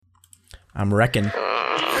I'm wrecking. Yeah,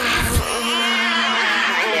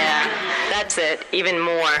 that's it. Even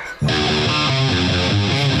more.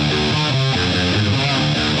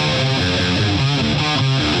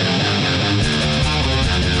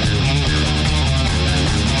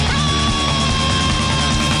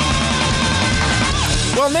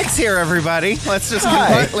 Well, Nick's here, everybody. Let's get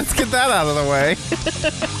that out of the way.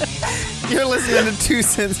 You're listening to 2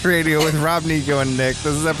 Cents Radio with Rob, Nico, and Nick.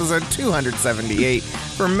 This is episode 278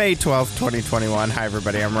 for May 12th, 2021. Hi,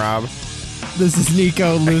 everybody. I'm Rob. This is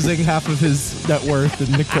Nico losing half of his net worth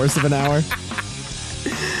in the course of an hour.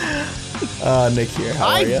 Nick here. How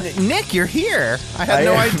are you? Nick, you're here. I had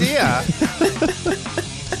no idea.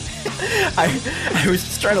 I was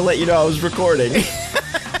just trying to let you know I was recording.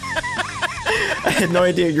 I had no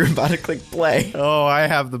idea you were about to click play. Oh, I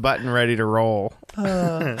have the button ready to roll.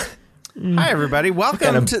 Hi, everybody. Welcome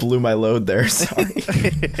Kind of blew my load there. Sorry.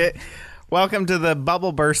 Welcome to the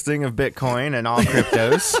bubble bursting of Bitcoin and all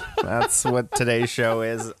cryptos. That's what today's show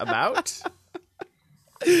is about.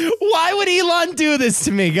 Why would Elon do this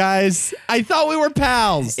to me, guys? I thought we were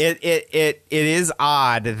pals. It is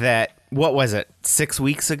odd that, what was it, 6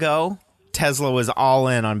 weeks ago, Tesla was all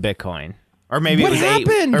in on Bitcoin. Or maybe What it was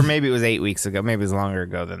happened? 8, or maybe it was 8 weeks ago. Maybe it was longer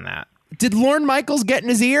ago than that. Did Lorne Michaels get in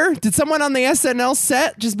his ear? Did someone on the SNL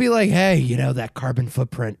set just be like, hey, you know, that carbon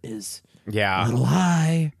footprint is a Yeah. little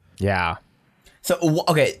high? Yeah. So,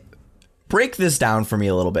 okay, break this down for me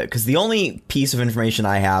a little bit, because the only piece of information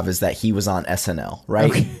I have is that he was on SNL, right?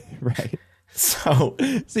 Okay, right. So,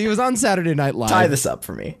 So he was on Saturday Night Live. tie this up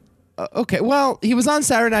for me. Okay, well, he was on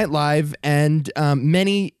Saturday Night Live, and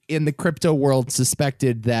many in the crypto world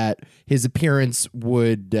suspected that his appearance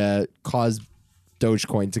would cause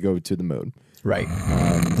Dogecoin to go to the moon. Right.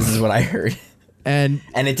 This is what I heard. And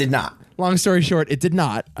And it did not. long story short, it did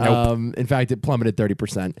not. Nope. In fact, it plummeted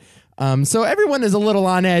 30%. So everyone is a little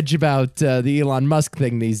on edge about the Elon Musk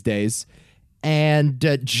thing these days. And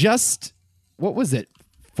just, what was it,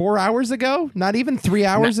 4 hours ago? Not even 3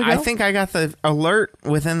 hours ago? I think I got the alert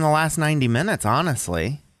within the last 90 minutes,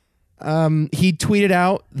 honestly. He tweeted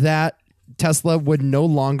out that Tesla would no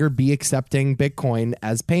longer be accepting Bitcoin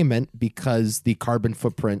as payment because the carbon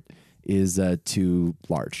footprint is too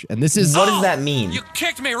large. And this is... What does that mean? You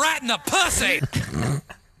kicked me right in the pussy.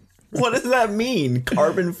 What does that mean?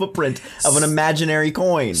 Carbon footprint of an imaginary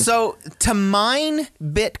coin. So to mine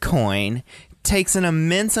Bitcoin takes an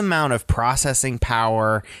immense amount of processing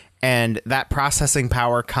power, and that processing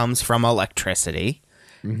power comes from electricity.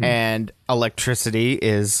 Mm-hmm. And electricity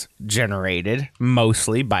is generated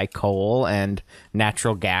mostly by coal and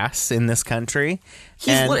natural gas in this country.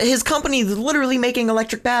 His company is literally making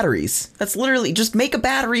electric batteries. That's literally just make a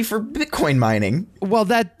battery for Bitcoin mining. Well,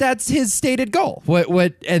 that's his stated goal.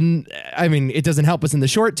 And I mean, it doesn't help us in the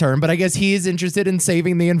short term, but I guess he is interested in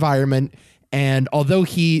saving the environment. And although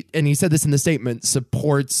he said this in the statement,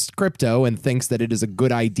 supports crypto and thinks that it is a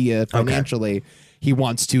good idea financially, he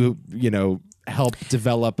wants to, help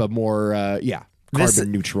develop a more,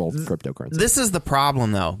 carbon neutral cryptocurrency. This is the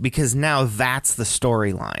problem, though, because now that's the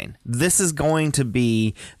storyline. This is going to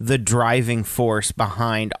be the driving force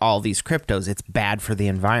behind all these cryptos. It's bad for the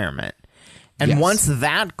environment. And once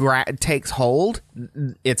that takes hold,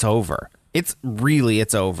 it's over. It's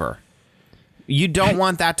over. You don't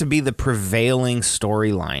want that to be the prevailing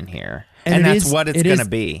storyline here. And that's what it's going to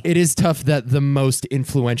be. It is tough that the most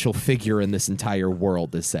influential figure in this entire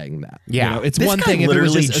world is saying that. Yeah. It's This one guy thing if it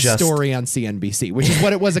was literally just a story on CNBC, which is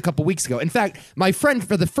what it was a couple weeks ago. In fact, my friend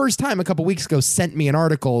for the first time a couple weeks ago sent me an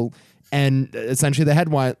article, and essentially the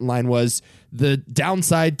headline was the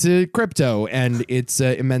downside to crypto and its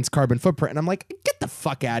immense carbon footprint. And I'm like, get the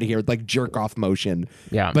fuck out of here with like jerk off motion.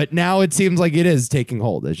 Yeah. But now it seems like it is taking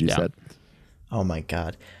hold, as you said. Oh my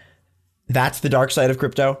God. That's the dark side of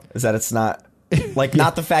crypto? Is that it's not like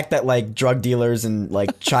not the fact that like drug dealers and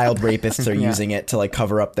like child rapists are using it to like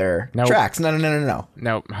cover up their tracks. No.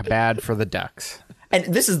 No, bad for the ducks. And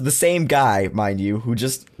this is the same guy, mind you, who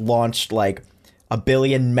just launched like 1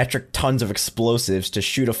 billion metric tons of explosives to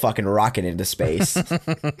shoot a fucking rocket into space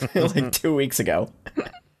like 2 weeks ago.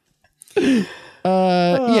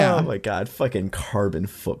 Oh my God, fucking carbon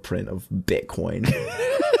footprint of Bitcoin.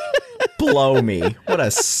 Blow me. What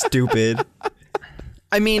a stupid.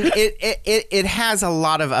 I mean, it has a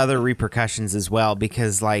lot of other repercussions as well,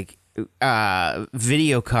 because like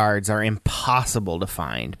video cards are impossible to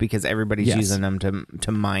find because everybody's using them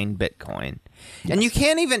to mine Bitcoin. And you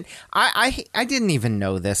can't even I didn't even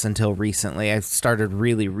know this until recently. I started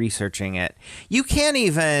really researching it. You can't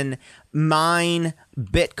even mine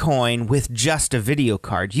Bitcoin with just a video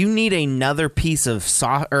card. You need another piece of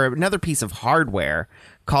another piece of hardware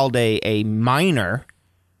called a miner,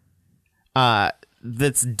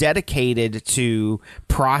 that's dedicated to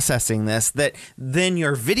processing this that then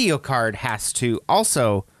your video card has to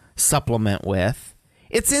also supplement with.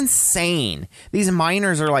 It's insane. These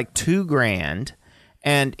miners are like $2,000,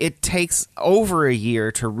 and it takes over a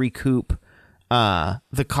year to recoup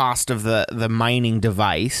the cost of the mining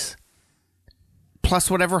device,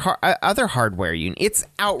 plus whatever other hardware you need. It's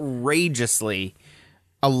outrageously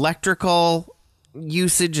electrical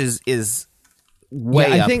usage is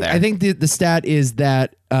way up there. I think the stat is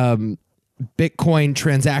that Bitcoin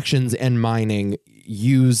transactions and mining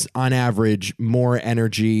use on average more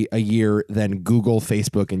energy a year than Google,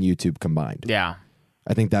 Facebook, and YouTube combined. Yeah.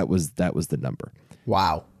 I think that was the number.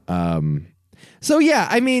 Wow. So yeah,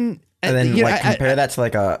 I mean, And then you know, like compare that to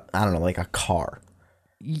like a, I don't know, like a car.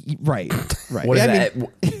 right. What is I that? mean,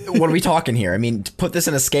 What are we talking here? I mean, to put this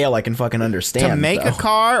in a scale I can fucking understand. To make though. a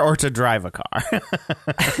car or to drive a car?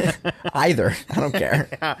 Either. I don't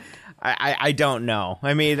care. I don't know.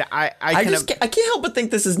 I mean, I can't help but think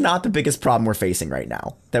this is not the biggest problem we're facing right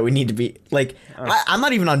now. That we need to be like, I'm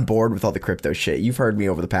not even on board with all the crypto shit. You've heard me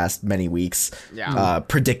over the past many weeks,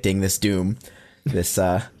 predicting this doom. This,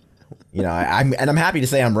 you know, I'm happy to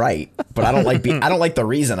say I'm right, but I don't like the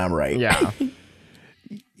reason I'm right. Yeah.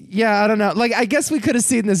 yeah, I don't know. Like, I guess we could have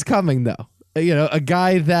seen this coming, though. You know, a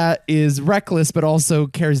guy that is reckless but also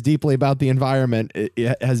cares deeply about the environment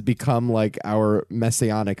it has become like our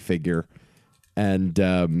messianic figure. And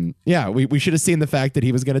we should have seen the fact that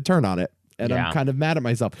he was going to turn on it. And I'm kind of mad at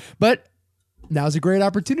myself. But now's a great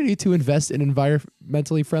opportunity to invest in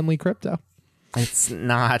environmentally friendly crypto. It's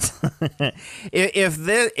not.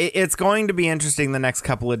 It's going to be interesting the next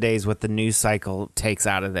couple of days what the news cycle takes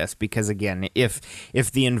out of this, because again, if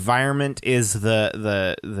the environment is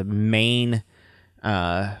the main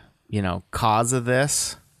cause of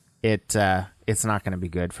this, it's not going to be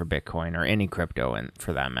good for Bitcoin or any crypto,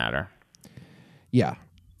 for that matter. Yeah.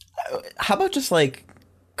 How about just like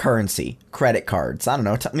currency, credit cards? I don't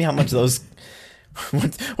know. Tell me how much those.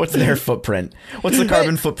 What's their footprint? What's the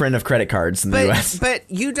carbon footprint of credit cards in the U.S.? But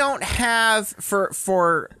you don't have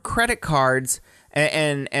for credit cards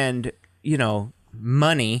and you know,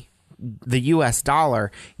 money, the U.S.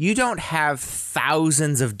 dollar. You don't have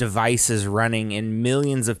thousands of devices running in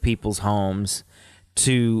millions of people's homes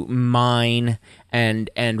to mine and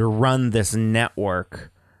run this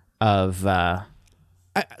network of.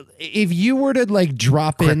 If you were to like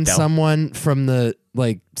drop crypto. in someone from the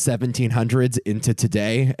like 1700s into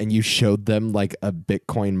today and you showed them like a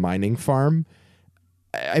Bitcoin mining farm,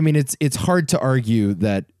 I mean, it's hard to argue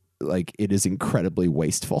that like it is incredibly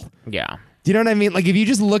wasteful. Yeah. Do you know what I mean? Like, if you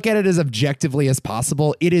just look at it as objectively as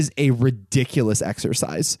possible, it is a ridiculous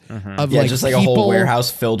exercise of like just like a whole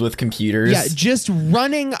warehouse filled with computers. Yeah, just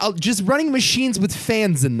running machines with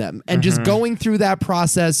fans in them and just going through that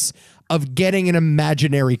process of getting an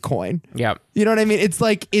imaginary coin. Yep. You know what I mean? It's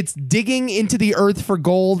like it's digging into the earth for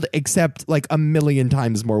gold, except like 1,000,000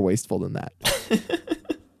 times more wasteful than that.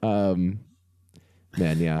 Man,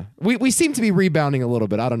 yeah. We seem to be rebounding a little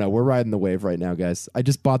bit. I don't know. We're riding the wave right now, guys. I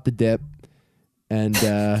just bought the dip. And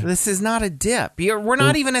this is not a dip. We're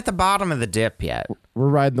not even at the bottom of the dip yet. We're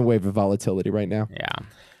riding the wave of volatility right now. Yeah.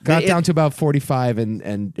 Got down to about 45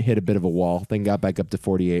 and hit a bit of a wall. Then got back up to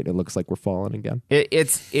 48. It looks like we're falling again.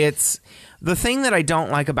 It's the thing that I don't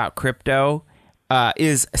like about crypto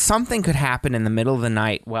is something could happen in the middle of the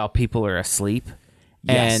night while people are asleep.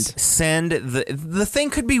 Yes. And send the thing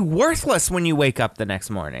could be worthless when you wake up the next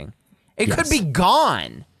morning. It could be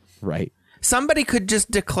gone. Right. Somebody could just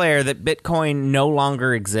declare that Bitcoin no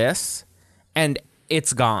longer exists and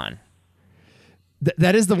it's gone.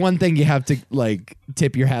 That is the one thing you have to like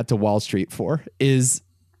tip your hat to Wall Street for is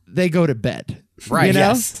they go to bed. Right. You know?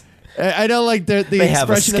 Yes. I know like the They have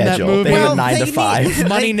a expression in that schedule. movie. They have Well, a 9 to they 5.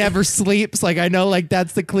 Money never sleeps. Like I know like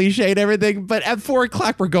that's the cliche and everything, but at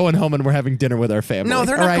 4:00 we're going home and we're having dinner with our family. No,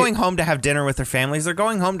 they're all not right? going home to have dinner with their families. They're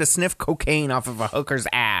going home to sniff cocaine off of a hooker's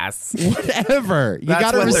ass. Whatever. You That's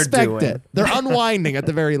gotta what they're respect doing. it. They're unwinding at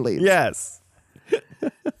the very least. Yes.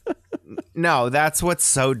 No, that's what's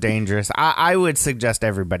so dangerous. I would suggest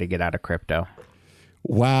everybody get out of crypto.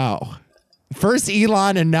 Wow. First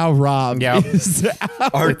Elon and now Rob. Yep. is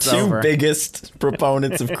out. Our It's two over. biggest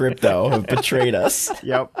proponents of crypto have betrayed us.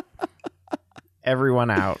 Yep.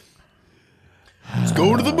 Everyone out. Let's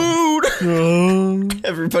go to the moon.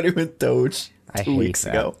 Everybody went Doge I 2 hate weeks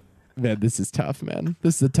that. ago. Man, this is tough, man.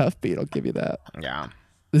 This is a tough beat. I'll give you that. Yeah.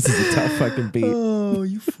 This is a tough fucking beat. Oh,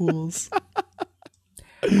 you fools.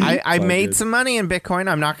 I made some money in Bitcoin.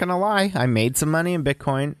 I'm not going to lie. I made some money in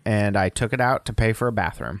Bitcoin and I took it out to pay for a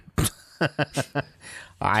bathroom.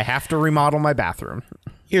 I have to remodel my bathroom.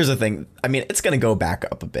 Here's the thing. I mean, it's going to go back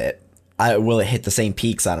up a bit. Will it hit the same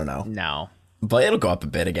peaks? I don't know. No. But it'll go up a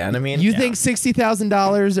bit again. I mean, You think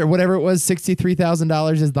 $60,000 or whatever it was,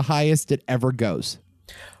 $63,000 is the highest it ever goes?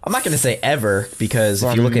 I'm not going to say ever because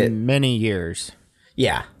if you look at many years.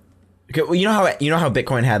 yeah, okay, well, you know how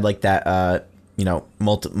Bitcoin had like that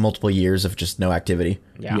multiple years of just no activity.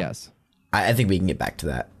 Yeah. Yes. I think we can get back to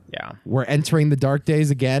that. Yeah. We're entering the dark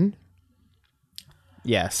days again.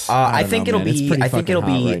 Yes. I think it'll be. I think it'll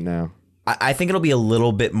be right now. I think it'll be a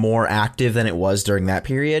little bit more active than it was during that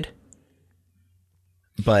period.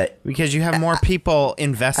 But because you have more people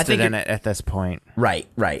invested in it at this point. Right.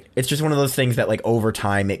 It's just one of those things that like over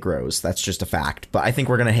time it grows. That's just a fact. But I think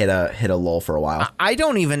we're gonna hit a lull for a while. I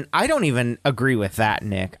don't even agree with that,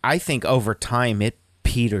 Nick. I think over time it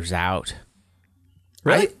peters out.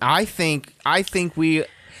 Really? I think we.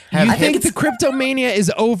 You think the cryptomania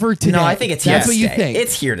is over today? No, I think it's here That's to what stay. you think.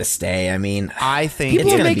 It's here to stay. I mean, I think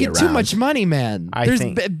People are gonna be making too around. much money, man. There's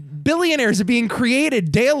billionaires are being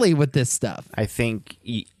created daily with this stuff. I think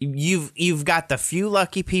you've got the few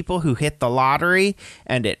lucky people who hit the lottery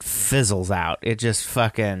and it fizzles out. It just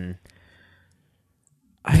fucking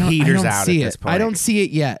peters out at this point. I don't see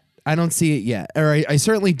it yet. Or I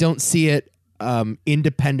certainly don't see it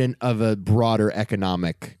independent of a broader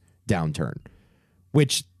economic downturn,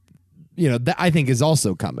 which that I think is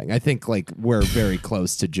also coming. I think like we're very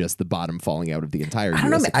close to just the bottom falling out of the entire. I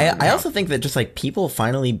don't know. US economy. I also think that just like people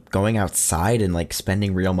finally going outside and like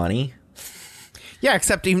spending real money. Yeah,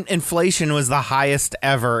 except even inflation was the highest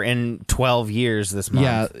ever in 12 years this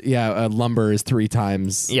month. Yeah. Lumber is 3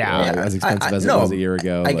 times as expensive as it was a year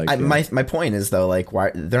ago. My point is though, like,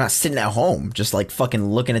 why they're not sitting at home just like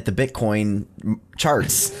fucking looking at the Bitcoin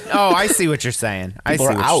charts. Oh, I see what you're saying. People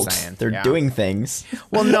are out. They're doing things.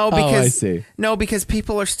 Well, no, because I see. No, because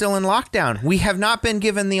people are still in lockdown. We have not been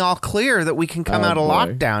given the all clear that we can come out of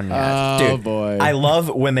lockdown yet. Oh boy! I love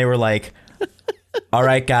when they were like, all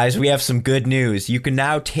right, guys, we have some good news. You can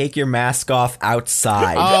now take your mask off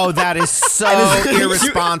outside. Oh, that is so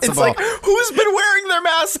irresponsible. It's like, who's been wearing their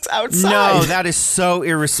masks outside? No, that is so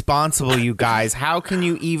irresponsible, you guys. How can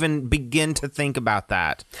you even begin to think about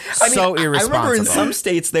that? So irresponsible. I remember in some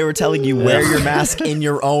states they were telling you wear your mask in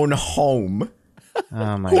your own home.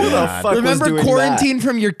 Oh my Who the god! fuck was Remember doing quarantine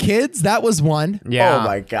from your kids? That was one. that? Yeah. Oh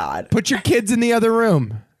my god. Put your kids in the other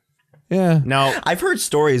room. Yeah. No. I've heard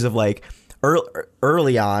stories of like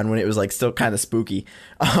early on when it was like still kind of spooky.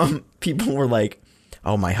 People were like,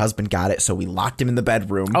 "Oh, my husband got it, so we locked him in the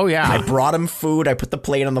bedroom." Oh, yeah. I brought him food. I put the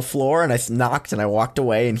plate on the floor, and I knocked, and I walked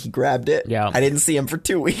away, and he grabbed it. Yeah. I didn't see him for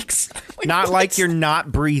 2 weeks. Not what? like you're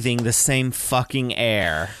not breathing the same fucking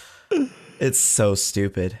air. It's so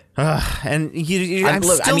stupid. And you I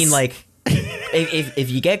mean, like, if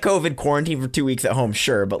you get COVID, quarantine for 2 weeks at home,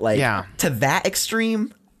 sure, but like, Yeah. to that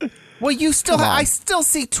extreme. well, you still Come on. I still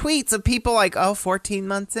see tweets of people like, "Oh, 14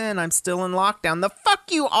 months in, I'm still in lockdown." The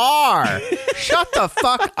fuck you are. Shut the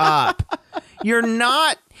fuck up. You're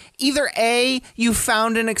not. Either A, you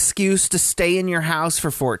found an excuse to stay in your house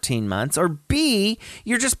for 14 months, or B,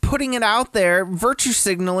 you're just putting it out there, virtue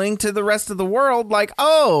signaling to the rest of the world, like,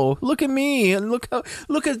 "Oh, look at me, and look at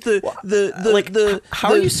the how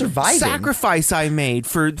are you surviving? sacrifice I made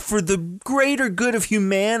for the greater good of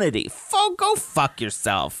humanity." Go fuck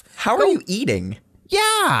yourself. How are you eating?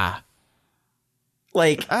 Yeah.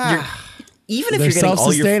 Like, even if They're you're getting all your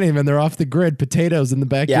self-sustaining and they're off the grid. Potatoes in the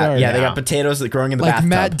backyard. yeah, they got potatoes that growing in the like bathtub.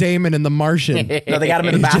 Matt Damon in The Martian. No, they got him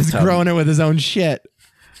in the He's bathtub. just growing it with his own shit.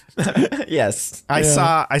 Yes. I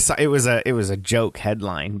saw it was a joke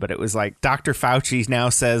headline, but it was like Dr. Fauci now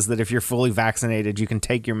says that if you're fully vaccinated, you can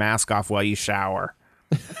take your mask off while you shower.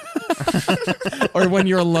 Or when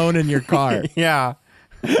you're alone in your car. Yeah.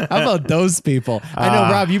 How about those people? I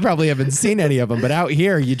know, Rob, you probably haven't seen any of them, but out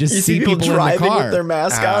here, you just You see people in the driving car. with their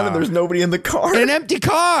mask on and there's nobody in the car. In an empty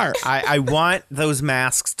car. I want those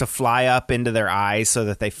masks to fly up into their eyes so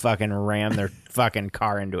that they fucking ram their fucking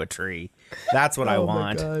car into a tree. That's what I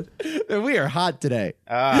want. God. We are hot today.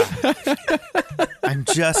 I'm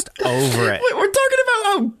just over it. Wait, we're talking about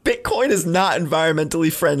how Bitcoin is not environmentally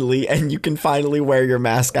friendly and you can finally wear your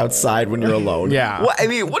mask outside when you're alone. Yeah. I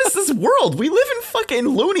mean, what is this world? We live in fucking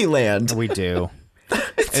loony land. We do.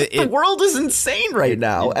 The world is insane right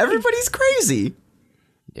now. Everybody's crazy.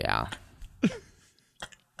 Yeah.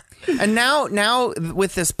 And now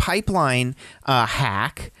with this pipeline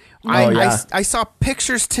hack, I saw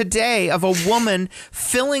pictures today of a woman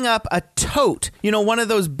filling up a tote, one of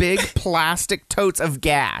those big plastic totes of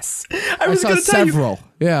gas. I saw several.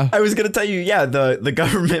 Yeah. I was going to tell you, the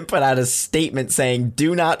government put out a statement saying,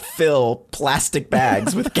 do not fill plastic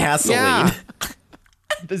bags with gasoline. Yeah.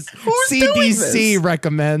 This Who's doing CDC this?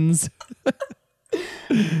 recommends.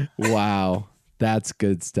 Wow. That's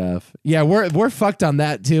good stuff. Yeah, we're fucked on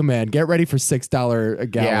that too, man. Get ready for $6 a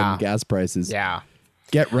gallon gas prices. Yeah.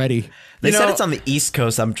 Get ready. They said it's on the East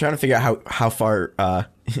Coast. I'm trying to figure out how far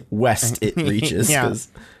west it reaches. Yeah.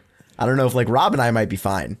 I don't know if like Rob and I might be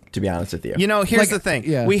fine, to be honest with you. You know, here's the thing.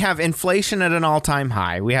 yeah. We have inflation at an all-time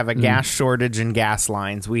high. We have a gas shortage in gas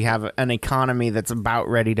lines. We have an economy that's about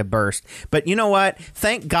ready to burst. But you know what?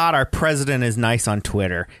 Thank God our president is nice on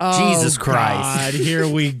Twitter. Jesus Christ. God, here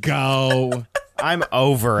we go. I'm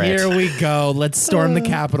over it. Here we go. Let's storm the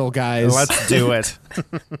Capitol, guys. Let's do it.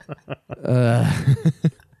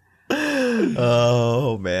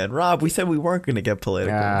 Oh man, Rob, we said we weren't going to get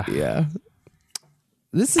political. Yeah.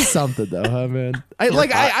 This is something though, huh, man? I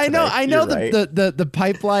know You're the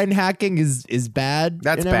pipeline hacking is bad.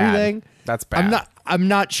 That's and bad. Everything. That's bad. I'm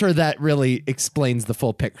not sure that really explains the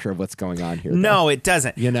full picture of what's going on here. No, it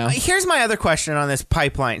doesn't. You know? Here's my other question on this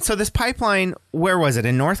pipeline. So this pipeline, where was it?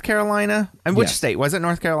 In North Carolina? And which Yes. state? Was it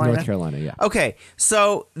North Carolina? North Carolina, yeah. Okay,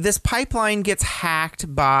 so this pipeline gets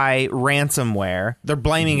hacked by ransomware. They're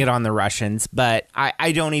blaming it on the Russians, but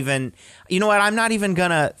I don't even. You know what? I'm not even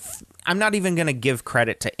gonna give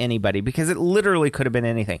credit to anybody because it literally could have been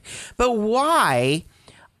anything. But why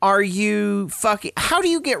are you fucking? How do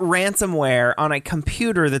you get ransomware on a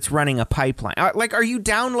computer that's running a pipeline? Like, are you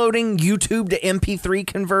downloading YouTube to MP3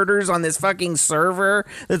 converters on this fucking server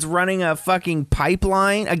that's running a fucking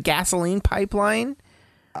pipeline, a gasoline pipeline?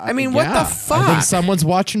 I mean, what the fuck? I think someone's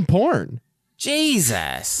watching porn.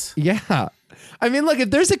 Jesus. Yeah. I mean, look, if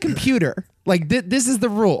there's a computer, like this is the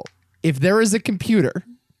rule. If there is a computer,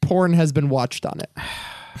 porn has been watched on it.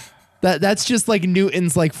 That's just like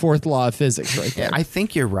Newton's like fourth law of physics right there. I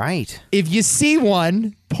think you're right. If you see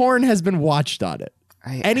one, porn has been watched on it.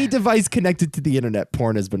 Any device connected to the internet,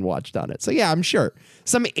 porn has been watched on it. So yeah, I'm sure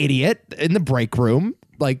some idiot in the break room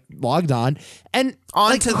like logged on and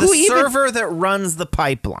onto like, the server that runs the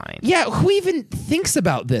pipeline. Yeah, who even thinks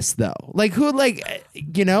about this though? Like who Anybody.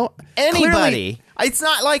 Clearly, it's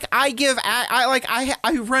not like I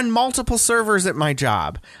run multiple servers at my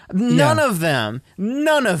job. None of them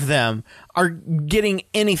are getting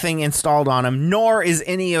anything installed on them, nor is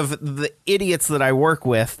any of the idiots that I work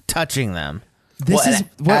with touching them. This is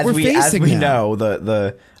what we're facing. As we now.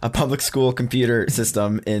 know, a public school computer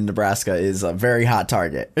system in Nebraska is a very hot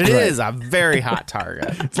target. It is a very hot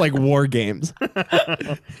target. It's like war games.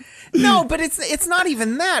 No, but it's not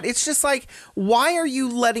even that. It's just like, why are you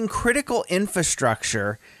letting critical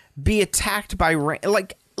infrastructure be attacked by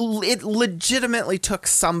like? It legitimately took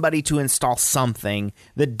somebody to install something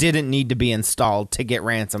that didn't need to be installed to get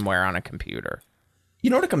ransomware on a computer. You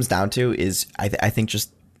know what it comes down to is I think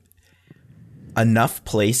just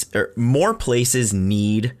more places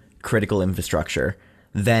need critical infrastructure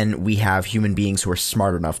than we have human beings who are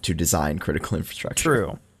smart enough to design critical infrastructure.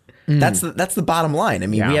 True. That's the bottom line. I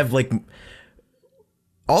mean, we have like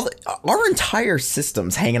our entire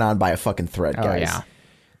system's hanging on by a fucking thread, guys. Oh, yeah.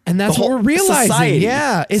 And that's what we're realizing. Society,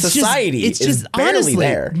 yeah, it's is just barely honestly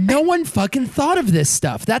there. No one fucking thought of this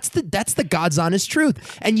stuff. That's the God's honest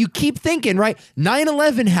truth. And you keep thinking, right?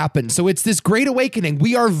 9/11 happened, so it's this great awakening.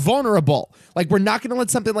 We are vulnerable. Like we're not going to let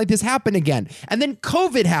something like this happen again. And then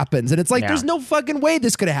COVID happens, and it's like there's no fucking way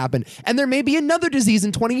this could have happened. And there may be another disease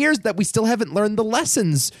in 20 years that we still haven't learned the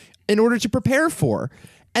lessons in order to prepare for.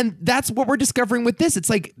 And that's what we're discovering with this. It's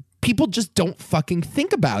like people just don't fucking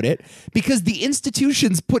think about it because the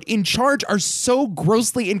institutions put in charge are so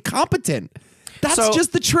grossly incompetent. That's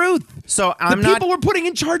just the truth. So the people we're putting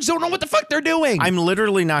in charge don't know what the fuck they're doing. I'm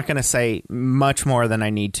literally not going to say much more than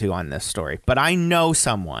I need to on this story, but I know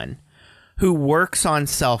someone who works on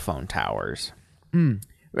cell phone towers.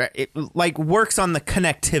 Like works on the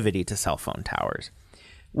connectivity to cell phone towers.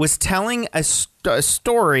 Was telling a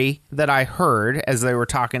story that I heard as they were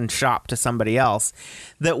talking shop to somebody else,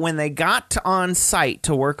 that when they got on site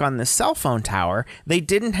to work on the cell phone tower, they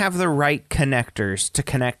didn't have the right connectors to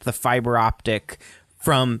connect the fiber optic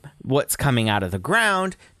from what's coming out of the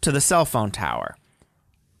ground to the cell phone tower.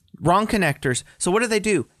 Wrong connectors. So what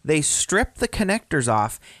do? They strip the connectors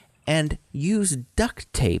off and use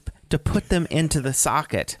duct tape to put them into the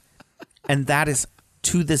socket. And that is,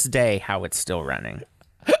 to this day, how it's still running.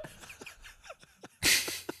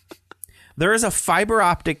 There is a fiber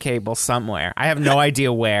optic cable somewhere. I have no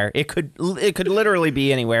idea where. It could literally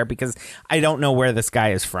be anywhere because I don't know where this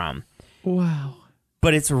guy is from. Wow.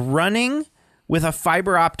 But it's running with a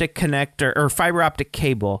fiber optic connector or fiber optic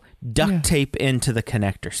cable duct tape into the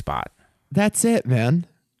connector spot. That's it, man.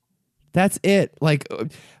 That's it. Like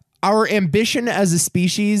our ambition as a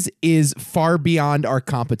species is far beyond our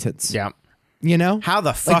competence. Yeah. You know? How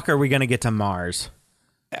the fuck are we going to get to Mars?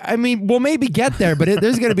 I mean, we'll maybe get there, but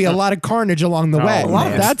there's going to be a lot of carnage along the way. A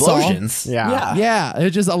lot of That's explosions. all. Yeah. Yeah,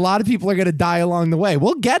 it's just a lot of people are going to die along the way.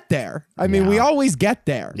 We'll get there. I mean, we always get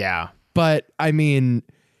there. Yeah. But I mean,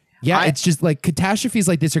 it's just like catastrophes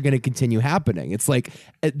like this are going to continue happening. It's like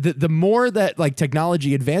the more that like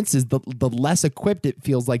technology advances, the less equipped it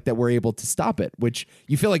feels like that we're able to stop it, which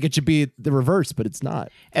you feel like it should be the reverse, but it's not.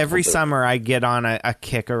 Every summer I get on a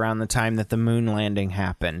kick around the time that the moon landing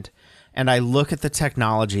happened. And I look at the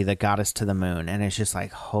technology that got us to the moon, and it's just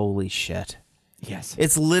like, holy shit. Yes.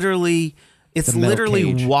 It's literally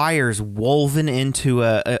cage. wires woven into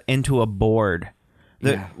a board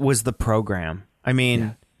that was the program. I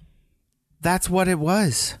mean, that's what it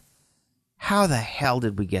was. How the hell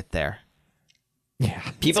did we get there? Yeah.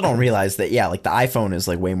 People don't realize that. Yeah, like the iPhone is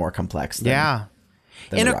like way more complex. Than,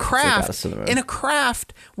 than in the a rockets that got us craft, to the moon. in a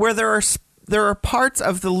craft where there are parts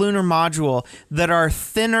of the lunar module that are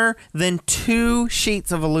thinner than 2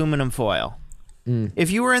 sheets of aluminum foil.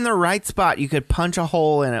 If you were in the right spot, you could punch a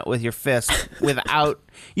hole in it with your fist without.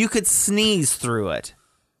 You could sneeze through it.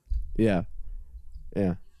 Yeah.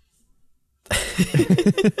 Yeah.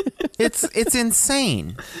 It's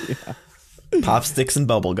insane. Pop sticks and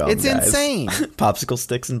bubble gum. It's guys. insane. Popsicle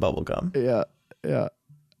sticks and bubble gum. Yeah. Yeah.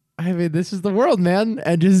 I mean, this is the world, man,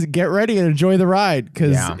 and just get ready and enjoy the ride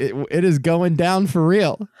because it is going down for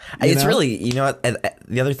real. It's really, you know what?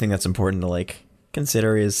 The other thing that's important to like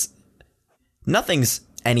consider is nothing's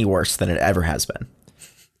any worse than it ever has been.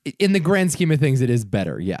 In the grand scheme of things, it is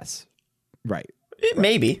better. Yes. Right.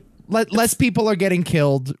 Maybe. Less people are getting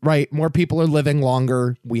killed, right? More people are living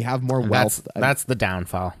longer. We have more wealth. That's the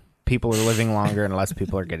downfall. People are living longer and less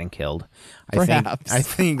people are getting killed. Perhaps. I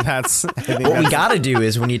think that's What we got to do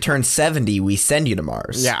is when you turn 70, we send you to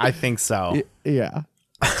Mars. Yeah, I think so. Yeah.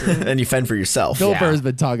 And you fend for yourself. Bill Burr's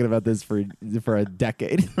been talking about this for a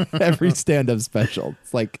decade. Every stand-up special.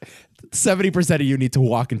 It's like 70% of you need to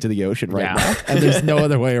walk into the ocean right now, and there's no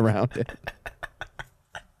other way around it.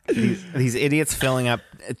 These idiots filling up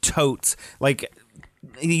totes, like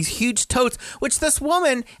these huge totes, which this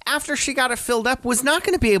woman, after she got it filled up, was not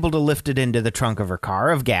going to be able to lift it into the trunk of her car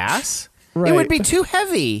of gas. Right. It would be too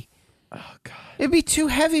heavy. Oh, God. It'd be too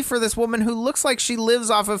heavy for this woman who looks like she lives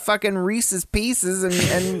off of fucking Reese's Pieces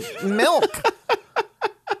and milk.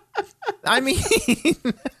 I mean...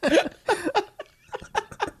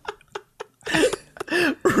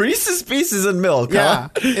 Reese's Pieces and milk, Yeah,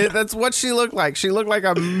 huh? that's what she looked like. She looked like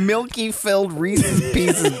a milky-filled Reese's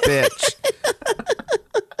Pieces bitch.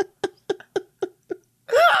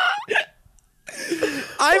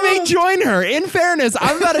 I may join her. In fairness,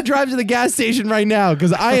 I'm about to drive to the gas station right now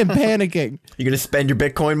because I am panicking. You're going to spend your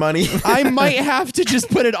Bitcoin money? I might have to just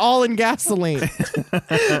put it all in gasoline.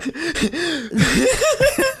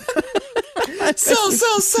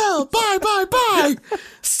 Sell. Buy.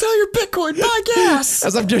 Sell your Bitcoin, buy gas.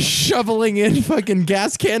 As I'm just shoveling in fucking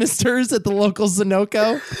gas canisters at the local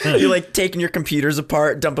Sunoco. You're like taking your computers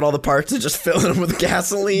apart, dumping all the parts and just filling them with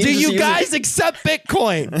gasoline. Do you guys accept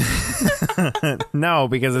Bitcoin? No,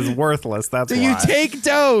 because it's worthless. That's Do why. you take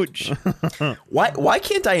Doge? Why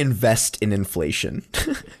can't I invest in inflation?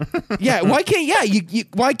 Yeah, why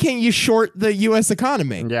can't you short the US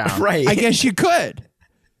economy? Yeah. Right. I guess you could.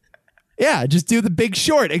 Yeah, just do the big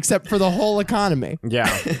short except for the whole economy.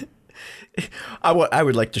 Yeah. I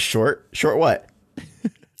would like to short what?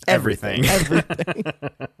 Everything.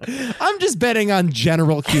 I'm just betting on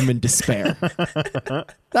general human despair.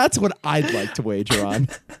 That's what I'd like to wager on.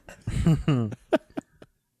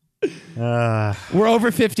 We're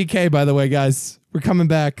over 50K, by the way, guys. We're coming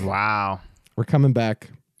back. Wow. We're coming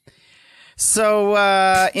back. So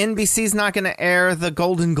NBC's not going to air the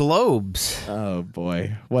Golden Globes. Oh,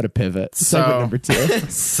 boy. What a pivot. Segment number 2.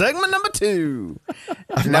 Segment number 2.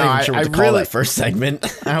 I'm not even sure what to call that first segment.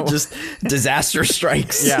 Just disaster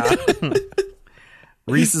strikes. Yeah.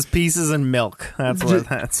 Reese's Pieces and milk. That's what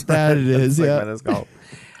That it is, yeah. segment is called.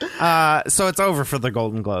 So it's over for the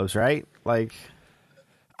Golden Globes, right? Like,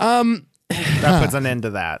 that puts an end to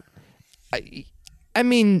that. I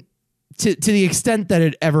mean, to the extent that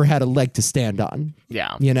it ever had a leg to stand on.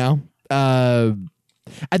 Yeah. You know? I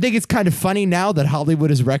think it's kind of funny now that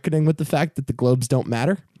Hollywood is reckoning with the fact that the Globes don't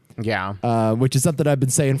matter. Yeah. Which is something I've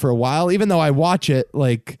been saying for a while. Even though I watch it,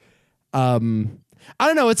 like, I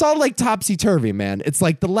don't know. It's all like topsy-turvy, man. It's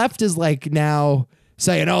like the left is like now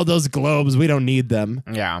saying, oh, those Globes, we don't need them.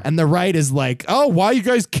 Yeah. And the right is like, oh, why are you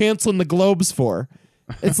guys canceling the Globes for?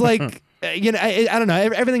 It's like... You know, I don't know.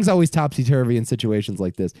 Everything's always topsy-turvy in situations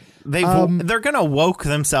like this. They're going to woke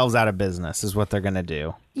themselves out of business is what they're going to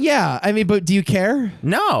do. Yeah. I mean, but do you care?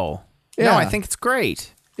 No. Yeah. No, I think it's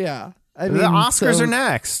great. Yeah. The Oscars are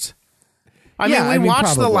next. I mean, we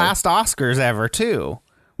watched the last Oscars ever, too.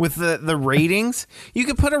 With the ratings, you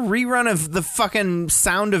could put a rerun of the fucking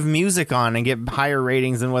Sound of Music on and get higher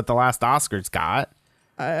ratings than what the last Oscars got.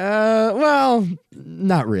 Well,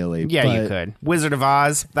 not really. Yeah, you could. Wizard of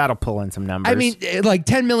Oz, that'll pull in some numbers. I mean, like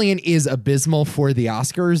 10 million is abysmal for the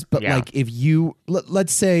Oscars, but like if you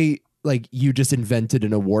let's say like you just invented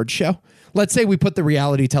an award show. Let's say we put the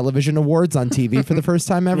reality television awards on TV for the first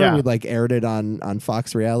time ever. Yeah. We like aired it on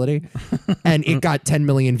Fox Reality, and it got 10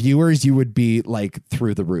 million viewers. You would be like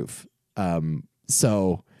through the roof.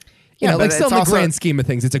 So. You know, like still in the grand scheme of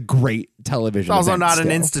things, it's a great television. It's also not still.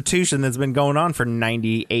 an institution that's been going on for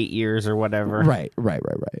 98 years or whatever. Right.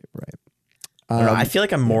 I feel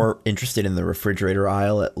like I'm more interested in the refrigerator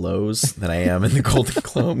aisle at Lowe's than I am in the Golden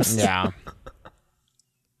Globes. Yeah.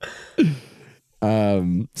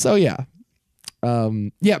 So yeah.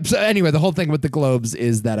 So anyway, the whole thing with the Globes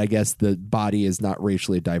is that I guess the body is not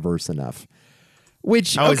racially diverse enough.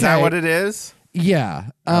 Which is that what it is? Yeah.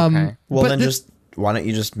 Okay. Well, then why don't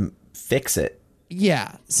you just fix it?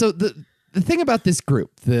 Yeah. So the thing about this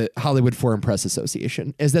group, the Hollywood Foreign Press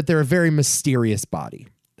Association, is that they're a very mysterious body.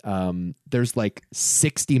 There's like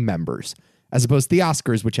 60 members, as opposed to the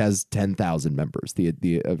Oscars, which has 10,000 members, the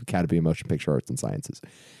Academy of Motion Picture Arts and Sciences.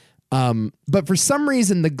 But for some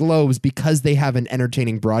reason, the Globes, because they have an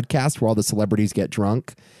entertaining broadcast where all the celebrities get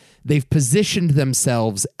drunk, they've positioned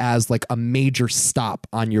themselves as like a major stop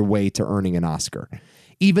on your way to earning an Oscar,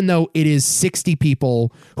 even though it is 60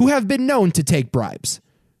 people who have been known to take bribes.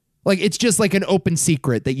 Like, it's just like an open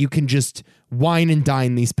secret that you can just wine and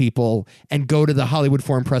dine these people and go to the Hollywood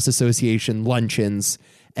Foreign Press Association luncheons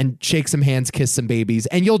and shake some hands, kiss some babies,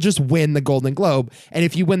 and you'll just win the Golden Globe. And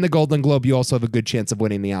if you win the Golden Globe, you also have a good chance of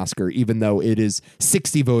winning the Oscar, even though it is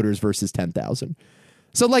 60 voters versus 10,000.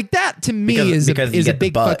 So, like, that to me is a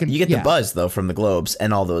big fucking... You get the buzz, though, from the Globes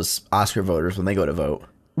and all those Oscar voters when they go to vote.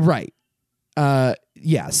 Right.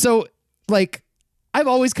 Yeah. So, like, I've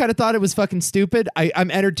always kind of thought it was fucking stupid.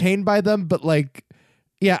 I'm entertained by them, but, like,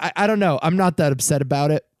 yeah, I don't know. I'm not that upset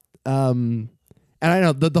about it. And I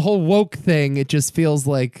know the whole woke thing, it just feels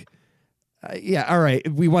like, yeah, all right,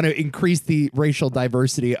 we want to increase the racial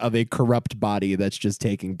diversity of a corrupt body that's just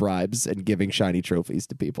taking bribes and giving shiny trophies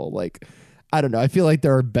to people. Like, I don't know. I feel like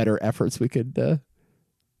there are better efforts we could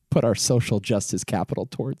put our social justice capital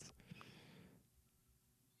towards.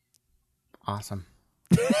 Awesome.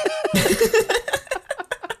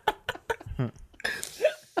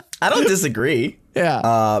 I don't disagree.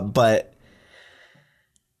 Yeah. But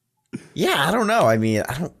yeah, I don't know. I mean,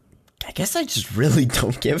 I guess I just really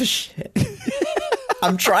don't give a shit.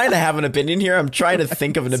 I'm trying to have an opinion here. I'm trying to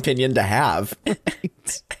think of an opinion to have. How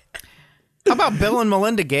about Bill and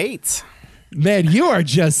Melinda Gates? Man, you are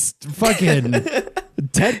just fucking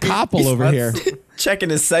Ted Koppel over here. Checking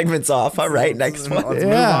his segments off. All right, next one. Let's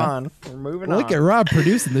move on. We're moving on. Look at Rob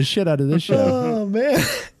producing the shit out of this show. Oh, man.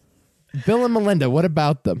 Bill and Melinda, what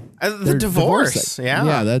about them? The divorce. Yeah.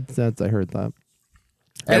 Yeah, that's I heard that.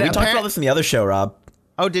 Hey, we talked about this in the otother show, Rob.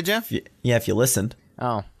 Oh, did you? If you listened.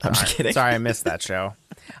 Oh, I'm just kidding. Sorry, I missed that show.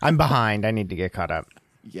 I'm behind. I need to get caught up.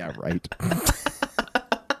 Yeah, right.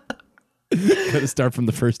 Gotta start from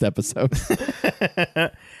the first episode.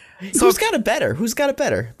 So who's got it better?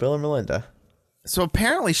 Bill or Melinda? So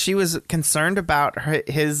apparently she was concerned about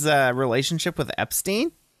his relationship with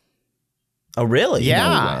Epstein. Oh, really? Yeah.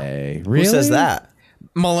 No way. Really? Who says that?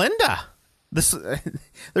 Melinda.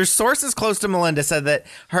 There's sources close to Melinda said that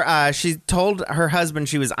she told her husband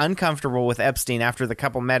she was uncomfortable with Epstein after the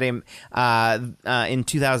couple met him in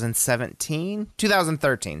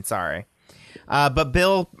 2013, sorry. But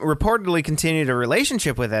Bill reportedly continued a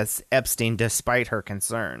relationship with Epstein despite her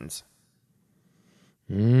concerns.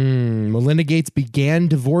 Melinda Gates began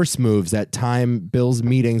divorce moves at time Bill's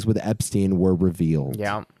meetings with Epstein were revealed.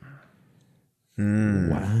 Yeah.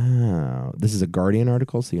 Wow. This is a Guardian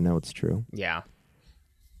article, so you know it's true. Yeah.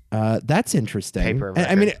 That's interesting. Paper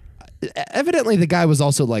I mean, evidently the guy was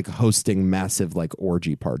also like hosting massive like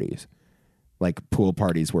orgy parties. Like pool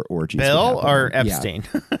parties where orgies. Bill or Epstein?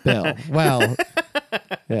 Yeah. Bill. Well,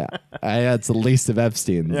 yeah. It's the least of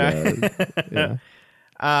Epstein's. Yeah.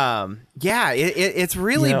 It's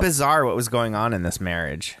really bizarre what was going on in this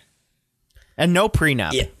marriage. And no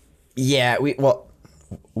prenup. Yeah.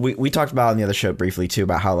 We talked about on the other show briefly too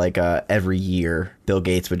about how like every year Bill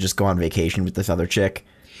Gates would just go on vacation with this other chick.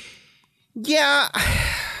 Yeah.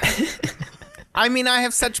 I mean, I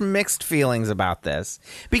have such mixed feelings about this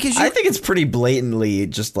because I think it's pretty blatantly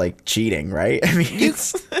just like cheating, right? I mean,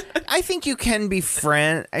 I think you can be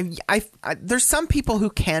friend. There's some people who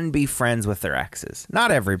can be friends with their exes.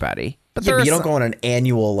 Not everybody. But Yeah, but you don't go on an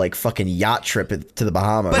annual like fucking yacht trip to the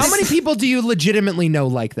Bahamas. How many people do you legitimately know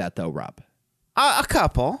like that, though, Rob? A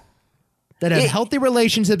couple. That have healthy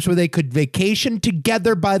relationships where they could vacation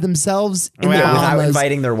together by themselves in the without Bahamas,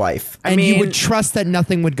 inviting their wife? and you would trust that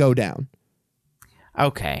nothing would go down.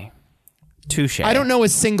 Okay. Touche. I don't know a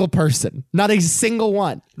single person. Not a single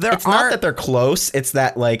one. It's not that they're close. It's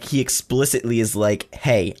that like he explicitly is like,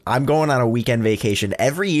 hey, I'm going on a weekend vacation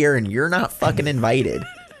every year and you're not fucking invited.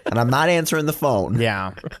 And I'm not answering the phone.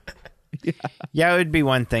 Yeah. Yeah, it would be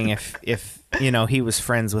one thing if he was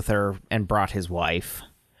friends with her and brought his wife.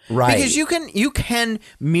 Right. Because you can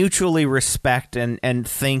mutually respect and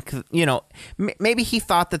think, maybe he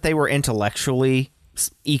thought that they were intellectually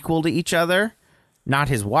equal to each other. Not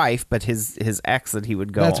his wife, but his ex that he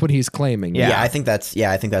would go. That's what he's claiming. Yeah, I think that's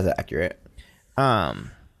accurate.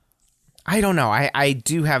 I don't know. I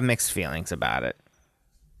do have mixed feelings about it.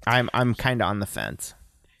 I'm kind of on the fence.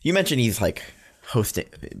 You mentioned he's like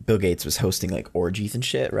Bill Gates was hosting like orgies and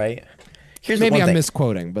shit, right? Maybe I'm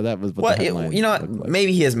misquoting, but that was what the headline. You know what?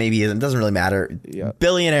 Maybe he is, maybe he isn't. It doesn't really matter. Yeah.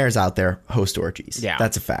 Billionaires out there host orgies. Yeah.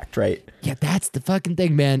 That's a fact, right? Yeah, that's the fucking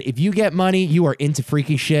thing, man. If you get money, you are into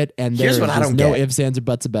freaky shit, and Here's there's what I don't no get. ifs, ands, or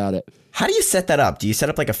buts about it. How do you set that up? Do you set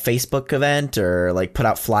up like a Facebook event or like put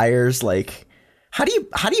out flyers? Like, how do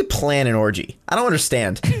you plan an orgy? I don't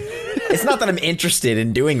understand. It's not that I'm interested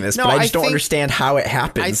in doing this, No, but I I just don't think- understand how it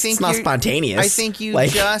happens. I think it's not spontaneous. I think you Like,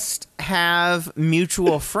 just have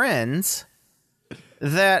mutual friends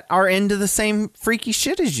that are into the same freaky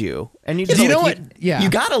shit as you, and you just Do you know what? Yeah. You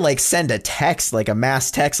gotta like send a text, like a mass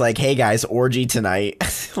text, like, "Hey guys, orgy tonight."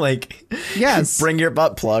 Like, Yes. bring your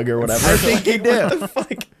butt plug or whatever. I think you do. What the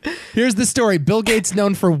fuck? Here's the story. Bill Gates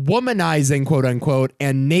known for womanizing, quote unquote,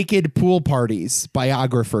 and naked pool parties,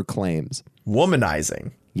 biographer claims.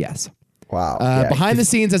 Womanizing. Yes. Wow. Yeah. Behind the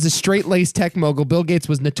scenes as a straight-laced tech mogul, Bill Gates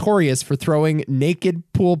was notorious for throwing naked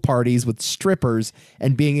pool parties with strippers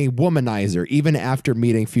and being a womanizer, even after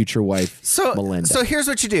meeting future wife Melinda. So here's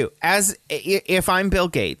what you do. If I'm Bill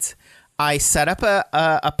Gates, I set up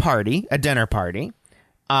a party, a dinner party.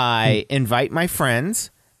 I invite my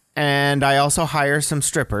friends, and I also hire some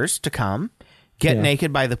strippers to come get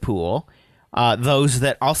naked by the pool. Those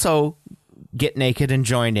that also get naked and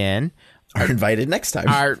join in are invited next time.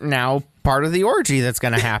 are now part of the orgy that's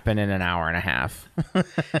going to happen in an hour and a half.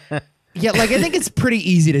 Yeah, like I think it's pretty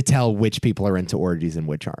easy to tell which people are into orgies and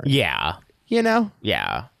which aren't. Yeah. You know?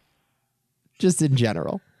 Yeah. Just in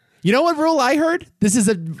general. You know what rule I heard? This is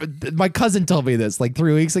my cousin told me this like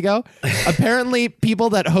 3 weeks ago. Apparently,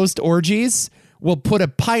 people that host orgies will put a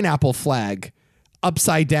pineapple flag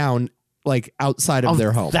upside down, like outside of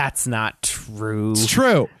their home. That's not true. It's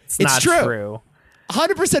true. It's not true. true.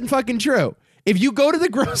 100% fucking true. If you go to the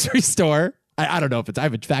grocery store, I don't know if I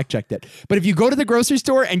haven't fact checked it, but if you go to the grocery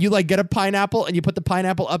store and you like get a pineapple and you put the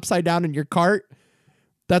pineapple upside down in your cart,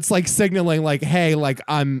 that's like signaling like, hey, like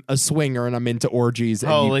I'm a swinger and I'm into orgies.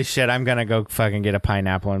 And Holy shit, I'm going to go fucking get a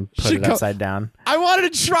pineapple and put Should it go- upside down. I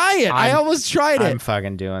wanted to try it. I almost tried I'm it.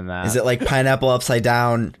 fucking doing that. Is it like pineapple upside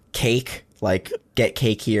down cake? Like, get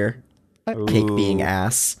cake here. Cake being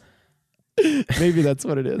ass. Maybe that's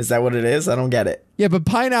what it is. Is that what it is? I don't get it. Yeah, but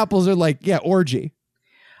pineapples are like, orgy.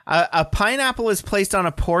 A pineapple is placed on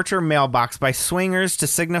a porch or mailbox by swingers to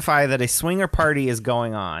signify that a swinger party is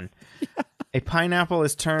going on. A pineapple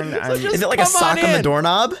is turned... Is it like a come on sock on the in.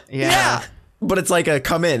 doorknob? yeah. But it's like a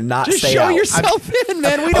come in, not Just stay show out. yourself in,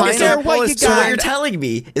 man. We don't care pineapple what you is So what got. you're telling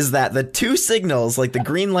me is that the two signals, like the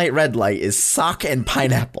green light, red light, is sock and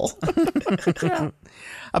pineapple.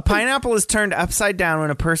 A pineapple is turned upside down when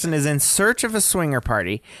a person is in search of a swinger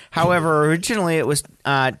party. However, originally it was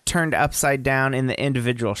turned upside down in the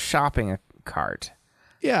individual shopping cart.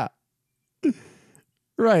 Yeah.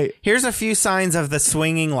 Right. Here's a few signs of the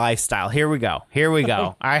swinging lifestyle. Here we go.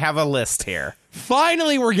 I have a list here.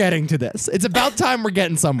 Finally, we're getting to this. It's about time we're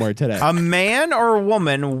getting somewhere today. A man or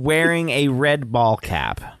woman wearing a red ball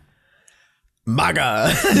cap.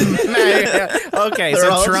 MAGA. Okay, They're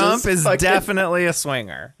so all Trump just is fucking- definitely a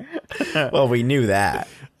swinger. Well, we knew that.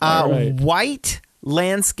 right. White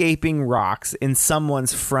landscaping rocks in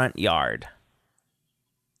someone's front yard.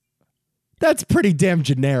 That's pretty damn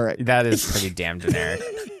generic. That is pretty damn generic.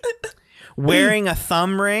 Wearing a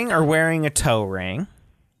thumb ring or wearing a toe ring.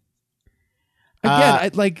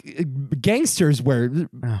 Again, gangsters wear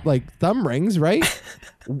like thumb rings, right?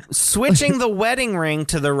 Switching the wedding ring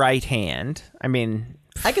to the right hand. I mean,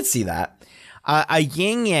 I could see that. a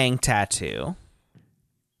yin yang tattoo.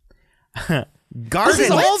 This Garden is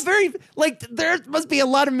all very like there must be a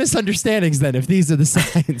lot of misunderstandings then if these are the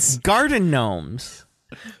signs. garden gnomes.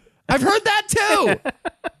 I've heard that too.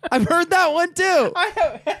 I've heard that one too.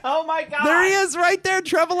 Oh my god! There he is, right there,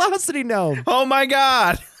 Travelocity Gnome. Oh my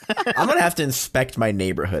god! I'm gonna have to inspect my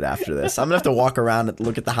neighborhood after this. I'm gonna have to walk around and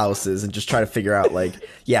look at the houses and just try to figure out, like,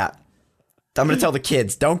 yeah. I'm gonna tell the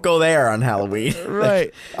kids, don't go there on Halloween.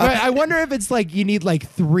 Right. I wonder if it's like you need like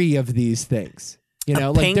 3 of these things. You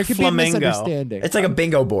know, like there could flamingo. be a misunderstanding. It's like a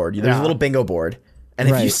bingo board. There's a little bingo board, and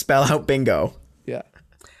if you Right. spell out bingo, Yeah.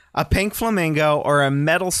 A pink flamingo or a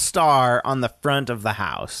metal star on the front of the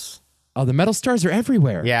house. Oh, the metal stars are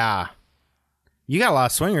everywhere. Yeah. You got a lot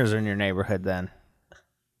of swingers in your neighborhood then.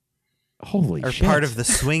 Holy Or shit. part of the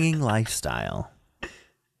swinging lifestyle.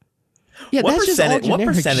 Yeah, that's just all what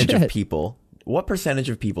generic percentage shit. of people? What percentage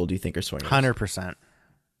of people do you think are swingers? 100%.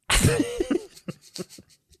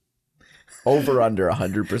 Over under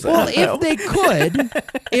 100%. Well,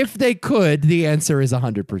 if they could, the answer is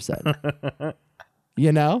 100%.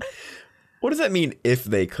 You know? What does that mean? If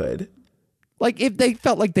they could? Like if they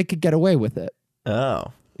felt like they could get away with it, Oh,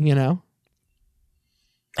 you know?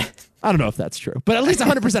 I don't know if that's true, but at least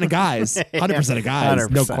 100% of guys, 100% of guys,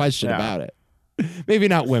 no 100%, question yeah. about it. Maybe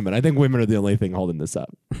not women. I think women are the only thing holding this up.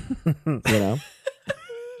 You know?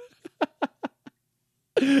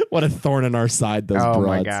 What a thorn in our side, those Oh broads.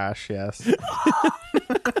 my gosh, yes.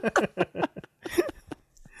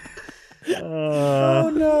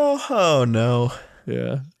 oh no! Oh no!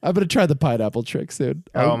 Yeah. I'm going to try the pineapple trick soon.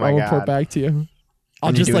 Oh my I'll report God. back to you. I'll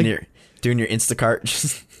And you're just doing like doing your Instacart.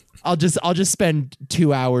 Just I'll just spend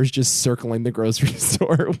 2 hours just circling the grocery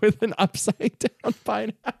store with an upside down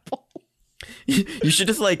pineapple. you should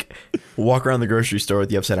just like walk around the grocery store with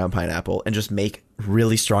the upside down pineapple and just make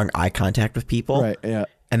really strong eye contact with people. Right, yeah.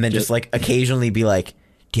 And then just like occasionally be like,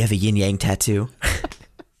 "Do you have a yin yang tattoo?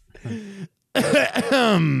 Do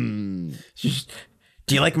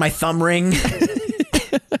you like my thumb ring?"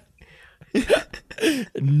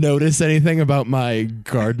 Notice anything about my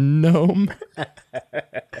garden gnome?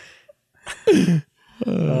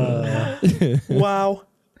 Wow.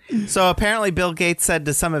 So apparently Bill Gates said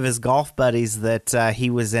to some of his golf buddies that he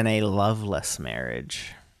was in a loveless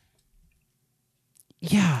marriage.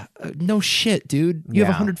 Yeah, no shit, dude. You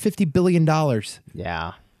have Yeah. $150 billion.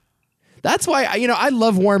 Yeah. That's why, I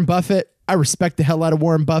love Warren Buffett. I respect the hell out of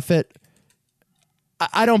Warren Buffett.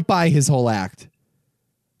 I don't buy his whole act.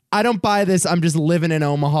 I don't buy this. I'm just living in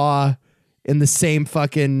Omaha in the same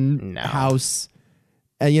fucking house.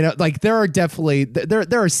 And, like, there are definitely,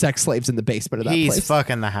 there are sex slaves in the basement of that He's place.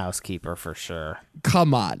 fucking the housekeeper for sure.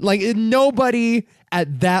 Come on. Like, nobody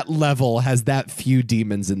at that level has that few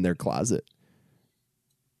demons in their closet.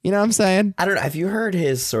 You know what I'm saying? I don't know. Have you heard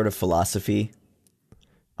his sort of philosophy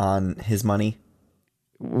on his money?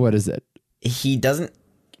 What is it? He doesn't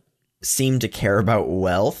seem to care about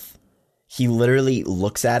wealth. He literally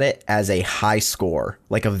looks at it as a high score,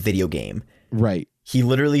 like a video game. Right. He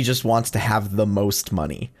literally just wants to have the most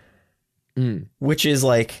money, which is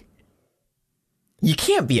like, you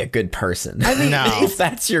can't be a good person. I mean, No. if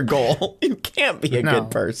that's your goal, you can't be a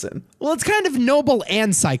good person. Well, it's kind of noble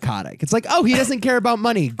and psychotic. It's like, oh, he doesn't care about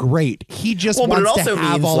money. Great. He just Well, but it wants also to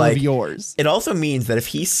have means, all like, of yours. It also means that if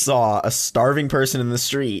he saw a starving person in the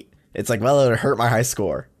street, it's like, well, it'll hurt my high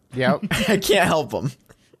score. Yep. I can't help him.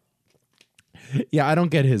 Yeah, I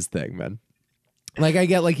don't get his thing, man. Like, I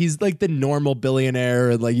get, like, he's, like, the normal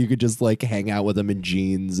billionaire, and, like, you could just, like, hang out with him in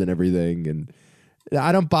jeans and everything, and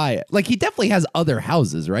I don't buy it. Like, he definitely has other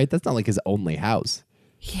houses, right? That's not, like, his only house.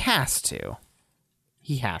 He has to.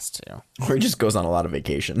 He has to. Or he just goes on a lot of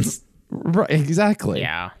vacations. Right, exactly.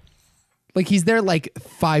 Yeah. Like, he's there, like,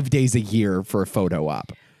 5 days a year for a photo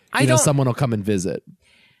op. I don't- Someone will come and visit.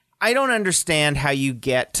 I don't understand how you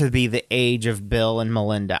get to be the age of Bill and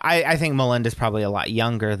Melinda. I think Melinda's probably a lot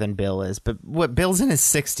younger than Bill is, but Bill's in his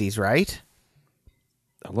 60s, right?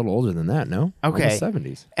 A little older than that, no? Okay. Almost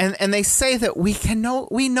 70s. And they say that we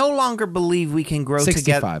no longer believe we can grow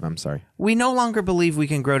 65, together. I'm sorry. We no longer believe we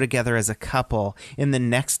can grow together as a couple in the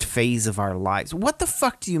next phase of our lives. What the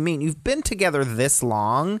fuck do you mean? You've been together this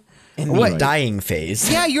long. In the dying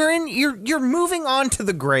phase. Yeah, you're moving on to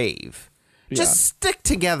the grave. Just stick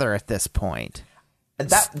together at this point.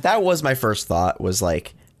 That was my first thought, was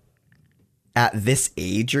like, at this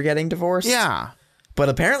age you're getting divorced? Yeah. But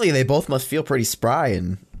apparently they both must feel pretty spry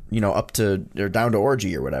and, up to, or down to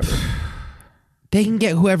orgy or whatever. They can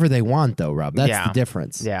get whoever they want, though, Rob. That's Yeah. the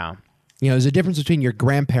difference. Yeah. There's a difference between your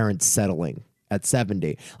grandparents settling at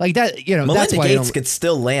 70. Like that, that's Melinda why I Gates don't... could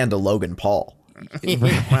still land a Logan Paul. Well,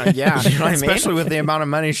 yeah. You know what I mean? Especially with the amount of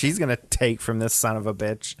money she's going to take from this son of a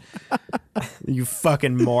bitch. You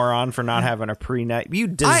fucking moron for not having a prenup. You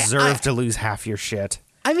deserve to lose half your shit.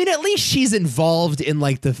 I mean, at least she's involved in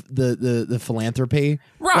like the philanthropy.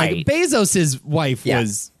 Right. Like, Bezos's wife Yeah.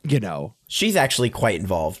 was, you know. She's actually quite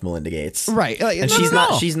involved, Melinda Gates. Right. Like, And no, she's no, no.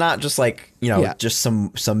 not she's not just like, you know, Yeah. just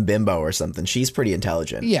some bimbo or something. She's pretty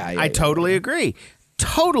intelligent. Yeah. I totally agree.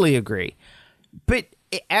 Totally agree. But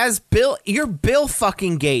you're Bill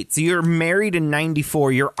fucking Gates. You're married in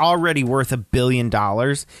 94. You're already worth $1 billion.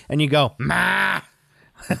 And you go, ma,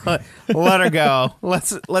 let her go.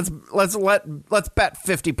 Let's bet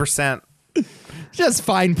 50%. Just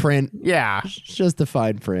fine print. Yeah. Just the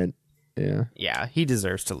fine print. Yeah. Yeah. He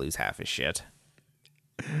deserves to lose half his shit.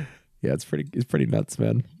 Yeah, it's pretty nuts,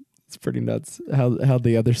 man. It's pretty nuts how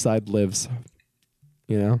the other side lives.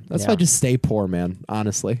 You know? That's why I just stay poor, man.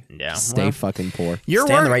 Honestly. Yeah, Just stay well, fucking poor. You're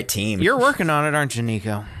Stay on the right team. You're working on it, aren't you,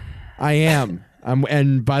 Nico? I am.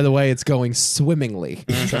 And by the way, it's going swimmingly.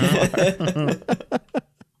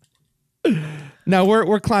 No,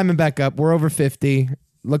 we're climbing back up. We're over 50.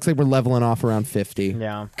 Looks like we're leveling off around 50.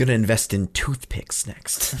 Yeah. Gonna invest in toothpicks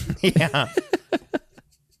next. Yeah.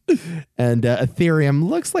 And Ethereum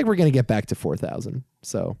looks like we're going to get back to 4,000.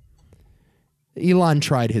 So Elon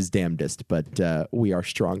tried his damnedest, but we are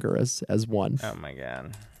stronger as one Oh my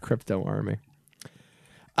God. crypto army.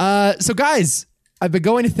 So guys, I've been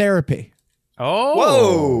going to therapy. Oh.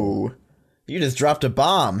 Whoa! You just dropped a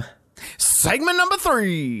bomb. Segment number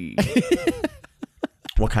 3.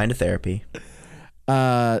 What kind of therapy?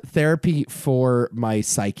 Therapy for my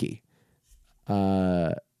psyche.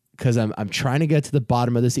 Because I'm trying to get to the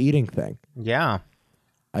bottom of this eating thing. Yeah.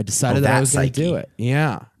 I decided Oh, that I that was going to psyche. do it.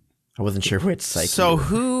 Yeah. I wasn't sure which psyche. So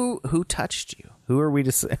who touched you? Who are we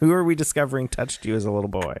discovering touched you as a little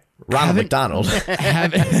boy? Ronald McDonald.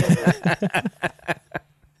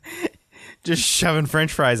 Just shoving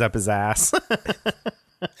French fries up his ass.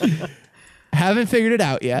 Haven't figured it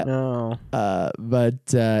out yet. No.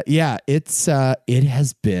 But yeah, it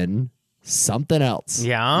has been something else.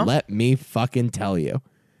 Yeah? Let me fucking tell you.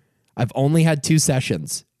 I've only had 2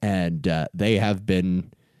 sessions, and they've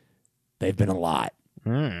been a lot.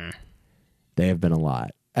 They have been a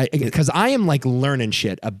lot. Because I am like learning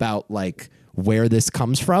shit about like where this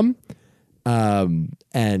comes from,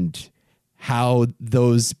 and how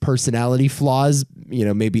those personality flaws, you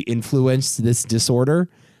know, maybe influence this disorder.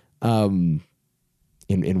 In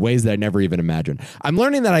ways that I never even imagined. I'm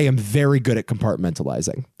learning that I am very good at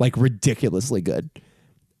compartmentalizing, like ridiculously good.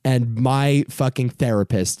 And my fucking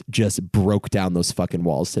therapist just broke down those fucking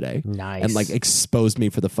walls today. Nice. And like exposed me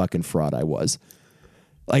for the fucking fraud I was.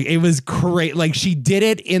 Like it was great. Like she did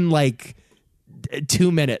it in like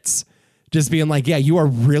 2 minutes. Just being like, yeah, you are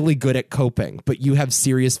really good at coping, but you have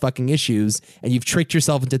serious fucking issues. And you've tricked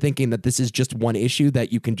yourself into thinking that this is just one issue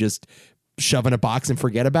that you can just shove in a box and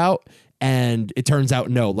forget about. And it turns out,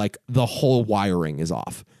 no, like the whole wiring is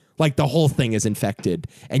off. Like the whole thing is infected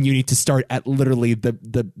and you need to start at literally the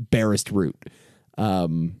barest root.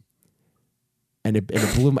 And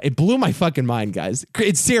it blew my fucking mind, guys.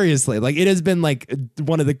 It's seriously, like it has been like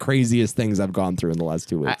one of the craziest things I've gone through in the last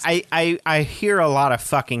 2 weeks. I hear a lot of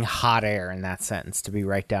fucking hot air in that sentence, to be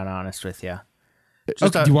right down honest with you.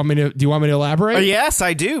 Okay, do you want me to elaborate? Yes,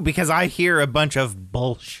 I do, because I hear a bunch of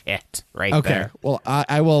bullshit right there. Well,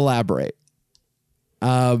 I will elaborate.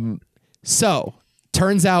 So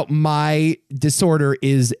turns out my disorder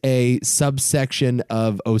is a subsection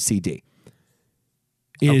of OCD.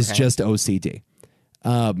 It is just OCD.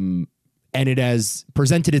 And it has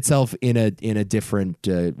presented itself in a different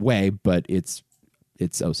way, but it's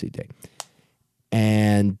OCD.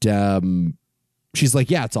 And she's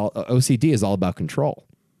like, yeah, it's all OCD is all about control.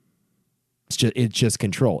 It's just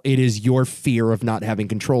control. It is your fear of not having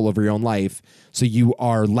control over your own life. So you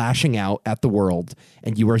are lashing out at the world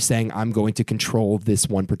and you are saying, I'm going to control this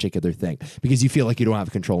one particular thing because you feel like you don't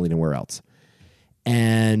have control anywhere else.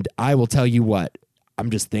 And I will tell you what, I'm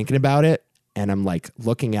just thinking about it. And I'm like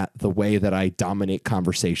looking at the way that I dominate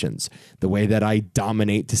conversations, the way that I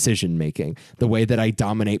dominate decision making, the way that I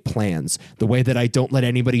dominate plans, the way that I don't let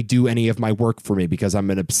anybody do any of my work for me because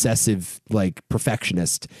I'm an obsessive like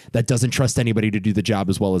perfectionist that doesn't trust anybody to do the job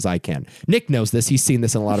as well as I can. Nick knows this. He's seen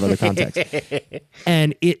this in a lot of other contexts.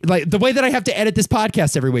 And it like the way that I have to edit this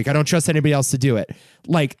podcast every week, I don't trust anybody else to do it.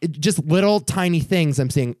 Like just little tiny things I'm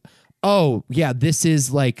saying, oh yeah, this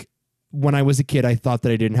is like, when I was a kid, I thought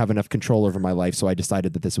that I didn't have enough control over my life, so I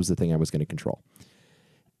decided that this was the thing I was going to control.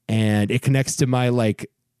 And it connects to my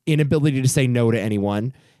like inability to say no to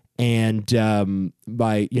anyone, and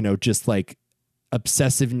my just like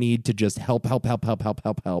obsessive need to just help, and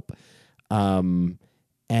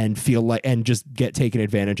feel like and just get taken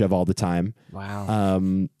advantage of all the time. Wow.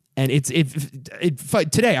 And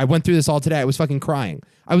today I went through this all today. I was fucking crying.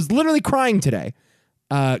 I was literally crying today.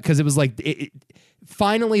 because it was like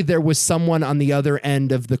finally there was someone on the other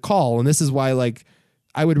end of the call, and this is why like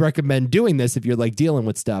I would recommend doing this if you're like dealing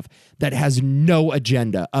with stuff that has no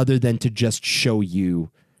agenda other than to just show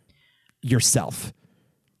you yourself.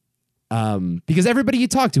 Because everybody you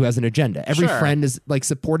talk to has an agenda. Every friend is like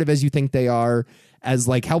supportive as you think they are, as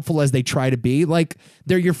like helpful as they try to be. Like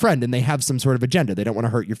they're your friend and they have some sort of agenda. They don't want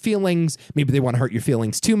to hurt your feelings. Maybe they want to hurt your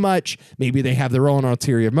feelings too much. Maybe they have their own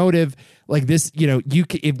ulterior motive. Like this, you know,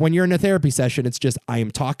 when you're in a therapy session, it's just, I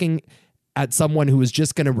am talking at someone who is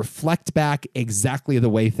just going to reflect back exactly the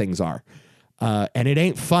way things are. And it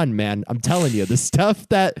ain't fun, man. I'm telling you,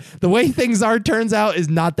 the way things are turns out is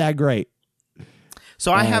not that great.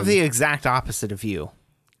 So I have the exact opposite of you.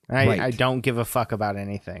 I don't give a fuck about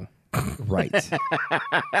anything. Right.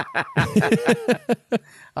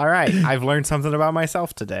 All right. I've learned something about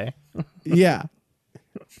myself today. Yeah.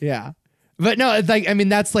 Yeah. But no, it's like, I mean,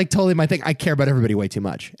 that's like totally my thing. I care about everybody way too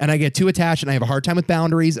much. And I get too attached and I have a hard time with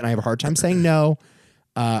boundaries and I have a hard time saying no.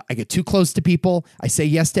 I get too close to people. I say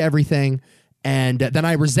yes to everything. And then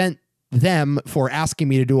I resent them for asking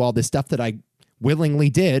me to do all this stuff that I willingly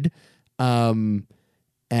did. And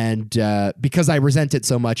because I resent it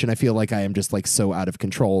so much and I feel like I am just like so out of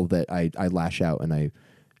control that I lash out and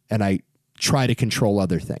I try to control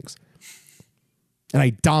other things. And I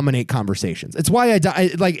dominate conversations. It's why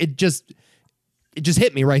it just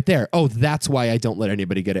hit me right there. Oh, that's why I don't let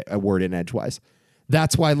anybody get a word in edgewise.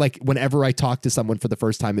 That's why like whenever I talk to someone for the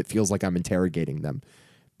first time, it feels like I'm interrogating them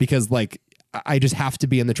because like I just have to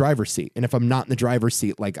be in the driver's seat. And if I'm not in the driver's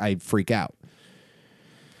seat, like I freak out.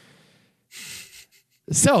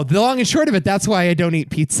 So the long and short of it, that's why I don't eat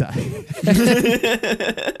pizza.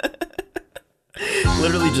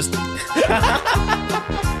 Literally just.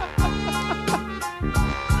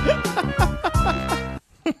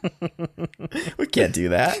 We can't do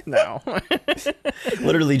that. No.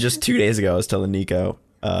 Literally just 2 days ago, I was telling Nico,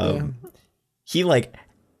 he like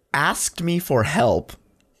asked me for help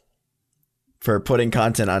for putting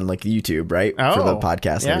content on like YouTube, right? For the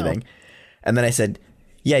podcast and everything. And then I said,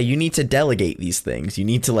 yeah, you need to delegate these things. You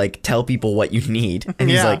need to like tell people what you need. And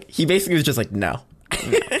he's like, he basically was just like, no.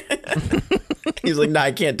 He's like, no,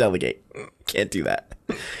 I can't delegate. Can't do that.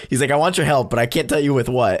 He's like, I want your help, but I can't tell you with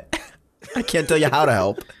what. I can't tell you how to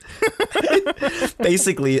help.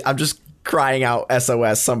 Basically, I'm just crying out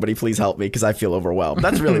SOS, somebody please help me because I feel overwhelmed.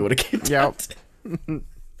 That's really what it came down to.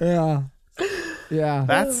 Yeah. Yeah.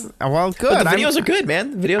 That's well good. But the videos are good,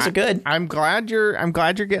 man. The videos are good. I'm glad you're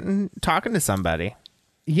talking to somebody.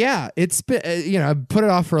 Yeah, it's been, I put it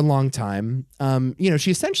off for a long time.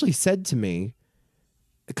 She essentially said to me,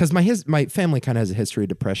 because my family kind of has a history of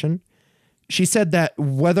depression. She said that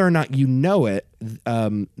whether or not you know it,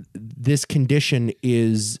 this condition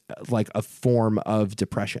is like a form of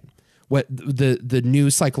depression. What the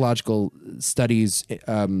new psychological studies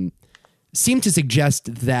seem to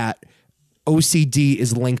suggest that OCD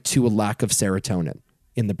is linked to a lack of serotonin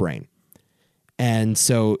in the brain. And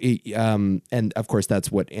so, and of course,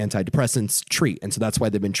 that's what antidepressants treat. And so that's why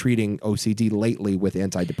they've been treating OCD lately with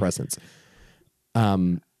antidepressants.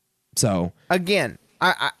 So again,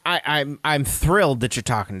 I'm thrilled that you're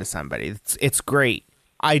talking to somebody. It's great.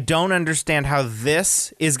 I don't understand how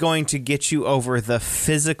this is going to get you over the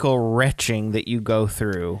physical retching that you go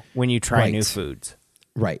through when you try new foods.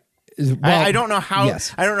 Right. Well, I don't know how.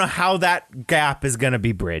 Yes. I don't know how that gap is going to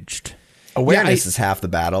be bridged. Awareness is half the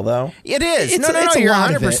battle, though. It is. No, you're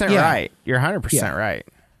 100% right. You're 100% right.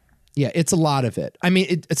 Yeah, it's a lot of it. I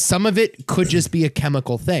mean, some of it could just be a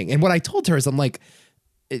chemical thing. And what I told her is, I'm like,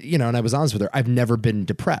 and I was honest with her. I've never been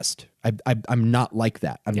depressed. I'm not like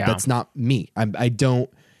that. That's not me. I don't.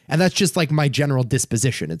 And that's just like my general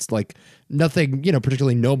disposition. It's like nothing,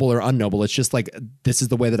 particularly noble or unknoble. It's just like, this is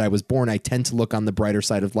the way that I was born. I tend to look on the brighter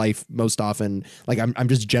side of life most often. Like I'm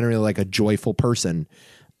just generally like a joyful person.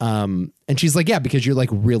 And she's like, yeah, because you're like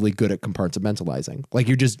really good at compartmentalizing. Like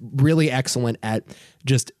you're just really excellent at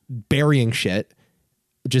just burying shit,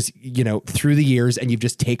 just, through the years, and you've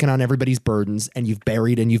just taken on everybody's burdens and you've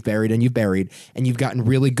buried and you've buried and you've buried, and you've gotten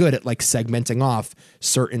really good at like segmenting off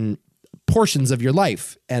certain portions of your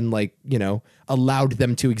life and like, allowed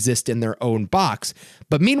them to exist in their own box.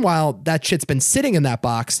 But meanwhile, that shit's been sitting in that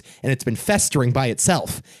box and it's been festering by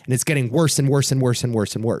itself, and it's getting worse and worse and worse and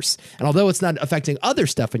worse and worse. And although it's not affecting other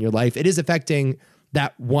stuff in your life, it is affecting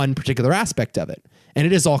that one particular aspect of it. And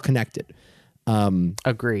it is all connected.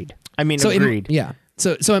 Agreed. Agreed. Yeah.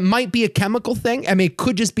 So it might be a chemical thing. I mean, it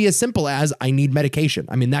could just be as simple as I need medication.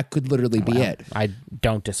 I mean, that could literally be it. I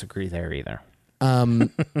don't disagree there either.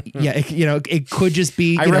 Yeah, it could just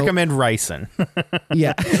be. I recommend ricin.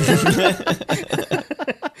 Yeah.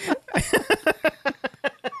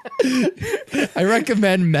 I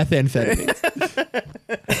recommend methamphetamine.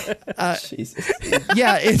 Jesus.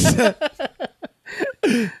 Yeah, it's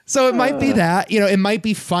so it might be that, it might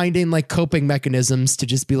be finding like coping mechanisms to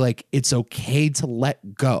just be like, it's okay to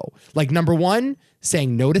let go. Like number one,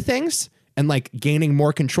 saying no to things and like gaining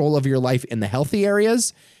more control of your life in the healthy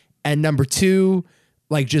areas. And number two,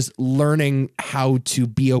 like just learning how to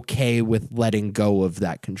be okay with letting go of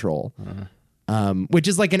that control. Which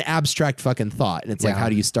is like an abstract fucking thought. And it's like, how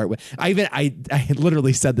do you start with, I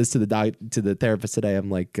literally said this to the therapist today. I'm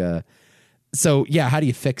like, so yeah, how do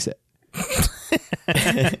you fix it?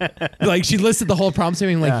 Like she listed the whole problem to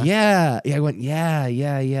me. I'm like, yeah. I went,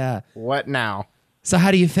 yeah. What now? So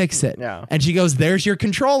how do you fix it? Yeah. And she goes, there's your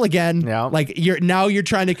control again. Yeah. Like you're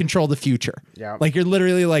trying to control the future. Yeah. Like you're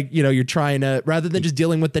literally like, you're trying to, rather than just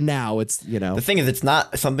dealing with the now, it's, The thing is, it's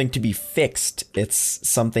not something to be fixed. It's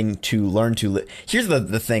something to learn to live. Here's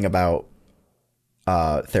the thing about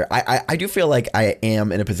therapy. I do feel like I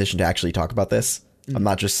am in a position to actually talk about this. I'm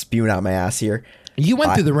not just spewing out my ass here. You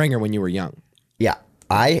went through the ringer when you were young. Yeah.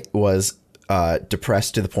 I was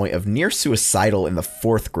depressed to the point of near suicidal in the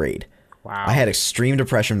 4th grade. Wow. I had extreme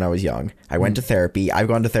depression when I was young. I went to therapy. I've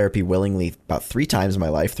gone to therapy willingly about 3 times in my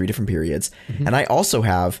life, 3 different periods. And I also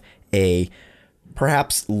have a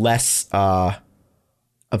perhaps less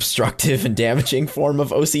obstructive and damaging form of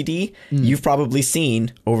OCD. You've probably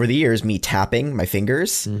seen over the years me tapping my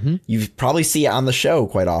fingers. You probably see it on the show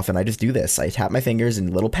quite often. I just do this. I tap my fingers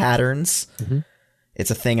in little patterns.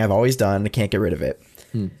 It's a thing I've always done. I can't get rid of it.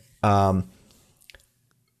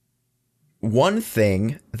 One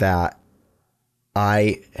thing that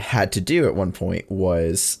I had to do at one point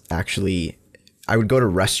was actually I would go to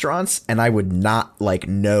restaurants and I would not like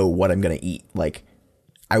know what I'm going to eat. Like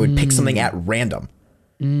I would pick something at random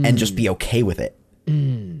and just be okay with it.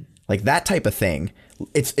 Like that type of thing.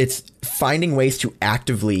 It's finding ways to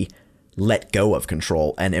actively let go of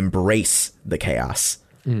control and embrace the chaos.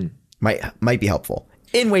 Might be helpful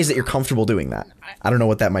in ways that you're comfortable doing that. I don't know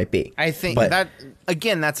what that might be. I think that,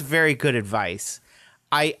 again, that's very good advice.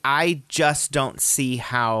 I just don't see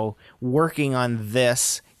how working on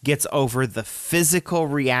this gets over the physical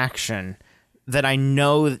reaction that I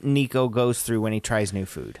know Nico goes through when he tries new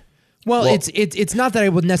food. Well, it's not that I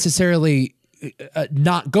would necessarily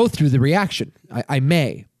not go through the reaction. I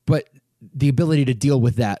may, but the ability to deal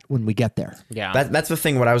with that when we get there. Yeah, that's the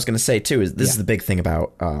thing. What I was going to say too is this is the big thing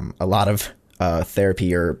about a lot of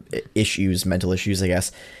therapy or issues, mental issues, I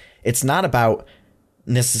guess. It's not about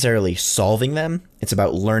necessarily solving them. It's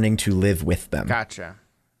about learning to live with them. Gotcha.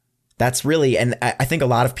 That's really, and I think a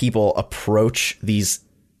lot of people approach these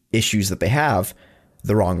issues that they have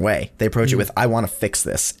the wrong way. They approach it with, I want to fix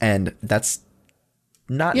this. And that's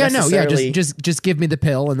not necessarily. Just give me the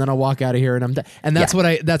pill and then I'll walk out of here and I'm done. And that's what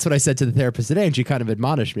I said to the therapist today. And she kind of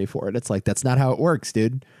admonished me for it. It's like, that's not how it works,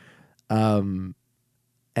 dude. And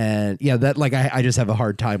yeah, that like, I just have a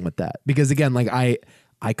hard time with that because again, like I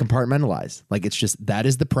compartmentalize. Like it's just, that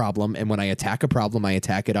is the problem. And when I attack a problem, I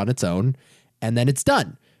attack it on its own and then it's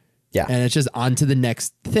done. Yeah. And it's just on to the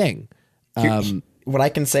next thing. What I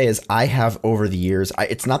can say is I have over the years,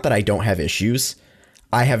 it's not that I don't have issues.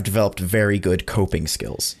 I have developed very good coping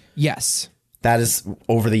skills. Yes. That is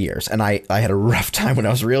over the years. And I had a rough time when I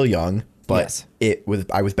was real young, but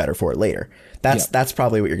I was better for it later. That's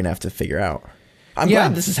probably what you're going to have to figure out. I'm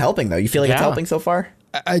glad this is helping though. You feel like it's helping so far?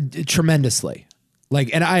 Tremendously.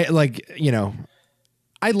 Like, and I like,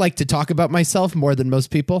 I like to talk about myself more than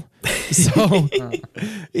most people. So,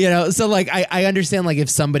 so like, I understand like if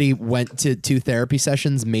somebody went to 2 therapy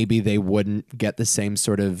sessions, maybe they wouldn't get the same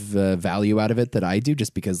sort of value out of it that I do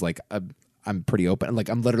just because like I'm pretty open. Like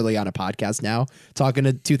I'm literally on a podcast now talking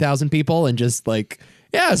to 2,000 people and just like,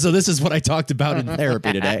 yeah, so this is what I talked about in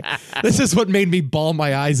therapy today. This is what made me bawl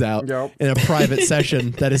my eyes out in a private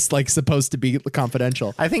session that is like supposed to be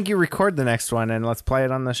confidential. I think you record the next one and let's play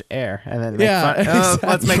it on the air and then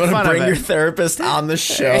let's make fun of it. Bring your therapist on the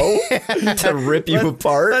show to rip you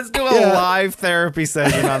apart. Let's do a live therapy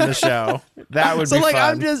session on the show. That would be like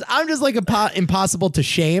fun. I'm just like impossible to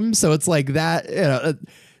shame. So it's like that.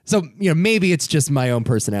 So maybe it's just my own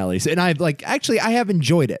personality. So, and I have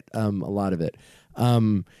enjoyed it, a lot of it.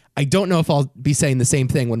 I don't know if I'll be saying the same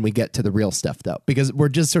thing when we get to the real stuff though, because we're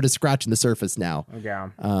just sort of scratching the surface now. Yeah.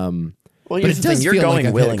 Well, here's the thing: you're going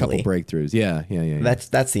like willingly. A couple breakthroughs. Yeah.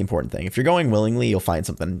 That's the important thing. If you're going willingly, you'll find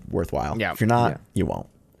something worthwhile. Yeah. If you're not, you won't.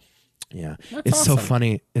 Yeah. It's awesome. So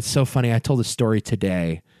funny. It's so funny. I told a story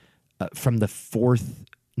today from not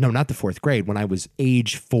the 4th grade, when I was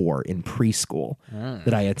age 4 in preschool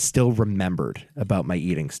that I had still remembered about my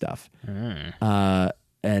eating stuff.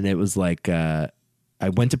 And it was like, I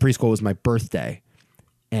went to preschool, it was my birthday.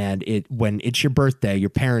 And when it's your birthday, your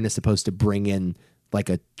parent is supposed to bring in like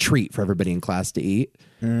a treat for everybody in class to eat.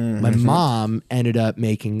 My mom ended up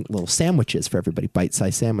making little sandwiches for everybody,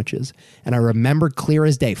 bite-sized sandwiches. And I remember clear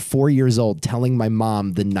as day, 4 years old, telling my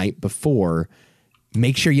mom the night before,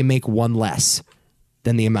 make sure you make one less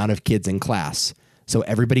than the amount of kids in class. So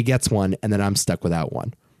everybody gets one, and then I'm stuck without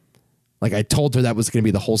one. Like, I told her that was going to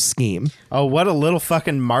be the whole scheme. Oh, what a little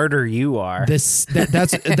fucking martyr you are.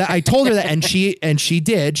 I told her that, and she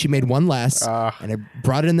did. She made one less, and I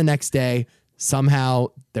brought it in the next day. Somehow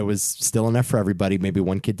there was still enough for everybody. Maybe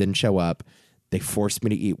one kid didn't show up. They forced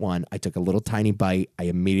me to eat one. I took a little tiny bite. I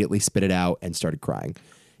immediately spit it out and started crying.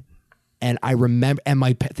 And I remember, and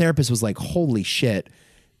my therapist was like, holy shit,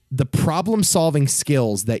 the problem solving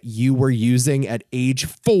skills that you were using at age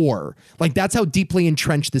 4, like that's how deeply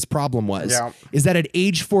entrenched this problem was, is that at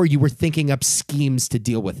age 4, you were thinking up schemes to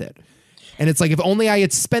deal with it. And it's like, if only I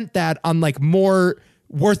had spent that on like more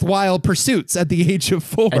worthwhile pursuits at the age of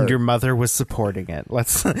 4. And your mother was supporting it.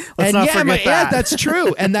 Let's not forget that. Yeah, that's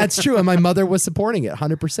true. And that's true. And my mother was supporting it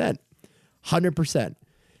 100%. 100%.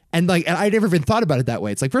 And like, and I never even thought about it that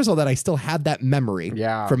way. It's like, first of all, that I still had that memory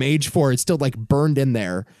from age 4. It's still like burned in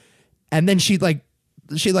there. And then she turned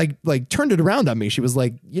it around on me. She was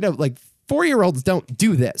like, you know, like 4-year-olds don't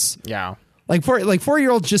do this. Yeah. Like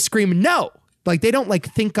 4-year-olds just scream no. Like they don't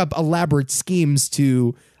like think up elaborate schemes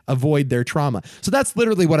to avoid their trauma. So that's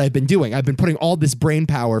literally what I've been doing. I've been putting all this brain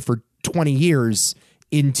power for 20 years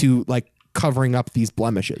into like covering up these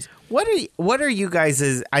blemishes. What are you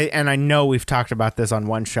guys' and I know we've talked about this on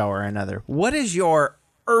one show or another. What is your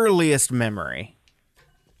earliest memory?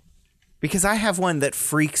 Because I have one that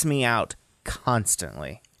freaks me out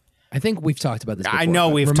constantly. I think we've talked about this before. I know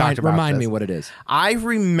we've talked about Remind this. me what it is. I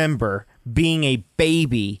remember being a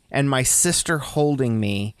baby and my sister holding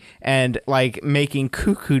me and like making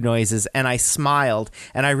cuckoo noises, and I smiled,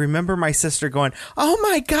 and I remember my sister going, "Oh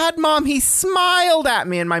my God, Mom, he smiled at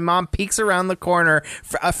me." And my mom peeks around the corner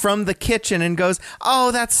from the kitchen and goes,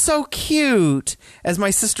 "Oh, that's so cute," as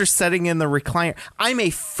my sister's sitting in the recliner. I'm a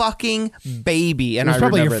fucking baby, and It was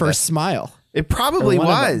probably your remember first this. smile. It probably Or one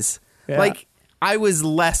of was. them. Yeah. Like, I was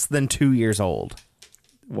less than 2 years old.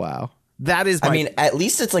 Wow. That is my... I mean, at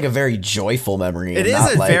least it's like a very joyful memory. It and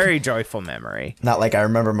is a not very joyful memory. Not like I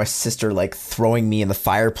remember my sister like throwing me in the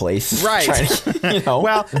fireplace. Right. trying to, you know.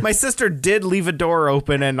 Well, my sister did leave a door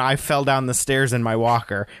open and I fell down the stairs in my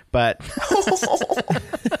walker, but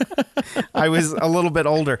I was a little bit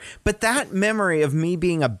older. But that memory of me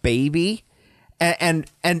being a baby, and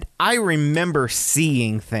I remember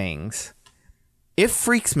seeing things, it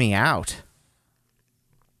freaks me out.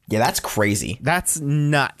 Yeah, that's crazy. That's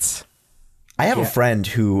nuts. I have a friend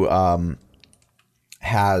who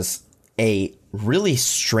has a really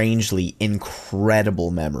strangely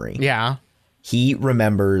incredible memory. Yeah. He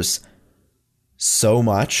remembers so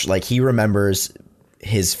much. Like, he remembers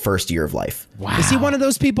his first year of life. Wow. Is he one of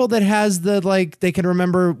those people that has the, like, they can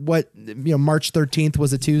remember what, you know, March 13th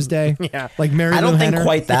was a Tuesday? Yeah. Like Mary I Lou don't think Henner?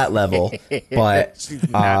 quite that level, but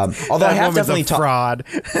although I have definitely fraud.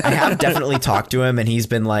 I have definitely talked to him, and he's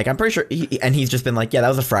been like, I'm pretty sure, and he's just been like, yeah, that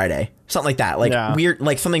was a Friday, something like that, like weird,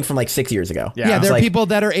 like something from like 6 years ago. Yeah. Yeah, there are like, people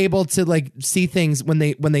that are able to like see things when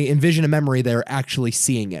they envision a memory, they're actually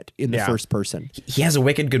seeing it in the first person. he has a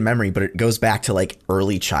wicked good memory, but it goes back to like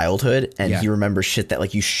early childhood, and Yeah. he remembers shit that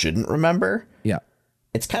like you shouldn't remember. Yeah.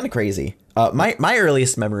 It's kind of crazy. My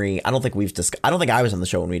earliest memory, I don't think I was on the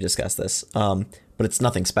show when we discussed this. But it's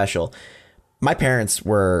nothing special. My parents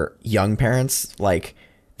were young parents. Like,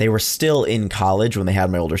 they were still in college when they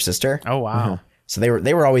had my older sister. Oh, wow. So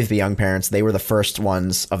they were always the young parents. They were the first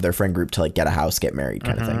ones of their friend group to like get a house, get married,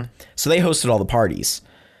 kind of thing. So they hosted all the parties.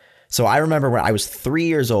 So I remember when I was 3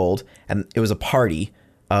 years old, and it was a party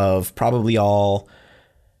of probably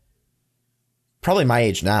my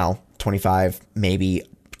age now, 25, maybe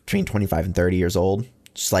between 25 and 30 years old.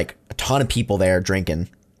 Just like a ton of people there drinking.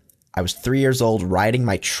 I was 3 years old, riding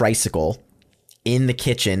my tricycle in the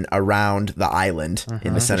kitchen around the island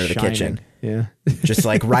in the center of the kitchen. Yeah. Just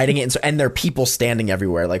like riding it. And there are people standing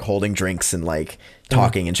everywhere, like holding drinks and like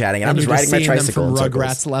talking and chatting. And I'm just you're riding my seeing them tricycle from in circles.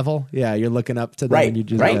 Rugrats level. Yeah, you're looking up to them. Right, And you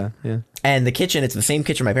just, right. Yeah. And the kitchen, it's the same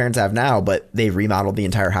kitchen my parents have now, but they remodeled the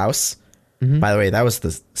entire house. By the way, that was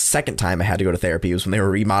the second time I had to go to therapy. It was when they were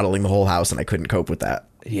remodeling the whole house, and I couldn't cope with that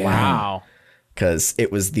Yeah. Wow. because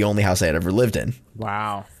it was the only house I had ever lived in.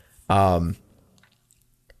 Wow.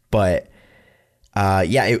 But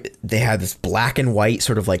they had this black and white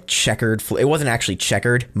sort of like checkered. It wasn't actually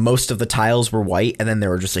checkered. Most of the tiles were white, and then there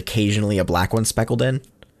were just occasionally a black one speckled in.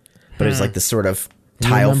 But it was like this sort of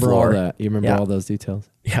tile remember floor. all that. You remember all those details.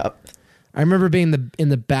 Yep. I remember being in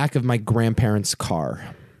the back of my grandparents'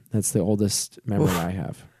 car. That's the oldest memory I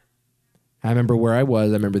have. I remember where I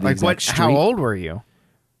was. I remember the exact street. How old were you?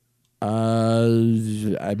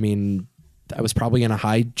 I mean, I was probably in a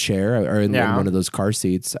high chair or in one of those car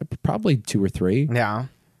seats. Probably 2 or 3. Yeah.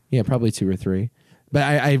 Yeah, probably 2 or 3. But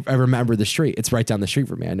I remember the street. It's right down the street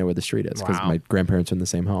from me. I know where the street is because my grandparents are in the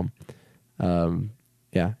same home.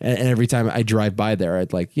 Yeah. And every time I drive by there, I'd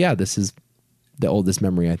this is the oldest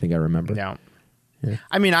memory I think I remember. Yeah.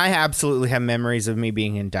 I mean, I absolutely have memories of me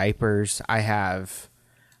being in diapers. I have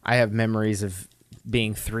memories of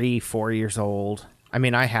being 3, 4 years old. I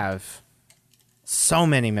mean, I have so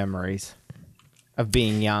many memories of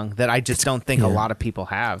being young that I just don't think a lot of people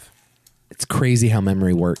have. It's crazy how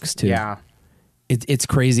memory works too. Yeah. It's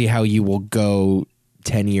crazy how you will go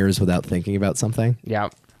 10 years without thinking about something. Yeah.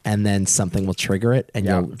 And then something will trigger it and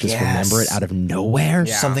you'll just remember it out of nowhere.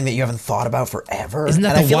 Yeah. Something that you haven't thought about forever. Isn't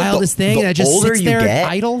that the wildest thing? That just sits there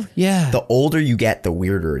idle? Yeah. The older you get, the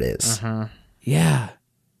weirder it is. Yeah.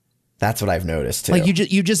 That's what I've noticed too. Like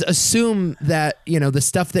you just assume that, the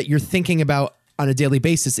stuff that you're thinking about on a daily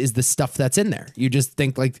basis is the stuff that's in there. You just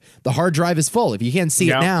think like the hard drive is full. If you can't see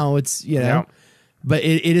it now, it's, but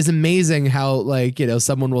it is amazing how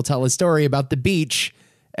someone will tell a story about the beach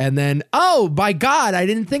and then, oh my God, I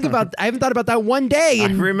haven't thought about that one day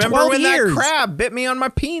in 12 years. I remember when that crab bit me on my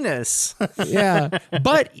penis. Yeah.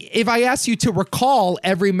 But if I asked you to recall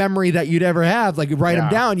every memory that you'd ever have, like write them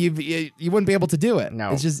down, you wouldn't be able to do it.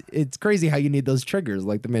 No. It's crazy how you need those triggers,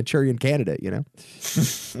 like the Manchurian Candidate,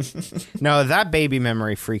 No, that baby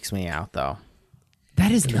memory freaks me out though.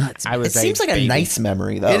 That is nuts. It seems like a nice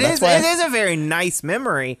memory though. It is a very nice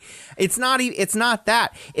memory. It's not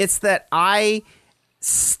that. It's that I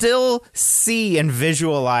still see and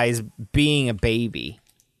visualize being a baby.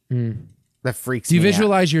 That freaks me out. Do you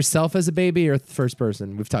visualize yourself as a baby or first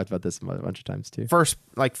person? We've talked about this a bunch of times too. First,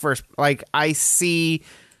 I see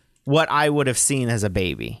what I would have seen as a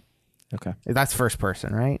baby. Okay. That's first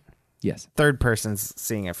person, right? Yes. Third person's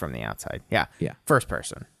seeing it from the outside. Yeah. Yeah. First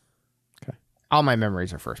person. Okay. All my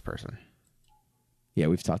memories are first person. Yeah,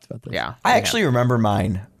 we've talked about this. Yeah. I actually remember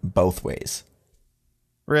mine both ways.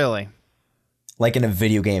 Really? Like in a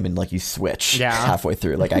video game and you switch halfway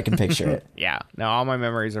through. Like I can picture it. Yeah. No, all my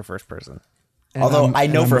memories are first person. And Although I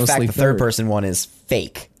know for a fact the third person one is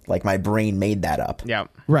fake. Like my brain made that up. Yeah.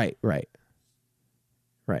 Right.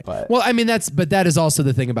 But, well, I mean, that is also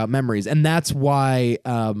the thing about memories. And that's why,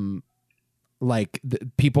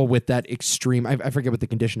 people with that extreme, I forget what the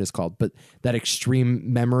condition is called, but that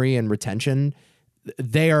extreme memory and retention,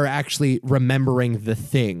 they are actually remembering the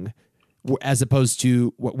thing as opposed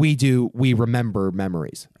to what we do. We remember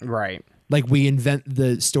memories. Right. Like we invent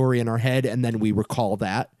the story in our head and then we recall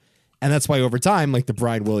that. And that's why over time, the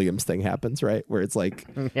Brian Williams thing happens, right? Where it's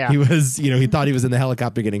he was, he thought he was in the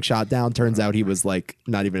helicopter getting shot down. Turns out he was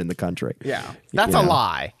not even in the country. Yeah. That's a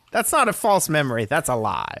lie. That's not a false memory. That's a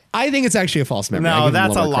lie. I think it's actually a false memory. No,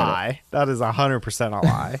 that's a lie. That is 100% a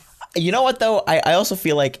lie. You know what, though? I also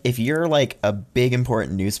feel like if you're a big,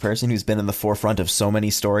 important news person who's been in the forefront of so many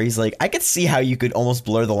stories, I could see how you could almost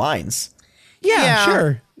blur the lines. Yeah.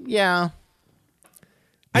 Sure. Yeah.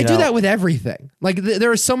 I do that with everything. There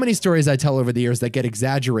are so many stories I tell over the years that get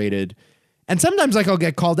exaggerated. And sometimes I'll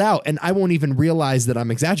get called out and I won't even realize that I'm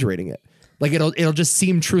exaggerating it. It'll just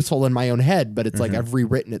seem truthful in my own head, but it's I've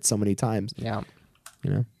rewritten it so many times. Yeah.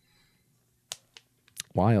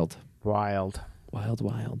 Wild.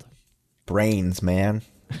 Brains, man.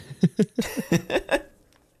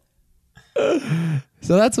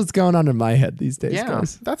 So that's what's going on in my head these days, yeah,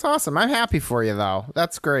 guys. That's awesome. I'm happy for you, though.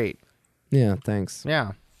 That's great. Yeah, thanks.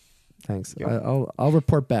 Yeah. Thanks. I'll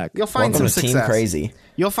report back. You'll find some success. Team crazy.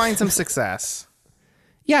 You'll find some success.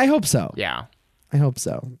 Yeah, I hope so. Yeah. I hope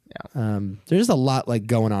so. Yeah. There's a lot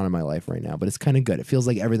going on in my life right now, but it's kind of good. It feels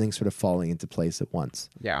like everything's sort of falling into place at once.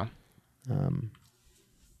 Yeah.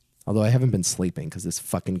 Although I haven't been sleeping because this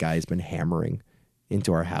fucking guy has been hammering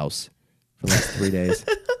into our house for the last 3 days.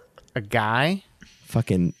 A guy?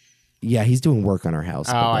 Fucking, yeah, he's doing work on our house.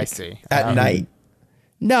 Oh, I see. At night?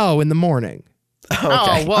 No, in the morning. Okay.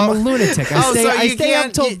 Oh, well, I'm a lunatic. I stay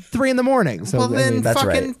up till 3 in the morning. So, well, then that's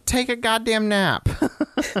fucking right. take a goddamn nap.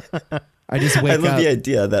 I just wake up. I love the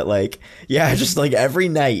idea that just every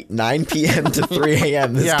night, 9 p.m. to 3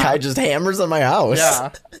 a.m., this guy just hammers on my house.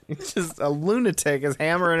 Yeah. Just a lunatic is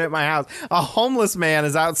hammering at my house. A homeless man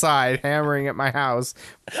is outside hammering at my house,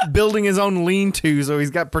 building his own lean-to so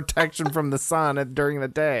he's got protection from the sun during the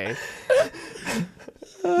day.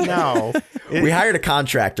 No. We hired a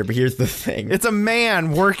contractor, but here's the thing. It's a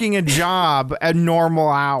man working a job at normal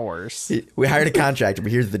hours. We hired a contractor,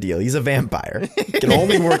 but here's the deal. He's a vampire. He can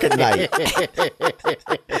only work at night.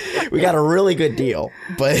 We got a really good deal,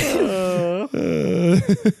 but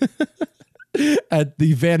at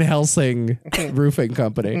the Van Helsing Roofing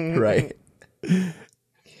Company. right.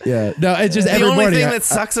 Yeah. No, it's just The every only morning. thing that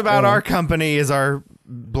sucks about our company is our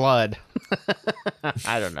blood.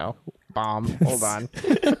 I don't know. Bomb. Hold on.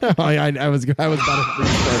 I was about to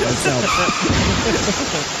restart myself.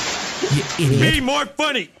 You idiot. Be more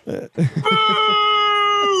funny.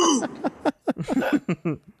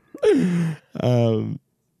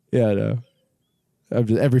 Yeah, no. I'm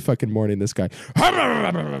just, every fucking morning, this guy.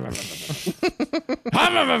 And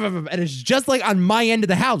it's just like on my end of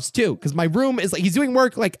the house, too. Because my room is like, he's doing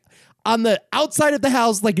work like on the outside of the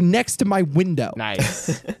house, like next to my window.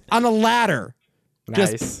 Nice. On a ladder.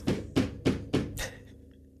 Nice.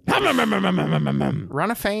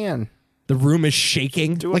 Run a fan. The room is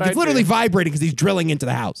shaking. what Like it's I literally do. vibrating because he's drilling into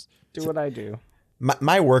the house. Do what I do.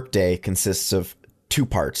 My work day consists of two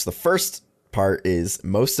parts. The first part is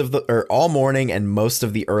all morning and most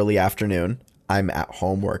of the early afternoon, I'm at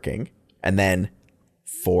home working. And then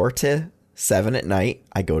 4 to 7 at night,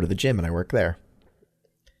 I go to the gym and I work there.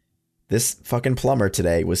 This fucking plumber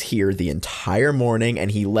today was here the entire morning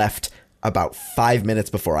and he left about 5 minutes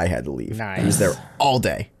before I had to leave. Nice. He was there all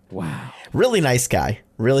day. Wow. Really nice guy.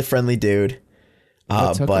 Really friendly dude.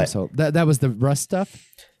 What took him But so that was the rust stuff?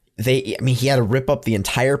 he had to rip up the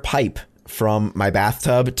entire pipe from my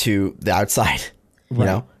bathtub to the outside, you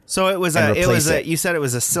know? So it was And replace it. you said it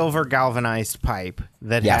was a silver galvanized pipe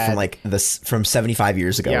that Yeah, had, from 75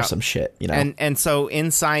 years ago Yeah. or some shit, you know? and so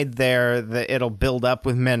inside there it'll build up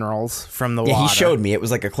with minerals from the yeah, water. he showed me. It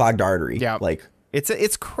was like a clogged artery. Yeah. Like,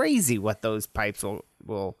 It's crazy what those pipes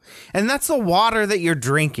will and that's the water that you're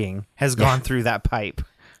drinking has gone through that pipe.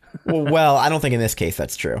 well, I don't think in this case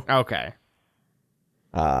that's true. Okay.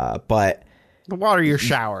 But The water you're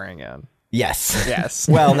showering in. yes. Yes.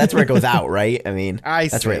 Well, that's where it goes out, right? I mean, I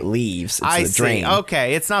that's where see. it leaves. It's I the see. drain.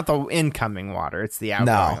 Okay, it's not the incoming water; it's the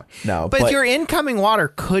outgoing. No, But your incoming water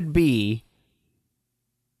could be.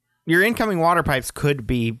 Your incoming water pipes could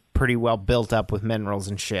be pretty well built up with minerals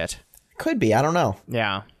and shit. Could be. I don't know.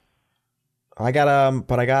 Yeah. I got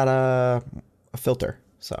a filter,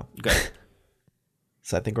 so Good.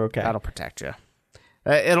 so I think we're okay. That'll protect you.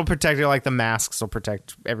 It'll protect you like the masks will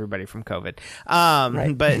protect everybody from COVID.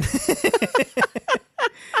 But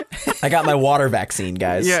I got my water vaccine,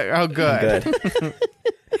 guys. yeah, oh, I'm good. good.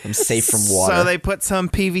 I'm safe from water. So they put some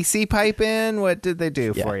PVC pipe in. What did they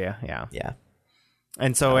do Yeah. for you? Yeah. yeah.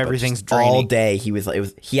 And so everything's Just all draining. day.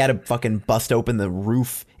 He had to fucking bust open the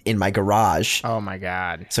roof in my garage. Oh my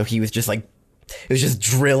god. So he was just like, it was just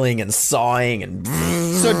drilling and sawing and.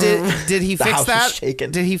 So did he The fix house was that?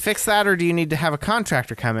 shaking. Did he fix that, or do you need to have a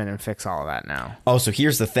contractor come in and fix all of that now? Oh, so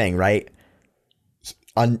here's the thing, right?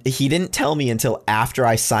 He didn't tell me until after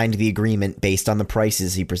I signed the agreement based on the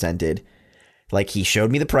prices he presented. Like, he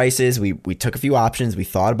showed me the prices. We took a few options. We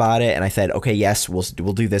thought about it, and I said, okay, yes, we'll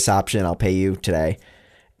do this option. I'll pay you today.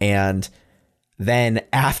 And then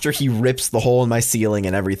after he rips the hole in my ceiling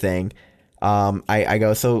and everything, I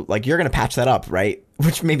go, so like, you're gonna patch that up, right?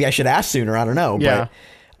 Which maybe I should ask sooner. I don't know. Yeah.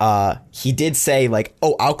 But he did say like,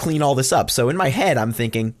 oh, I'll clean all this up. So in my head, I'm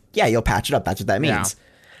thinking, yeah, you'll patch it up. That's what that means. Yeah.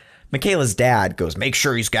 Michaela's dad goes, make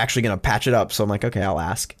sure he's actually gonna patch it up. So I'm like, okay, I'll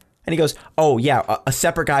ask. And he goes, oh yeah, a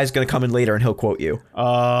separate guy's gonna come in later and he'll quote you.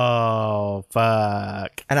 Oh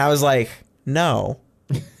fuck! And I was like, no.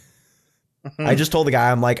 I just told the guy,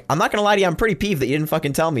 I'm like, I'm not gonna lie to you, I'm pretty peeved that you didn't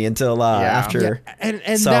fucking tell me until after. And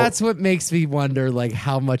So- that's what makes me wonder, like,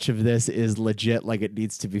 how much of this is legit, like it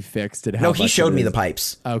needs to be fixed, and how No, he much showed it me is- the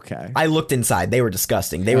pipes. Okay. I looked inside. They were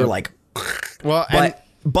disgusting. They were like, Well,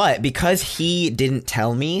 but because he didn't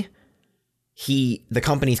tell me, the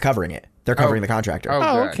company's covering it. They're covering the contractor. Oh.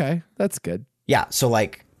 Oh, good. okay. That's good. Yeah, so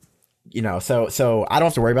like, you know, so I don't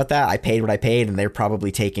have to worry about that. I paid what I paid, and they're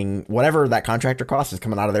probably taking whatever that contractor cost is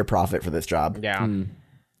coming out of their profit for this job. yeah.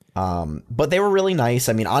 But they were really nice.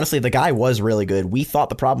 I mean, honestly, the guy was really good. We thought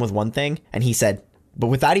the problem was one thing, and he said, but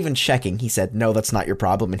without even checking, he said, no, that's not your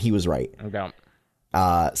problem, and he was right.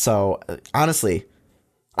 Don't. So honestly,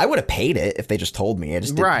 I would have paid it if they just told me.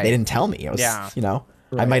 Right. They didn't tell me. It was, Yeah. you know,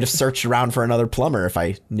 I might have searched around for another plumber if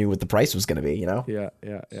I knew what the price was going to be, you know?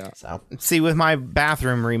 Yeah. So See, with my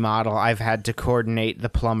bathroom remodel, I've had to coordinate the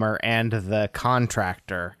plumber and the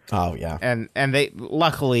contractor. oh yeah. And they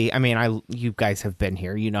luckily, I mean, you guys have been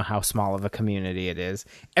here. You know how small of a community it is.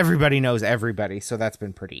 Everybody knows everybody, so that's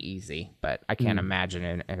been pretty easy. But I can't imagine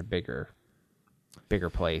in a bigger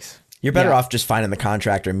place. You're better off just finding the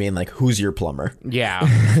contractor and being like, who's your plumber? Yeah,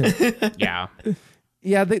 yeah.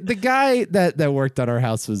 Yeah, the guy that worked on our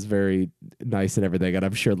house was very nice and everything, and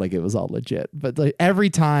I'm sure like it was all legit. But like every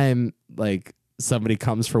time like somebody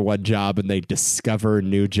comes for one job and they discover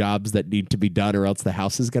new jobs that need to be done, or else the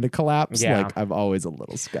house is going to collapse. Yeah. Like, I'm always a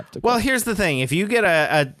little skeptical. Well, here's the thing. If you get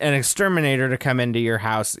an exterminator to come into your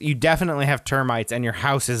house, you definitely have termites and your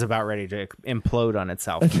house is about ready to implode on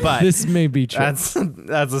itself. But this may be true. that's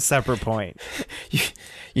a separate point.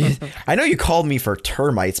 I know you called me for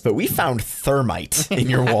termites, but we found thermite in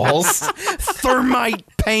your walls. Thermite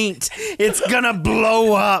paint. It's going to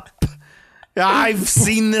blow up. I've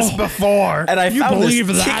seen this before. And I found this believe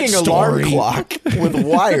that ticking alarm story? clock with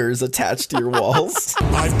wires attached to your walls.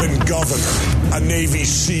 I've been governor, a Navy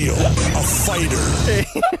SEAL, a fighter.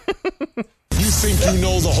 You think you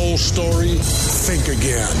know the whole story? Think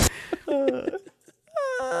again.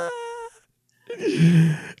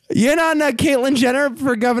 You in on Caitlyn Jenner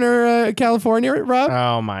for governor of California, Rob?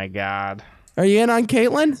 Oh, my God. Are you in on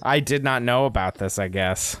Caitlyn? I did not know about this, I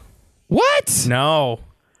guess. What? No.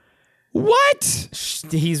 What?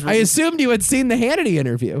 I assumed you had seen the Hannity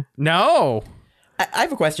interview. No. I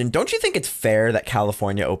have a question. Don't you think it's fair that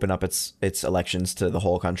California open up its elections to the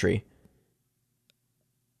whole country?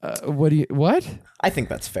 What? I think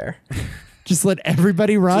that's fair. Just let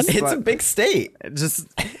everybody run? It's a big state.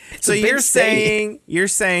 So a big you're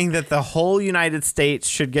saying that the whole United States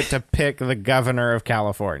should get to pick the governor of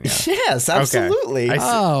California? Yes, absolutely. I see.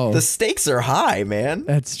 Oh, The stakes are high, man.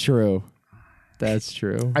 that's true. That's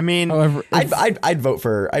true. I mean, However, I'd vote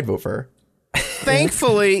for her.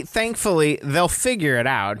 thankfully, they'll figure it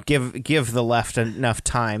out. Give the left enough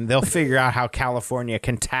time. They'll figure out how California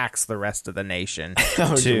can tax the rest of the nation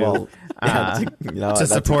to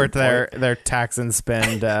support their tax and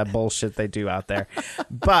spend bullshit they do out there.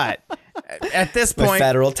 But at this My point,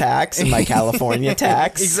 federal tax and my California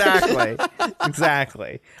tax.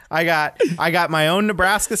 exactly. I got my own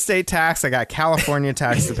Nebraska state tax. I got California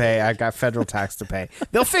tax to pay. I got federal tax to pay.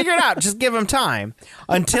 They'll figure it out. Just give them time.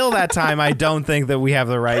 Until that time, I don't think that we have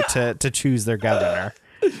the right to choose their governor.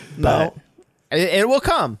 No. It will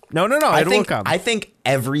come. No. It will come. I think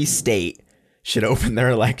every state should open their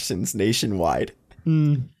elections nationwide.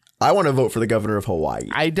 I want to vote for the governor of Hawaii.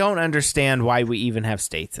 I don't understand why we even have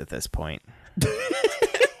states at this point.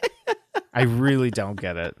 I really don't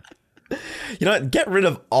get it. You know what? Get rid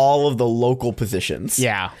of all of the local positions.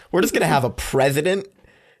 Yeah. We're just going to have a president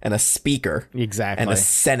and a speaker. Exactly. And a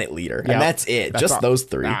Senate leader. Yep. And that's it. That's just all. those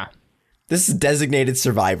three. Nah. This is designated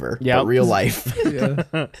survivor, Yep. but real life.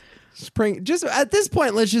 just at this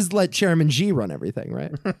point, let's just let Chairman G run everything,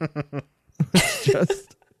 right?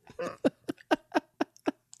 Just.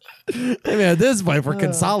 I mean, at this point, we're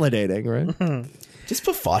consolidating, right? Just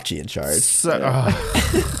put Fauci in charge. So,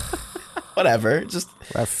 Whatever. Just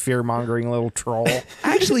a fear-mongering little troll.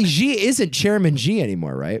 Actually, G isn't Chairman G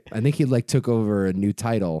anymore, right? I think he took over a new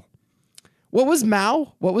title. What was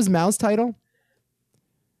Mao? What was Mao's title?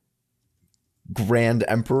 Grand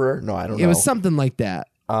Emperor? No, I don't know. It was something like that.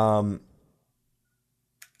 But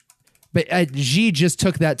Xi just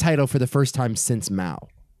took that title for the first time since Mao.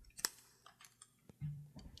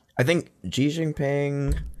 I think Xi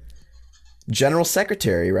Jinping, General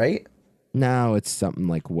Secretary, right? No, it's something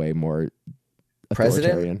like way more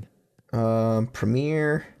President? authoritarian.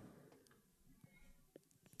 Premier.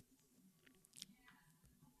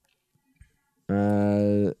 I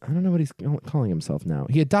don't know what he's calling himself now.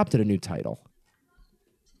 He adopted a new title.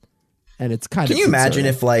 And it's kind of... Can you imagine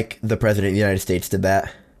concerning. if, like, the President of the United States did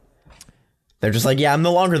that? They're just like, yeah, I'm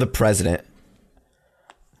no longer the president.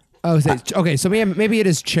 Oh, okay, so maybe it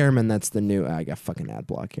is chairman that's the new... I got fucking ad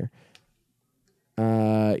block here.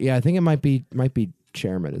 Yeah, I think it might be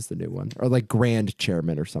chairman is the new one. Or like grand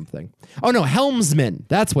chairman or something. Oh, no, helmsman.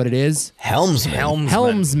 That's what it is. Helmsman.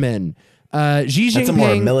 Helmsman. Xi Jinping... That's a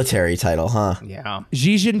more military title, huh? Yeah.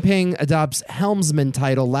 Xi Jinping adopts helmsman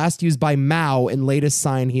title, last used by Mao, and latest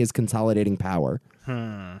sign he is consolidating power.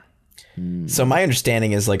 So my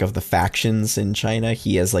understanding is, like, of the factions in China,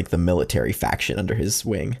 he has, like, the military faction under his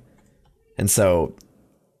wing. And so,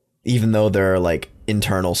 even though there are, like,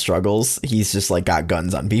 internal struggles, he's just, like, got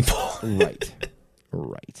guns on people. Right.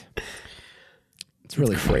 It's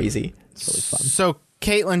really Crazy. It's really fun. So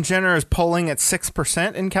Caitlyn Jenner is polling at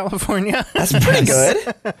 6% in California. That's pretty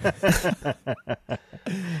good.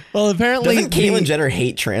 Well, apparently... Doesn't Caitlyn Jenner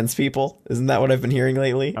hate trans people? Isn't that what I've been hearing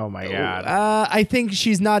lately? Oh my God. I think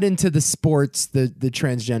she's not into the sports, the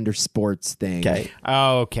transgender sports thing. Okay.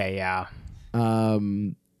 Oh, okay. Yeah.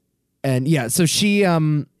 And yeah, so she,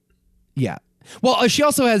 yeah. Well, she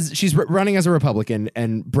also she's running as a Republican,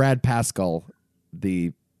 and Brad Paschal,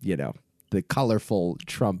 the colorful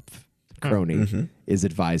Trump crony, is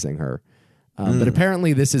advising her. But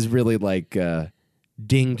apparently this is really like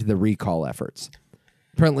dinged the recall efforts.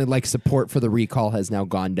 Apparently, like, support for the recall has now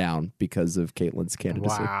gone down because of Caitlin's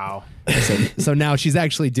candidacy. Wow. So now she's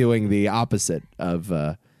actually doing the opposite of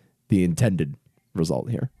the intended result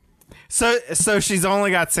here. So she's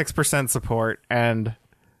only got 6% support, and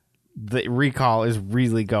the recall is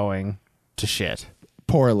really going to shit.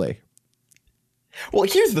 Poorly. Well,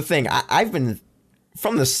 here's the thing. I've been,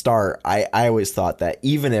 from the start, I always thought that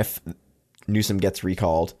even if Newsom gets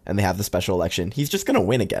recalled and they have the special election, he's just going to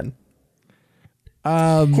win again. Who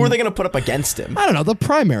are they going to put up against him? I don't know. They'll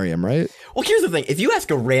primary him, right? Well, here's the thing. If you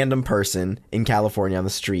ask a random person in California on the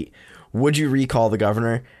street, would you recall the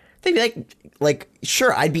governor? They'd be like,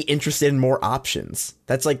 sure, I'd be interested in more options.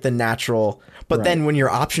 That's like the natural. But then when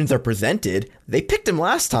your options are presented, they picked him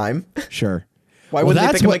last time. Sure. Why wouldn't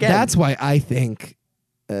they pick him again? That's why I think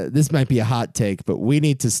this might be a hot take, but we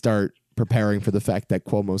need to start preparing for the fact that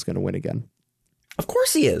Cuomo's going to win again. Of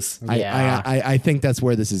course he is. I think that's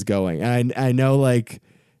where this is going. And I know, like,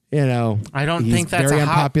 you know, I don't he's think that's very a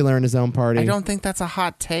hot- unpopular in his own party. I don't think that's a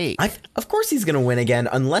hot take. Of course he's going to win again,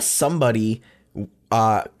 unless somebody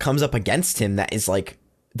comes up against him that is like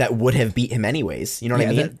that would have beat him anyways. You know what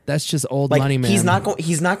I mean? That's just old Like, money, man. he's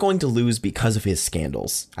not going to lose because of his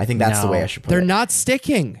scandals. I think that's the way I should put They're it. not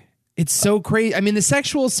sticking. It's so crazy. I mean, the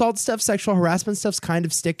sexual assault stuff, sexual harassment stuff's kind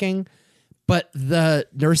of sticking, but the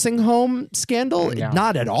nursing home scandal,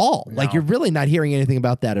 not at all. No. Like, you're really not hearing anything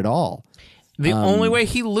about that at all. The only way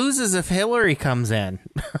he loses if Hillary comes in.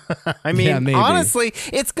 I mean, honestly,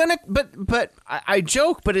 it's gonna. But I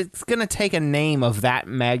joke, but it's gonna take a name of that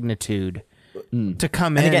magnitude to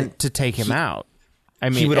come in again, to take him out. I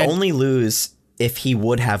mean, he would only lose if he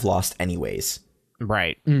would have lost anyways.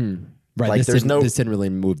 Right. Right. Like, this didn't really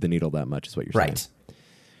move the needle that much, is what you're saying. Right.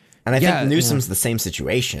 And I think Newsom's the same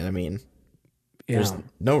situation. I mean, there's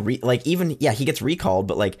no he gets recalled,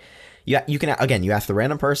 but like. You can, again, you ask the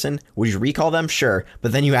random person, would you recall them? Sure.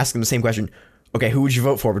 But then you ask them the same question. Okay, who would you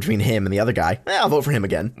vote for between him and the other guy? I'll vote for him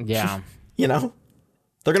again. Yeah. You know?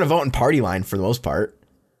 They're going to vote in party line for the most part.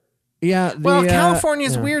 Yeah. Well,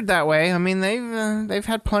 California's weird that way. I mean, they've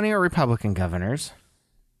had plenty of Republican governors.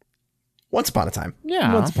 Once upon a time.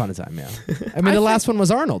 Yeah. Once upon a time, yeah. I mean, the last one was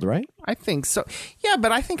Arnold, right? I think so. Yeah,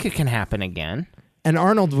 but I think it can happen again. And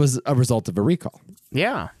Arnold was a result of a recall.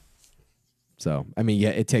 Yeah. So, I mean, yeah,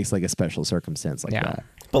 it takes like a special circumstance like that.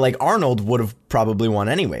 But like Arnold would have probably won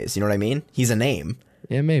anyways. You know what I mean? He's a name.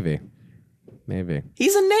 Yeah, maybe.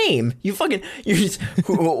 He's a name. You just,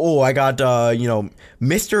 I got,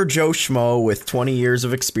 Mr. Joe Schmo with 20 years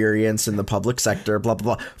of experience in the public sector, blah,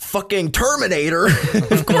 blah, blah. Fucking Terminator.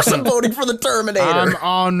 Of course I'm voting for the Terminator. I'm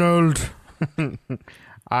Arnold.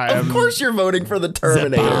 Of course you're voting for the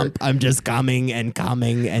Terminator. I'm just coming and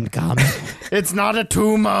coming and coming. It's not a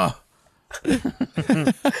tumor.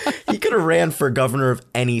 He could have ran for governor of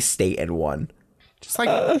any state and won. Just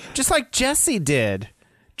like Jesse did.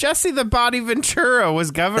 Jesse the Body Ventura was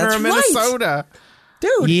governor of Minnesota. Right.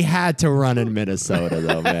 Dude. He had to run in Minnesota,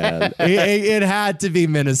 though, man. it had to be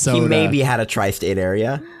Minnesota. He maybe had a tri-state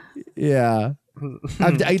area. Yeah.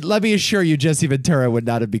 Let me assure you, Jesse Ventura would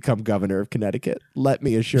not have become governor of Connecticut. Let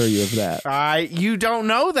me assure you of that. You don't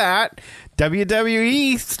know that.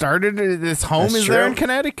 WWE started this home That's is true. there in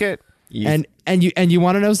Connecticut. And you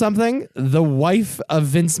want to know something? The wife of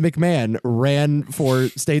Vince McMahon ran for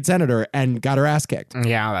state senator and got her ass kicked.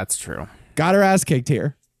 Yeah, that's true. Got her ass kicked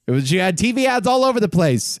here. She had TV ads all over the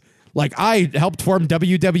place. Like, I helped form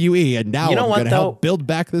WWE, and now I'm going to help build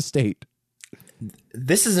back the state.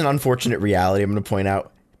 This is an unfortunate reality I'm going to point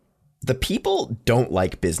out. The people don't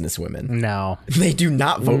like businesswomen. No. They do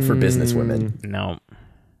not vote for businesswomen. No.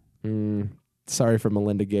 Sorry for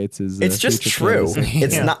Melinda Gates's. It's just true.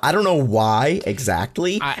 It's not. I don't know why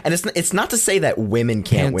exactly. And it's not to say that women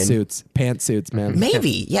can't win. Pantsuits, man.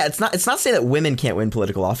 Maybe, yeah. It's not to say that women can't win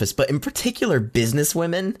political office, but in particular,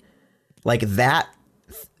 businesswomen, like that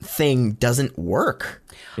thing doesn't work.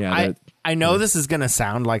 Yeah, I know this is going to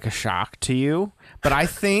sound like a shock to you, but I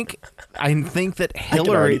think that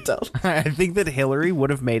Hillary. I think that Hillary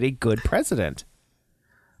would have made a good president.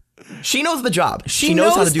 She knows the job. She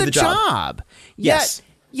knows how to do the job. Yes.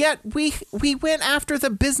 Yet we went after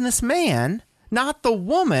the businessman, not the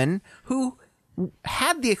woman who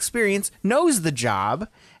had the experience, knows the job,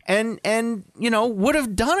 and would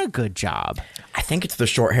have done a good job. I think it's the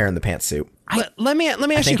short hair and the pantsuit. Let me ask you a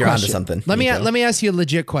question. You're onto something. Let me ask you a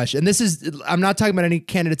legit question. I'm not talking about any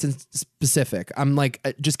candidates in specific. I'm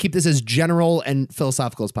like, just keep this as general and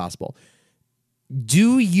philosophical as possible.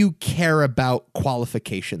 Do you care about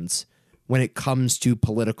qualifications when it comes to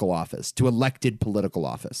political office, to elected political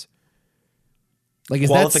office? Like, is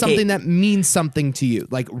that something that means something to you?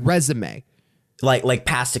 Like resume? Like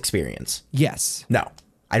past experience. Yes. No,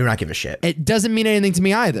 I do not give a shit. It doesn't mean anything to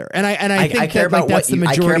me either. And I think I care about that's the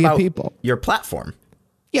majority of people. Your platform.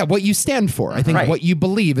 Yeah, what you stand for. I think what you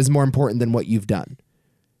believe is more important than what you've done.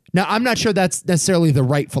 Now, I'm not sure that's necessarily the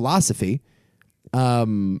right philosophy,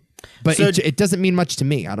 but so, it doesn't mean much to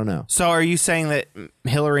me. I don't know. So are you saying that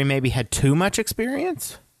Hillary maybe had too much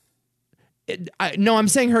experience? No, I'm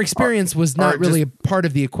saying her experience was not really a part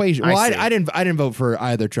of the equation. Well, I didn't vote for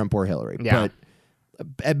either Trump or Hillary, but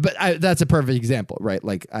that's a perfect example, right?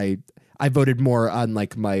 Like I voted more on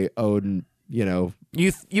like my own,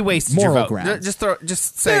 You wasted moral your vote. grounds.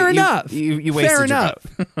 Just say fair enough. You wasted fair your enough.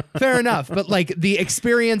 vote. Fair enough. But like the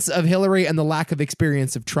experience of Hillary and the lack of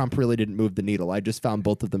experience of Trump really didn't move the needle. I just found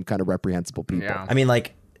both of them kind of reprehensible people. Yeah. I mean,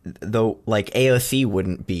 like though, like AOC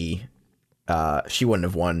wouldn't be, she wouldn't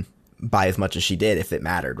have won by as much as she did if it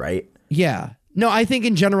mattered, right? Yeah. No, I think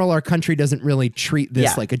in general our country doesn't really treat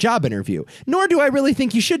this like a job interview. Nor do I really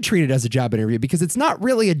think you should treat it as a job interview because it's not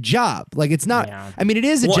really a job. Like it's not. Yeah. I mean, it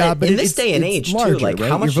is a job, but in this day and age, larger, too. Like right?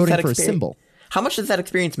 how much You're does voting that for a symbol. How much does that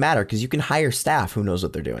experience matter? Because you can hire staff who knows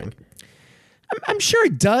what they're doing. I'm sure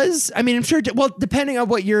it does. I mean, I'm sure. Well, depending on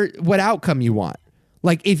what outcome you want.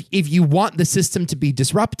 Like if you want the system to be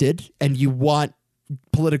disrupted and you want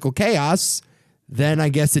political chaos, then I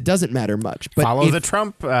guess it doesn't matter much. But follow the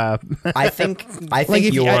Trump. I think like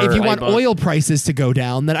if you want oil prices to go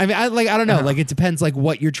down, then I don't know. Like it depends like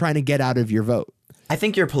what you're trying to get out of your vote. I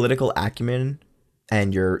think your political acumen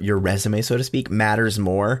and your resume, so to speak, matters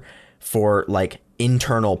more for like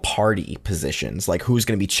internal party positions, like who's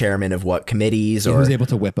going to be chairman of what committees or who's able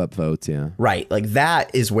to whip up votes. Yeah, right. Like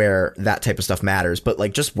that is where that type of stuff matters. But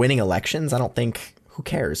like just winning elections, I don't think. Who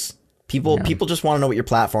cares? People just want to know what your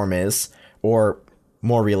platform is. Or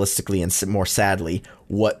more realistically and more sadly,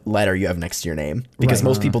 what letter you have next to your name, because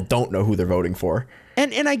most people don't know who they're voting for.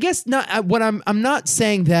 And I guess not. What I'm not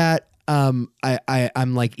saying that I'm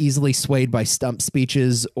like easily swayed by stump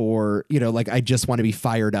speeches or like I just want to be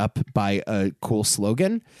fired up by a cool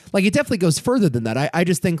slogan. Like it definitely goes further than that. I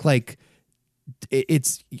just think like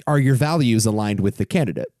are your values aligned with the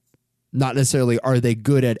candidate? Not necessarily are they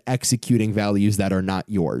good at executing values that are not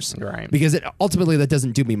yours, right? Because ultimately that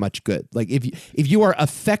doesn't do me much good. Like if you are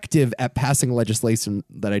effective at passing legislation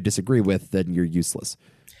that I disagree with, then you're useless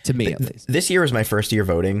to me at least. This year was my first year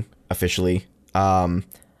voting officially. I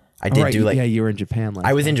did you were in Japan last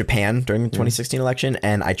I was time. in Japan during the 2016 election,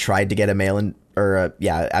 and I tried to get a mail-in or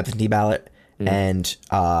absentee ballot, and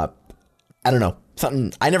I don't know,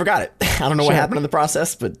 something I never got it. I don't know what happened in the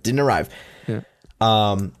process, but didn't arrive.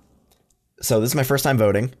 Yeah. So this is my first time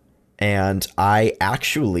voting, and I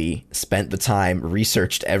actually spent the time,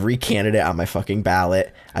 researched every candidate on my fucking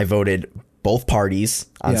ballot. I voted both parties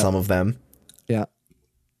on some of them. Yeah.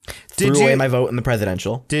 Threw away my vote in the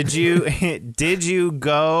presidential. Did you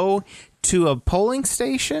go to a polling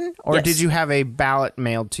station, or did you have a ballot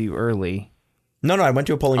mailed to you early? No, I went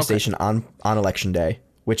to a polling station on election day,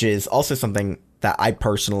 which is also something that I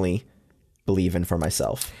personally believe in for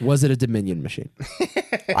myself. Was it a Dominion machine?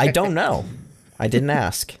 I don't know. I didn't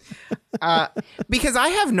ask. Because I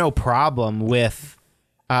have no problem with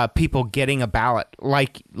people getting a ballot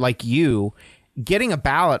like you getting a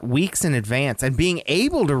ballot weeks in advance and being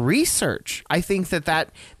able to research. I think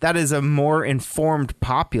that is a more informed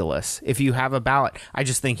populace if you have a ballot. I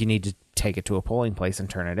just think you need to take it to a polling place and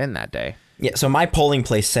turn it in that day. Yeah, so my polling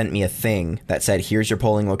place sent me a thing that said, here's your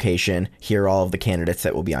polling location. Here are all of the candidates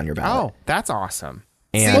that will be on your ballot. Oh, that's awesome.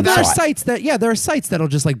 And there are sites that'll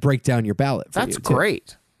just like break down your ballot for that's you, too.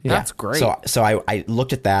 great. Yeah. That's great. So I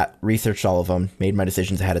looked at that, researched all of them, made my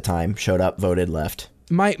decisions ahead of time, showed up, voted, left.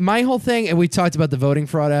 My whole thing, and we talked about the voting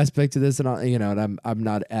fraud aspect of this, and and I'm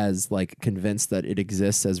not as like convinced that it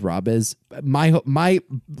exists as Rob is. My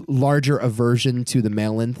larger aversion to the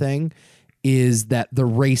mail-in thing is that the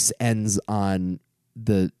race ends on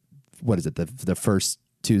the first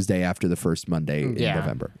Tuesday after the first Monday in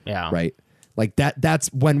November. Yeah. Right? Like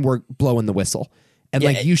that's when we're blowing the whistle. And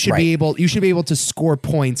like you should be able to score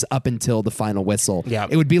points up until the final whistle. Yeah.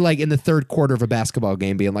 It would be like in the third quarter of a basketball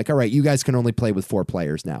game being like, all right, you guys can only play with 4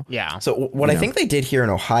 players now. Yeah. So what I think they did here in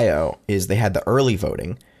Ohio is they had the early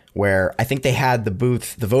voting where I think they had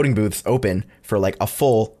the voting booths open for like a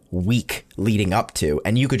full week leading up to,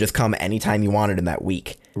 and you could just come anytime you wanted in that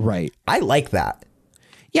week. Right. I like that.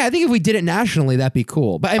 Yeah, I think if we did it nationally, that'd be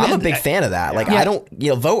cool. But I'm a big fan of that. Like I don't,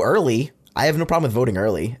 vote early. I have no problem with voting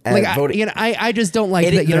early. And like I just don't like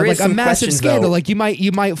that. Like a massive scandal. Like you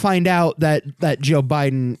might find out that Joe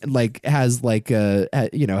Biden like has like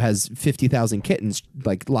has 50,000 kittens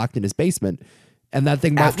like locked in his basement, and that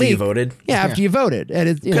thing might After you leak. voted? Yeah, after you voted, and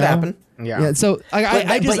it Could happen. Yeah. So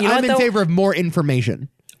I'm in favor of more information.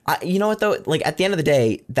 You know what though? Like at the end of the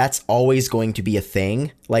day, that's always going to be a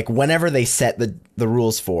thing. Like whenever they set the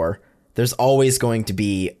rules for, there's always going to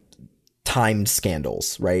be timed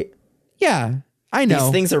scandals, right? Yeah, I know.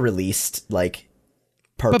 These things are released like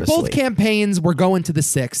purposely. But both campaigns were going to the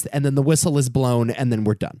 6th, and then the whistle is blown, and then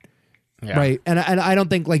we're done. Yeah. Right? And I don't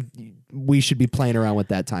think like we should be playing around with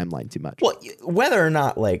that timeline too much. Well, whether or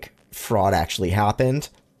not like fraud actually happened,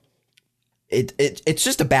 it's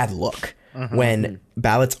just a bad look when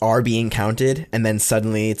ballots are being counted and then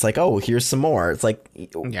suddenly it's like, oh, here's some more. It's like, you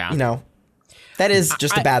know, that is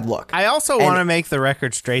just a bad look. I also want to make the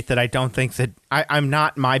record straight that I don't think that I'm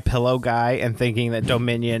not My Pillow guy and thinking that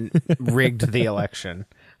Dominion rigged the election.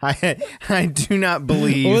 I do not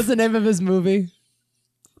believe. What was the name of his movie?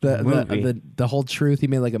 The Whole Truth. He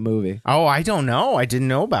made like a movie. Oh, I don't know. I didn't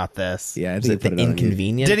know about this. Yeah, I Is think it The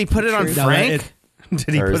Inconvenient? Did he put it on Frank?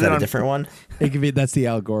 Did he Or put is it that on a different one? It could be that's the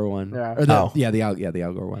Al Gore one. Yeah. Or the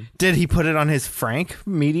Al Gore one. Did he put it on his Frank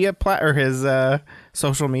media or his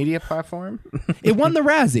social media platform? It won the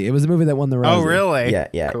Razzie. It was a movie that won the Razzie. Oh, really?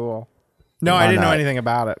 Yeah. Cool. No, I didn't know anything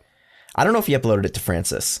about it. I don't know if he uploaded it to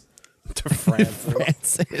Francis. To France.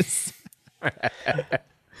 Francis.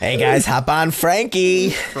 Hey guys, hop on Frankie.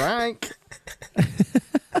 Frank.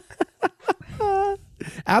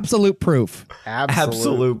 Absolute Proof.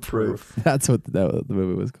 Absolute proof. That's what the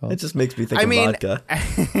movie was called. It just makes me think of vodka.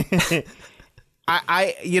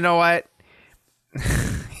 I you know what?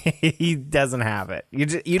 He doesn't have it.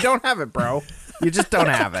 You don't have it, bro. You just don't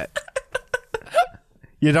have it.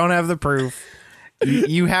 You don't have the proof.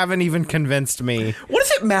 You haven't even convinced me. What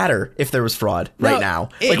does it matter if there was fraud right now?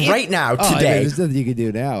 Right now, today. There's nothing you can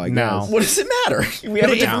do now, I guess. What does it matter? We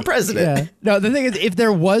have a different president. Yeah. No, the thing is, if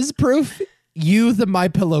there was proof, you, the My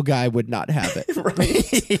Pillow guy, would not have it.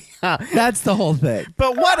 Right. That's the whole thing.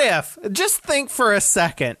 But what if, just think for a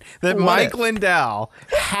second, that Mike Lindell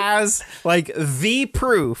has like the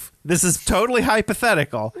proof. This is totally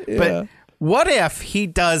hypothetical, but what if he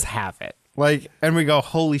does have it? Like, and we go,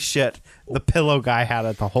 holy shit, the pillow guy had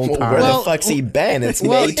it the whole time. Where the fuck's he been? It's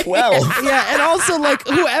May 12th. Yeah, and also, like,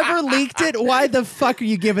 whoever leaked it, why the fuck are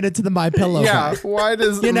you giving it to the My Pillow guy? Why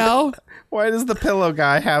does why does the pillow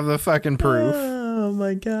guy have the fucking proof? Oh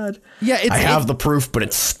my god. Yeah, I have the proof, but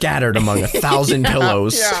it's scattered among 1,000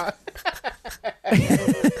 pillows. Yeah.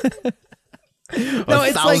 No,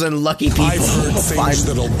 it's 1,000 lucky people. I've heard things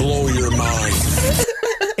that'll blow your mind.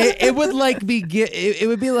 it would like be it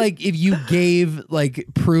would be like if you gave like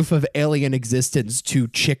proof of alien existence to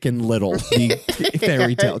Chicken Little, the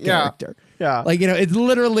fairy tale character. Yeah. Like, you know, it's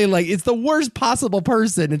literally like it's the worst possible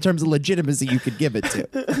person in terms of legitimacy you could give it to.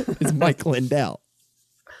 It's Mike Lindell.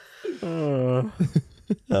 So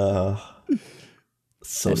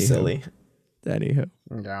silly. Anywho.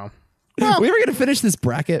 Yeah. We were gonna finish this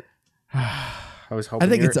bracket. I was hoping.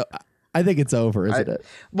 I think it's over, isn't it?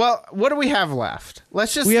 Well, what do we have left?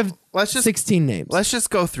 Let's just 16 names. Let's just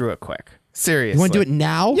go through it quick. Seriously. You want to do it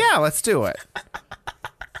now? Yeah, let's do it.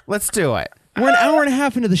 Let's do it. We're an hour and a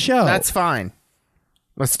half into the show. That's fine.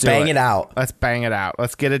 Let's do Bang it out. Let's bang it out.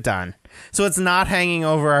 Let's get it done. So it's not hanging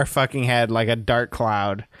over our fucking head like a dark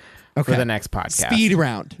cloud for the next podcast. Speed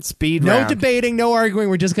round. No No debating, no arguing.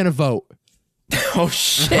 We're just going to vote. Oh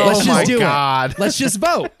shit. Let's just do God. it. Let's just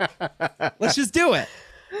vote. Let's just do it.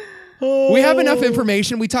 We have enough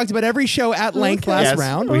information. We talked about every show at length last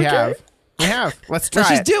round. We have. Let's try. Let's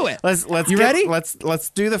just do it. Let's You ready? Let's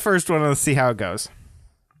do the first one and let's see how it goes.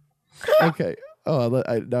 Okay. Oh,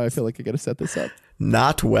 now I feel like I got to set this up.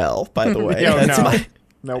 Not well, by the way. Yo, That's no. my,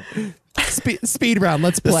 Nope. Speed round.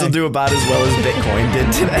 Let's this play. will do about as well as Bitcoin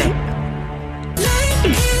did today.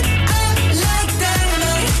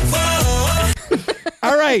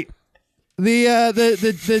 All right. The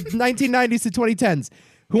 1990s to 2010s.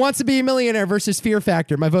 Who Wants to Be a Millionaire versus Fear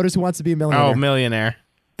Factor. My vote is Who Wants to Be a Millionaire. Oh, millionaire.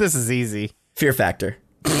 This is easy. Fear Factor.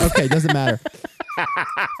 Okay, doesn't matter.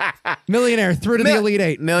 Millionaire through to the Elite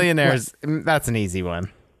Eight. Millionaires. That's an easy one.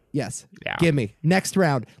 Yes. Yeah. Give me. Next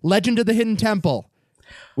round. Legend of the Hidden Temple,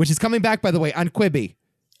 which is coming back, by the way, on Quibi.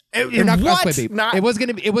 Or not on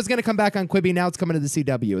Quibi. It was gonna come back on Quibi. Now it's coming to the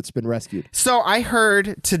CW. It's been rescued. So I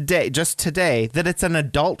heard just today, that it's an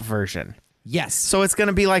adult version. Yes. So it's going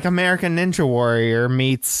to be like American Ninja Warrior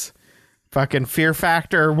meets fucking Fear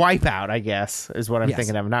Factor, Wipeout, I guess, is what I'm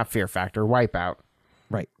thinking of. Not Fear Factor, Wipeout.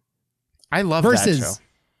 Right. I love that show.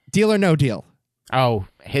 Deal or No Deal. Oh,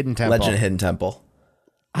 Hidden Temple. Legend of Hidden Temple.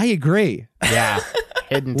 I agree. Yeah.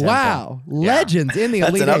 Hidden Temple. Wow. Legends in the That's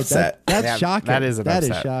Elite an Eight. upset. That's Yeah, shocking. that is an That is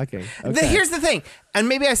upset. shocking. Here's the thing, and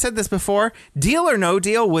maybe I said this before, Deal or No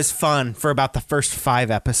Deal was fun for about the first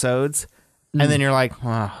 5 episodes, and then you're like,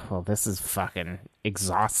 oh, well, this is fucking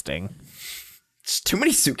exhausting. It's too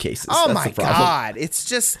many suitcases. Oh That's my the problem. God. It's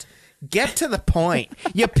just, get to the point.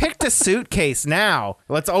 You picked a suitcase now.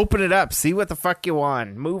 Let's open it up. See what the fuck you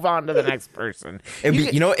want. Move on to the next person.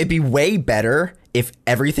 It'd be way better if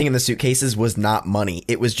everything in the suitcases was not money.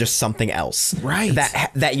 It was just something else. Right.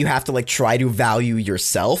 That you have to like try to value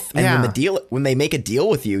yourself. And when they make a deal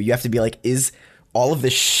with you, you have to be like, is all of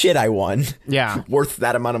this shit I won worth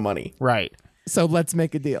that amount of money? Right. So let's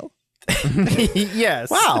make a deal. Yes.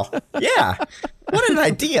 Wow. Yeah. What an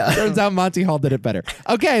idea. Turns out Monty Hall did it better.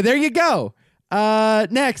 Okay, there you go.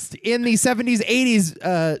 Next, in the 70s,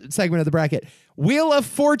 80s segment of the bracket, Wheel of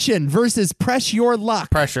Fortune versus Press Your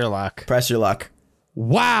Luck. Pressure luck. Press your luck.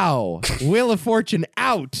 Wow. Wheel of Fortune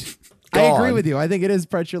out. I Gone. agree with you. I think it is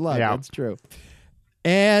Press Your Luck. Yeah. That's true.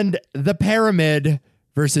 And The Pyramid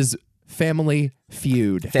versus Family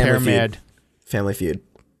Feud. Pyramid. Family Feud.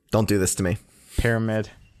 Don't do this to me. Pyramid.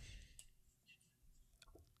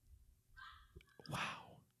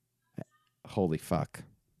 Holy fuck.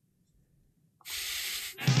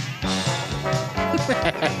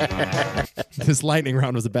 This lightning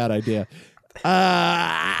round was a bad idea.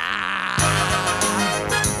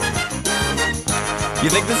 You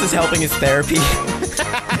think this is helping his therapy?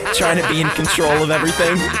 Trying to be in control of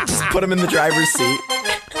everything? Just put him in the driver's seat.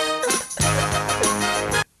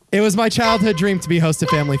 It was my childhood dream to be host of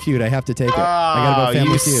Family Feud. I have to take it. I gotta go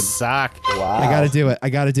Family you Feud. suck. Wow. I gotta do it. I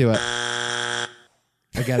gotta do it.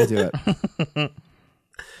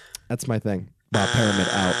 That's my thing. Wow, Pyramid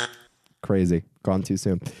out. Crazy. Gone too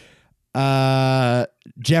soon.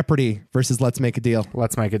 Jeopardy versus Let's Make a Deal.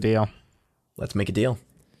 Let's make a deal. Let's make a deal.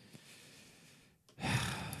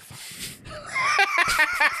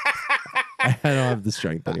 I don't have the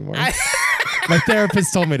strength anymore. My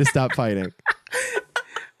therapist told me to stop fighting.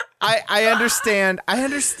 I understand. I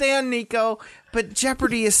understand, Nico, but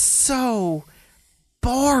Jeopardy is so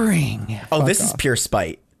boring. Oh, this is pure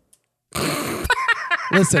spite.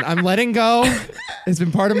 Listen, I'm letting go. It's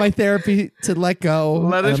been part of my therapy to let go.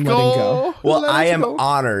 Let and it I'm go. letting go. Well, Let I it am go.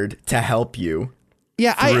 honored to help you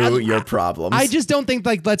Yeah, through your problems. I just don't think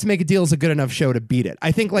like Let's Make a Deal is a good enough show to beat it.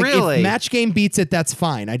 I think like Really? if Match Game beats it, that's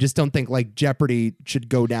fine. I just don't think like Jeopardy should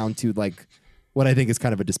go down to like what I think is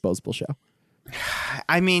kind of a disposable show.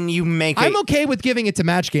 I mean, you make it. I'm okay with giving it to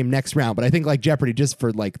Match Game next round, but I think like Jeopardy just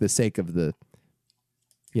for like the sake of the,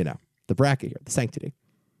 you know, the bracket here, the sanctity.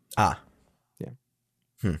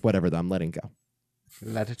 Whatever, though, I'm letting go.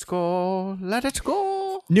 Let it go. Let it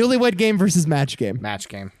go. Newlywed Game versus Match Game. Match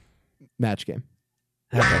game. Match Game.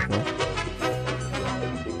 Okay, well,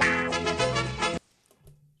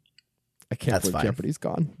 I can't That's believe fine. Jeopardy's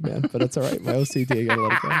gone, man, but that's all right. My OCD, I gotta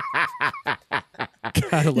let it go.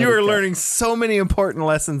 Gotta let You it are go. learning so many important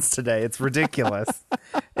lessons today. It's ridiculous.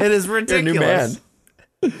 It is you're a ridiculous.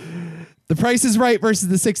 new man. The Price is Right versus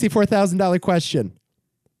the $64,000 question.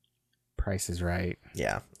 Price is Right.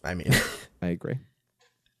 Yeah, I mean, I agree.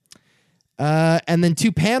 And then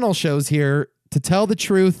 2 panel shows here, To Tell the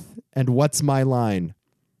Truth and What's My Line.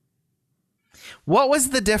 What was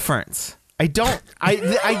the difference? I get,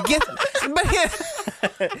 but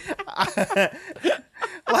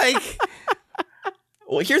like,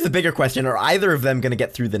 well, here's the bigger question: are either of them going to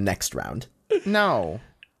get through the next round? no.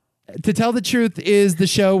 To Tell the Truth is the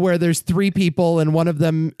show where there's 3 people and one of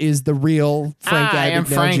them is the real Frank I am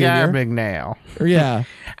Abagnale Frank Jr. Abagnale. Yeah.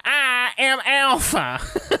 I am Alpha.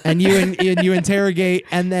 And you interrogate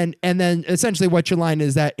and then essentially what your line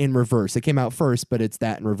is that in reverse. It came out first, but it's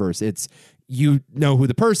that in reverse. It's you know who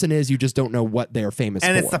the person is, you just don't know what they're famous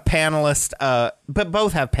And for. it's the panelist, but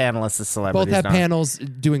both have panelists as celebrities. Both have don't. panels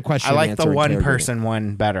doing question I and like answer. the one interrogating. person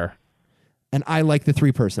one better. And I like the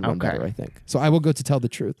 3-person one Okay. better, I think. So I will go To Tell the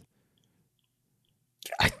Truth.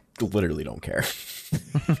 I literally don't care.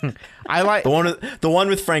 I like. The one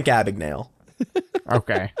with Frank Abagnale.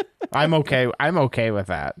 Okay, I'm okay with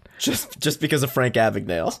that. Just because of Frank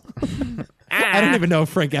Abagnale. I don't even know if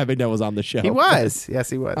Frank Abagnale was on the show. He was. Yes,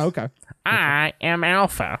 he was. Okay. I am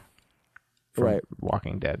Alpha. From Right.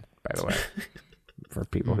 Walking Dead, by the way, for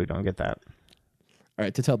people who don't get that. All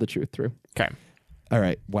right, To Tell the Truth through. Okay. All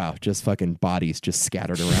right. Wow. Just fucking bodies just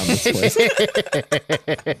scattered around this place.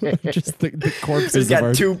 Just the corpses We've of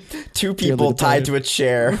our... got two people departed. tied to a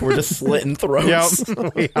chair. We're just slitting throats.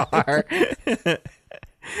 Yep, we are.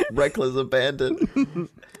 Reckless abandon.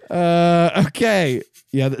 Okay.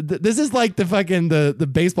 Yeah, this is like the fucking the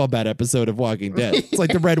baseball bat episode of Walking Dead. It's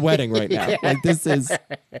like the Red Wedding right now. Like this is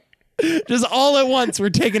just all at once. We're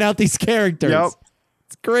taking out these characters. Yep.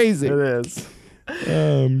 It's crazy. It is.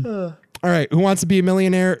 All right, Who Wants to Be a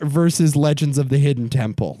Millionaire versus Legends of the Hidden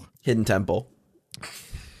Temple. Hidden Temple.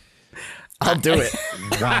 I'll do it.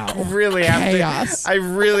 Wow. Really Chaos. I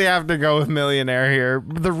really have to go with Millionaire here.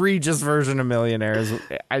 The Regis version of Millionaire is.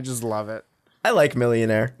 I just love it. I like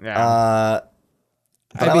Millionaire. Yeah.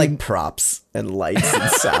 But I like props and lights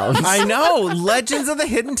and sounds. I know. Legends of the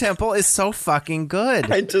Hidden Temple is so fucking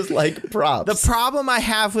good. I just like props. The problem I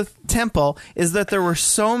have with Temple is that there were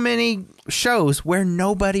so many shows where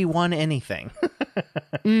nobody won anything.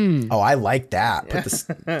 Oh, I like that.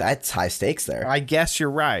 That's high stakes there. I guess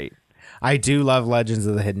you're right. I do love Legends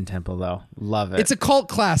of the Hidden Temple, though. Love it. It's a cult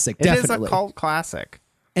classic, definitely. It is a cult classic.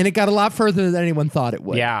 And it got a lot further than anyone thought it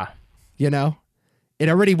would. Yeah. You know? It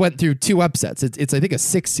already went through 2 upsets. It's I think a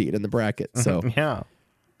 6 seed in the bracket. So Yeah.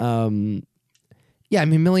 yeah, I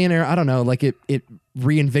mean Millionaire, I don't know, like it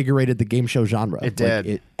reinvigorated the game show genre. It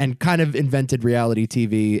did. And kind of invented reality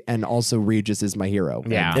TV, and also Regis is my hero.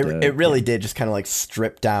 Yeah. And, It really did just kind of like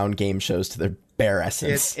strip down game shows to their bare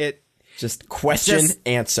essence. It just question, just-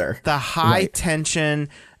 answer. the high tension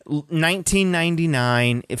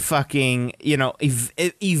 1999 fucking,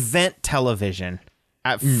 event television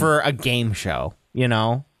for a game show,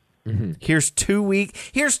 Here's 10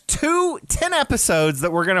 episodes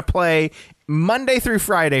that we're going to play Monday through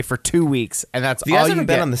Friday for 2 weeks, and that's Have you all guys you ever get.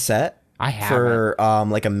 been on the set? I haven't. For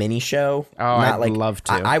like a mini show. Oh, I'd love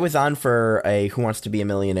to. I was on for a Who Wants to Be a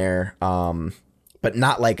Millionaire, but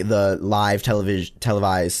not like the live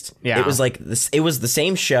televised. Yeah. It was like this. It was the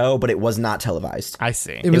same show, but it was not televised. I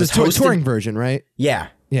see. It was a hosted- touring version, right? Yeah.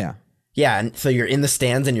 Yeah. Yeah, and so you're in the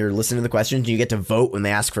stands and you're listening to the questions. And you get to vote when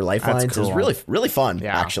they ask for lifelines. It was cool. really, really fun,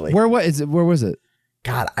 Yeah. actually. Where was it?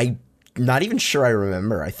 God, I'm not even sure I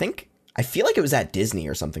remember. I feel like it was at Disney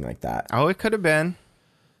or something like that. Oh, it could have been.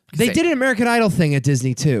 They did an American Idol thing at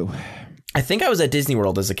Disney too. I think I was at Disney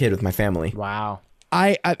World as a kid with my family. Wow.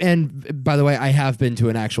 And by the way, I have been to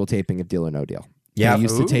an actual taping of Deal or No Deal. Yeah. I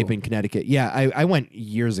used to Ooh. tape in Connecticut. Yeah, I went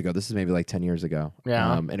years ago. This is maybe like 10 years ago.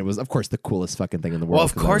 Yeah. And it was, of course, the coolest fucking thing in the world. Well,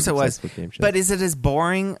 of 'cause I course it was. obsessed with game shows. But is it as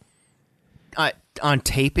boring on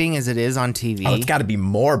taping as it is on TV? Oh, it's got to be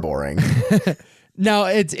more boring. No,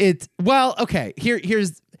 it's well, okay.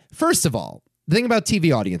 Here's first of all, the thing about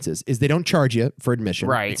TV audiences is they don't charge you for admission.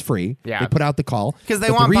 Right. It's free. Yeah. They put out the call. Because they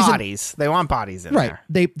But the want reason- bodies. They want bodies in Right.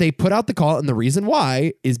 there. They put out the call, and the reason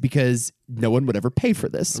why is because no one would ever pay for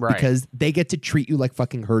this. Right. Because they get to treat you like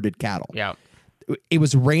fucking herded cattle. Yeah. It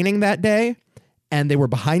was raining that day, and they were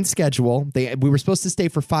behind schedule. We were supposed to stay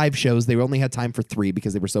for 5 shows. They only had time for 3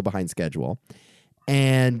 because they were so behind schedule.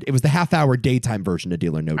 And it was the half-hour daytime version of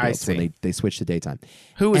Deal or No Deal. I So when see. they switched to daytime.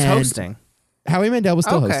 Who was And hosting? Howie Mandel was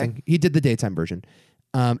still Okay. hosting. He did the daytime version.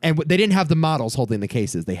 And they didn't have the models holding the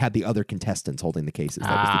cases. They had the other contestants holding the cases.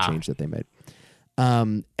 That was the change that they made.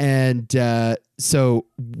 So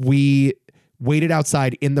we waited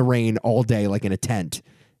outside in the rain all day, like in a tent.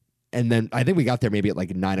 And then I think we got there maybe at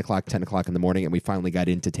like 9 o'clock, 10 o'clock in the morning, and we finally got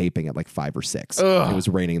into taping at like 5 or 6. It was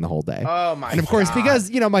raining the whole day. Oh, my And of course, God. because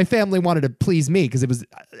my family wanted to please me, because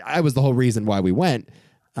I was the whole reason why we went.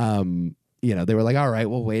 They were like, all right,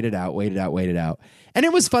 we'll wait it out. And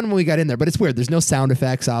it was fun when we got in there, but it's weird. There's no sound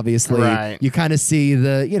effects, obviously. Right. You kind of see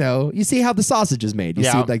you see how the sausage is made. You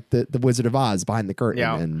Yeah. see like the Wizard of Oz behind the curtain.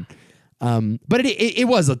 Yeah. And but it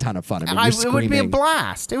was a ton of fun. I mean, you're It would be a screaming.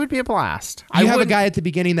 blast. It would be a blast. You have a guy at the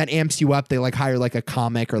beginning that amps you up. They like hire like a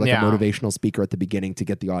comic or like Yeah. a motivational speaker at the beginning to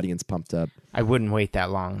get the audience pumped up. I wouldn't wait that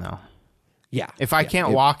long, though. Yeah. If I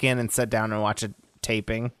can't walk in and sit down and watch a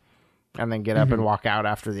taping and then get up and walk out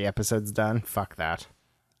after the episode's done, fuck that.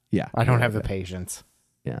 Yeah. I don't have the patience.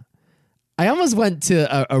 Yeah. I almost went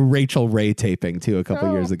to a Rachel Ray taping too a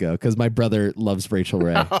couple years ago because my brother loves Rachel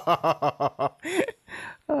Ray.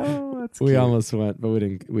 We almost went, but we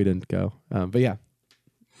didn't go. But yeah.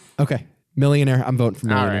 Okay. Millionaire. I'm voting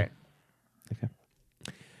for All Millionaire.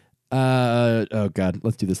 right. Oh God.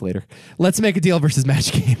 Let's do this later. Let's make a deal versus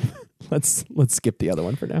match game. Let's skip the other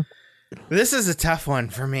one for now. This is a tough one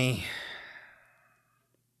for me.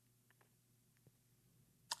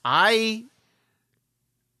 I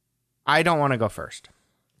don't want to go first.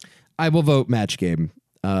 I will vote match game.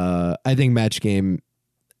 I think match game,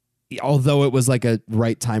 although it was like a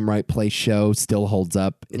right time, right place show, still holds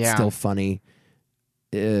up. It's Yeah. still funny.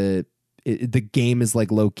 The game is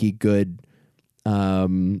like low key good.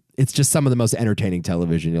 It's just some of the most entertaining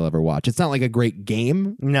television you'll ever watch. It's not like a great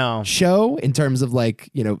game No. show in terms of like,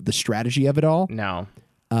 the strategy of it all. No.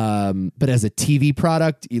 But as a TV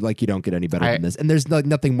product, you don't get any better than this. And there's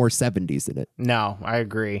nothing more 70s in it. No, I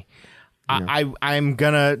agree. I'm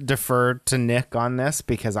gonna defer to Nick on this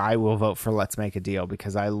because I will vote for Let's Make a Deal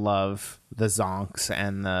because I love the zonks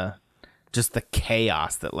and the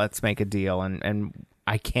chaos that Let's Make a Deal, and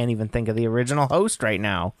I can't even think of the original host right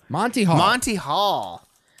now. Monty Hall. Monty Hall.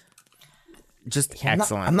 Just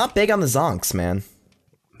excellent. I'm not big on the zonks, man.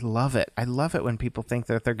 Love it. I love it when people think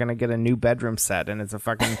that they're gonna get a new bedroom set and it's a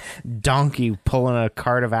fucking donkey pulling a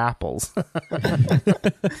cart of apples.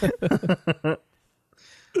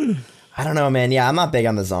 I don't know, man. Yeah, I'm not big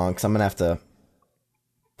on the zonks. I'm gonna have to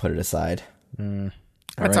put it aside.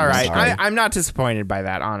 That's all right. I'm not disappointed by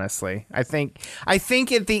that, honestly. I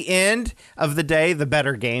think at the end of the day, the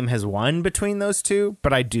better game has won between those two,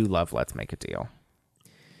 but I do love Let's Make a Deal.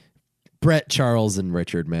 Brett, Charles, and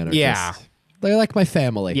Richard, man. They're like my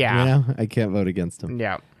family. Yeah. You know? I can't vote against them.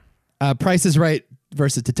 Yeah. Price is Right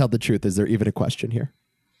versus To Tell the Truth. Is there even a question here?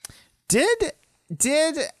 Did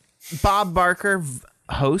Bob Barker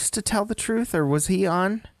host To Tell the Truth, or was he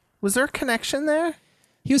on? Was there a connection there?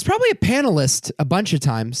 He was probably a panelist a bunch of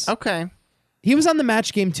times. Okay. He was on the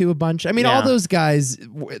Match Game too a bunch. I mean, all those guys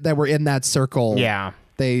that were in that circle. Yeah.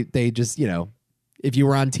 They just, if you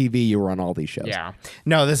were on TV, you were on all these shows. Yeah.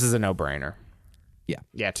 No, this is a no-brainer. Yeah.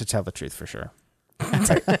 Yeah, To Tell the Truth for sure.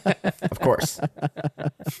 Of course.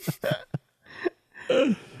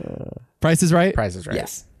 Price is Right? Price is Right.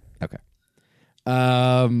 Yes. Okay.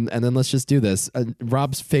 And then let's just do this.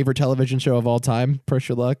 Rob's favorite television show of all time, Push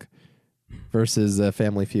Your Luck, versus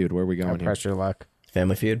Family Feud. Where are we going here? Press Your Luck.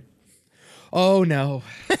 Family Feud. Oh, no.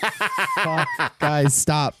 Fuck. Guys,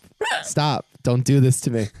 stop. Stop. Don't do this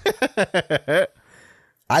to me.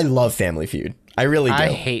 I love Family Feud. I really do. I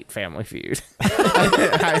hate Family Feud.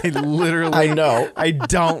 I literally... I know. I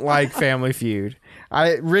don't like Family Feud.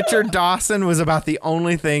 Richard Dawson was about the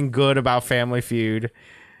only thing good about Family Feud.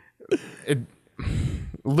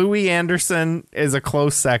 Louis Anderson is a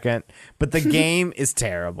close second, but the game is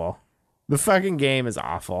terrible. The fucking game is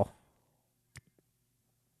awful.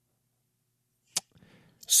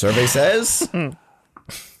 Survey says.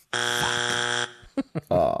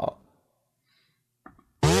 Oh.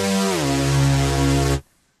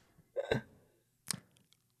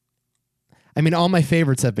 I mean, all my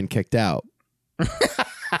favorites have been kicked out.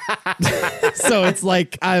 So it's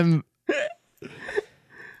like I'm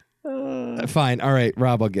fine. All right,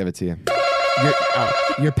 Rob, I'll give it to you.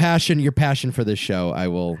 Your passion for this show,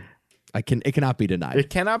 it cannot be denied. It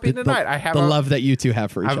cannot be denied. I have the love that you two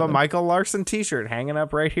have for each other. I have other. a Michael Larson t-shirt hanging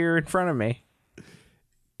up right here in front of me.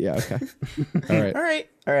 Yeah, okay. All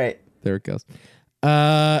right. There it goes.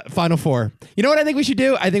 Final four. You know what I think we should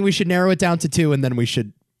do? I think we should narrow it down to two, and then we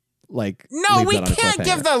should No, we can't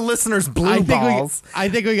give the listeners blue balls. I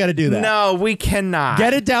think we got to do that. No, we cannot.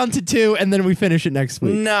 Get it down to two, and then we finish it next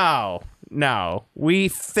week. No. We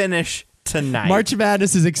finish tonight. March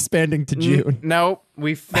Madness is expanding to June. Nope.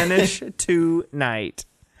 We finish tonight.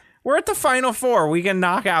 We're at the final four. We can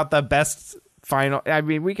knock out the best final. I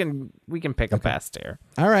mean, we can pick a best here.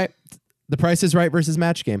 All right. The Price is Right versus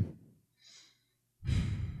Match Game.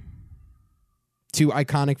 Two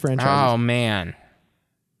iconic franchises. Oh, man.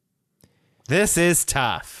 This is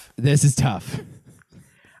tough.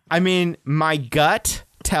 I mean, my gut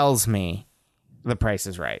tells me The Price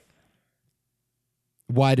is Right.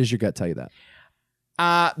 Why does your gut tell you that?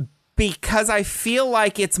 Because I feel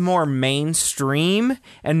like it's more mainstream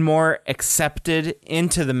and more accepted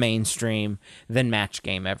into the mainstream than Match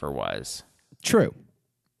Game ever was. True.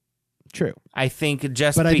 I think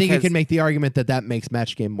But I think you can make the argument that makes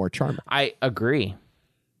Match Game more charming. I agree.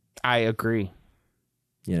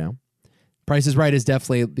 You know? Price is Right is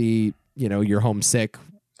definitely you're homesick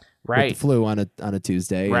right. with the flu on a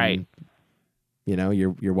Tuesday. Right. And,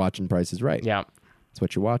 you're watching Price is Right. Yeah. That's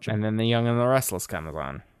what you're watching. And then The Young and the Restless comes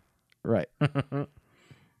on. Right.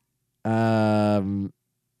 My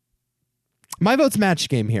vote's Match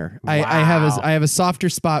Game here. Wow. I have a softer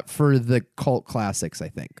spot for the cult classics, I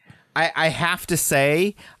think. I have to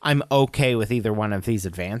say I'm okay with either one of these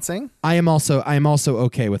advancing. I am also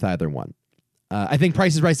okay with either one. I think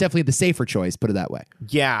Price is Right is definitely the safer choice, put it that way.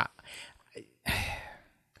 Yeah.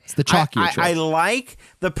 It's the chalkier choice. I like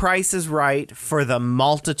The Price is Right for the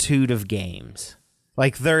multitude of games.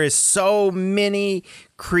 Like, there is so many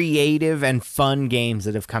creative and fun games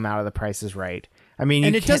that have come out of The Price is Right. I mean,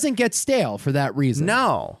 and it doesn't get stale for that reason.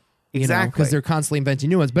 No, exactly. Because they're constantly inventing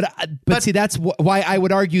new ones. But see, that's why I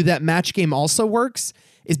would argue that Match Game also works,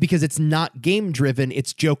 is because it's not game driven,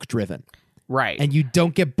 it's joke driven. Right. And you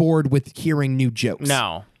don't get bored with hearing new jokes.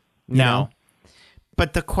 No. You know?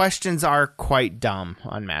 But the questions are quite dumb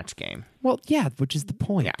on Match Game. Well, yeah, which is the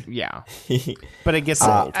point. Yeah. But it gets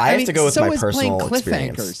old. I have to go with so my is personal playing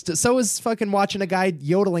experience. cliffhangers. So is fucking watching a guy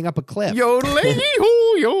yodeling up a cliff.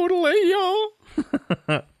 Yodelay-hoo,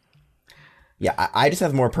 yodelay-yo. Yeah, I just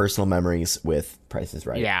have more personal memories with Price is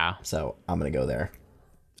Right. Yeah. So I'm going to go there.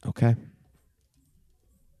 Okay.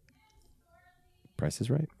 Price is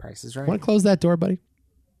Right. Price is Right. Want to close that door, buddy?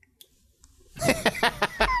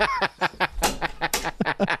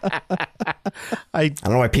 I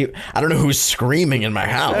don't know why people. I don't know who's screaming in my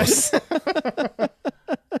house. I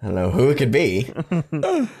don't know who it could be.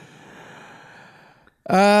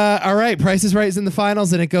 All right. Price is Right is in the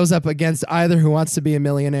finals, and it goes up against either Who Wants to Be a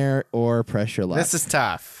Millionaire or Pressure Luck. This is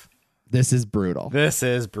tough. This is brutal. This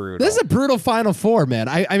is brutal. This is a brutal Final Four, man.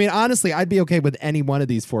 I mean, honestly, I'd be okay with any one of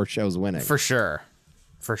these 4 shows winning. For sure.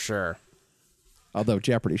 For sure. Although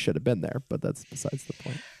Jeopardy should have been there, but that's besides the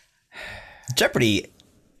point. Jeopardy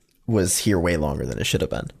was here way longer than it should have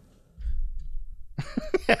been.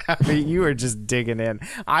 I mean, you were just digging in.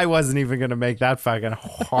 I wasn't even going to make that fucking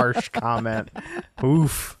harsh comment.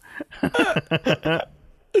 Oof.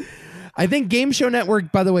 I think Game Show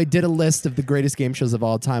Network, by the way, did a list of the greatest game shows of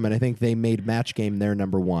all time, and I think they made Match Game their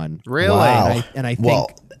number 1. Really? Wow. And I think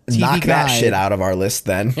well, TV knock that Guide- shit out of our list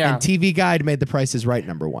then. Yeah. And TV Guide made The Price is Right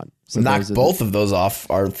number 1. So Knock those are both of those off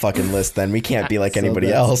our fucking list then. We can't be like so anybody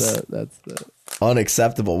that's else. that's the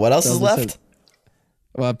Unacceptable. What else is those are left?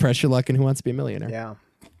 well, Pressure Luck and Who Wants to Be a Millionaire. Yeah.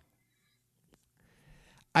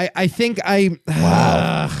 I think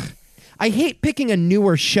Wow. I hate picking a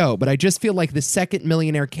newer show, but I just feel like the second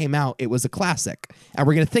Millionaire came out, it was a classic. And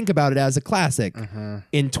we're going to think about it as a classic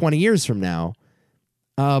in 20 years from now.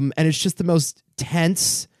 And it's just the most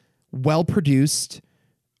tense, well-produced,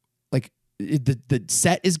 like the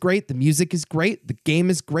set is great, the music is great, the game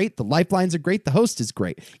is great, the lifelines are great, the host is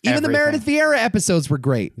great. Even the Everything. Meredith Vieira episodes were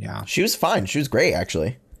great. Yeah. She was fine. She was great,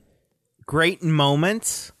 actually. Great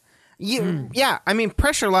moments. Yeah. I mean,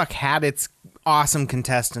 Pressure Luck had its awesome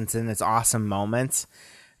contestants and its awesome moments.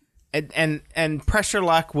 And Pressure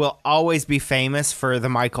Luck will always be famous for the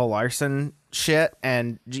Michael Larson shit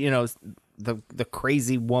and, you know, the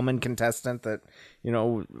crazy woman contestant that, you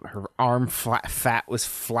know, her arm fat was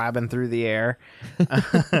flabbing through the air.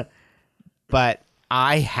 But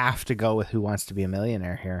I have to go with Who Wants to Be a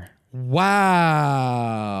Millionaire here.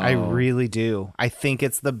 Wow. I really do. I think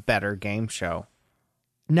it's the better game show.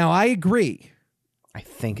 Now, I agree. I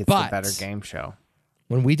think it's But- the better game show.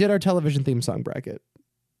 When we did our television theme song bracket,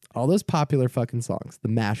 all those popular fucking songs, the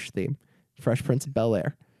MASH theme, Fresh Prince of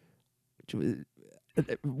Bel-Air,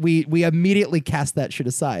 we immediately cast that shit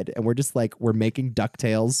aside, and we're just like, we're making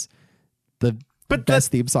DuckTales the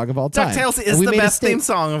best theme song of all time. DuckTales And is we the made a best theme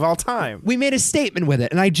song of all time. We made a statement with it,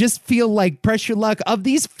 and I just feel like Pressure Luck of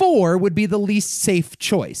these 4 would be the least safe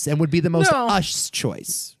choice and would be the most No. us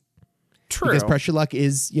choice. True. Because Pressure Luck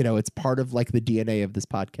is, you know, it's part of like the DNA of this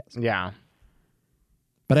podcast. Yeah.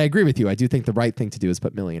 But I agree with you. I do think the right thing to do is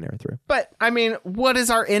put Millionaire through. But, I mean, what is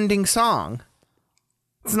our ending song?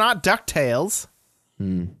 It's not DuckTales.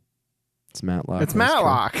 It's Matlock. It's That's true.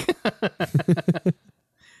 Matlock.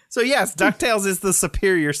 So, yes, DuckTales is the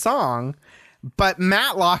superior song, but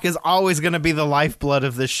Matlock is always going to be the lifeblood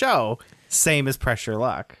of the show, same as Pressure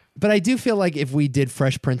Luck. But I do feel like if we did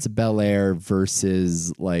Fresh Prince of Bel-Air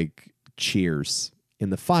versus like Cheers in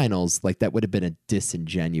the finals, like that would have been a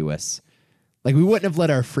disingenuous. Like we wouldn't have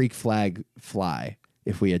let our freak flag fly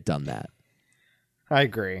if we had done that. I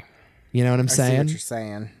agree. You know what I'm I see saying? what you're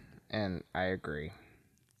saying, and I agree.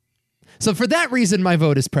 So for that reason, my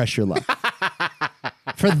vote is Pressure Luck.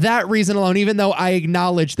 For that reason alone, even though I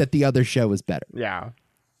acknowledge that the other show is better. Yeah.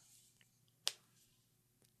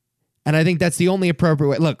 And I think that's the only appropriate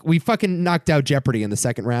way. Look, we fucking knocked out Jeopardy in the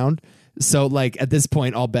second round. So, like, at this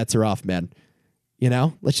point, all bets are off, man. You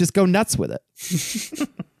know? Let's just go nuts with it.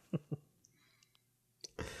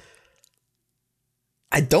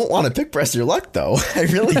 I don't want to pick Press Your Luck, though. I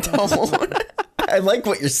really don't. I like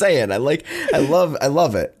what you're saying. I love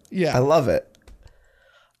it. Yeah. I love it.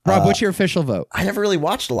 Rob, what's your official vote? I never really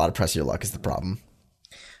watched a lot of Press Your Luck is the problem.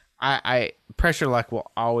 I Pressure Luck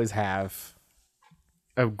will always have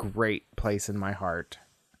a great place in my heart.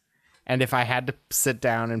 And if I had to sit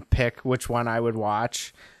down and pick which one I would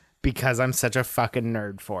watch, because I'm such a fucking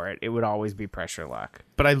nerd for it, it would always be Pressure Luck.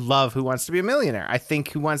 But I love Who Wants to Be a Millionaire. I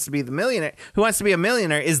think Who Wants to Be a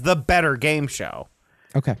Millionaire is the better game show.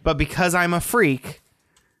 Okay. But because I'm a freak,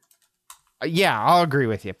 yeah, I'll agree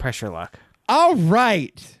with you. Pressure Luck. All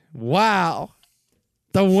right. Wow.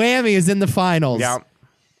 The whammy is in the finals. Yeah.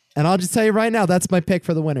 And I'll just tell you right now, that's my pick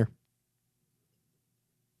for the winner.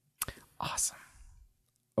 Awesome.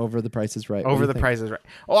 Over The Price is Right. Over The Price is Right.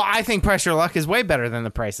 Well, I think Press Your Luck is way better than The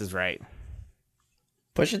Price is Right.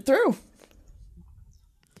 Push it through.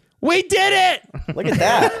 We did it! Look at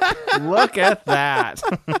that. Look at that.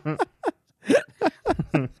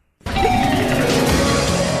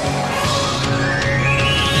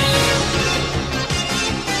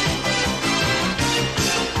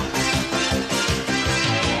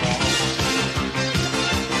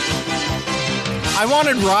 I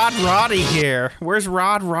wanted Rod Roddy here. Where's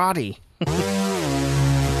Rod Roddy?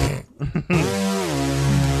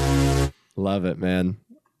 Love it, man.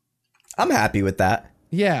 I'm happy with that.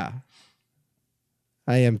 Yeah.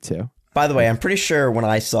 I am too. By the way, I'm pretty sure when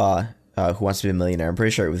I saw Who Wants to Be a Millionaire, I'm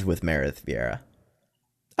pretty sure it was with Meredith Vieira.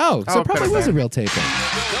 Oh, so Oh, it probably could've was a been. real taping.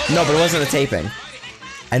 No, but it wasn't a taping.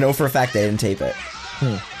 I know for a fact they didn't tape it.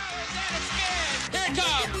 Here it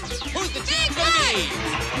comes. Who's the champ gonna be?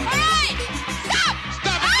 All right, stop!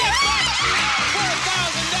 Stop and get back.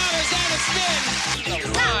 $4,000 and a spin. The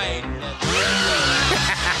line.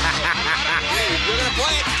 You're gonna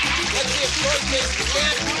play it. Let's see if Troy takes the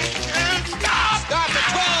spin. And stop! Stop at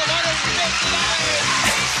 $1,250.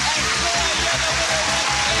 And Troy, you're the winner.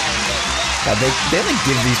 God, they like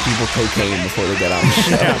give these people cocaine before they get on the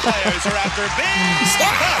show. Players are after big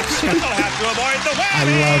stops. They'll have to avoid the whammy. I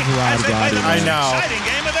love Rod as they play the Gotti, most man. I know. exciting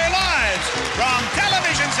game of their lives. From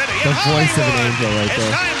Television City The in voice of an Hollywood, angel right it's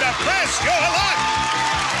there. time to press your luck.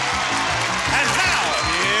 And now,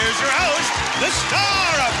 here's your host, the star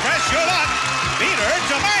of Press Your Luck, Peter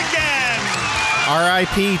Tomarken.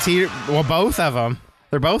 R.I.P. Well, both of them.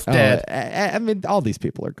 They're both dead. I mean, all these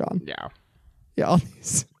people are gone. Yeah. Yeah, all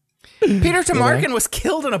these. Peter Tomarken was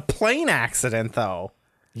killed in a plane accident, though.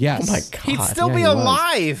 Yes. Oh my God. He'd still yeah, be he was.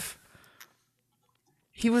 alive.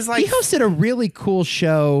 He was like, He hosted a really cool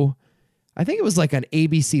show. I think it was like on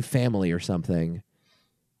ABC Family or something.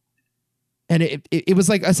 And it was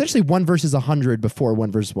like essentially 1 versus 100 before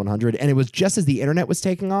 1 versus 100. And it was just as the internet was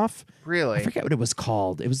taking off. really? I forget what it was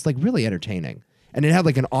called. It was like really entertaining. And it had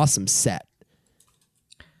like an awesome set.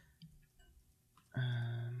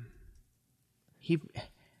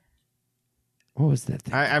 What was that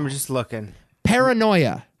thing? I'm just looking.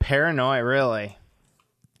 Paranoia. Paranoia, really?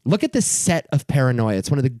 Look at the set of Paranoia. It's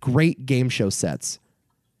one of the great game show sets.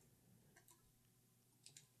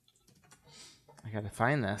 I gotta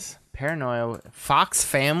find this. Paranoia. Fox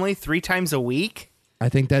Family 3 times a week? I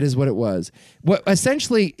think that is what it was. What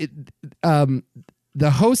essentially, the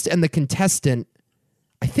host and the contestant,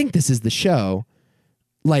 I think this is the show,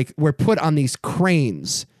 like were put on these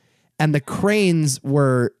cranes, and the cranes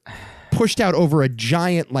were pushed out over a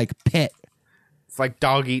giant like pit. It's like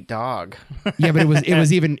dog eat dog. Yeah, but it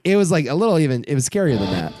was like a little even. It was scarier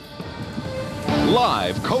than that.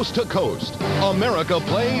 Live coast to coast, America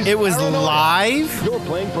plays. It was Paranoia. live? You're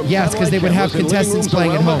playing from Yes, 'cause they would have satellite cameras contestants in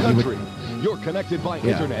living playing at rooms home. around the country. You're connected by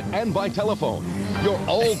Yeah. internet and by telephone. You're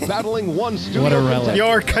all battling one studio. What a relic. contestant.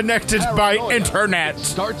 You're connected by Paranoia internet.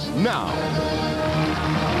 starts now.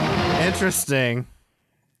 Interesting.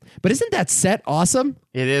 But isn't that set awesome?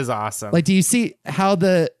 It is awesome. Like, do you see how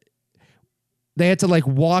they had to like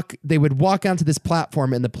walk? They would walk onto this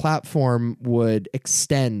platform, and the platform would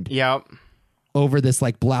extend Yep. over this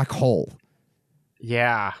like black hole,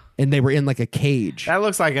 Yeah. and they were in like a cage. That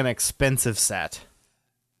looks like an expensive set.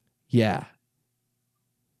 Yeah.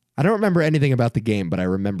 I don't remember anything about the game, but I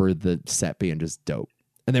remember the set being just dope.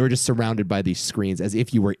 And they were just surrounded by these screens as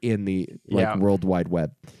if you were in the like Yeah. World Wide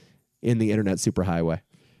Web, in the internet superhighway.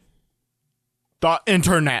 The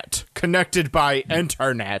internet. Connected by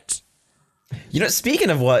internet. You know, speaking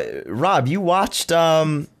of what, Rob, you watched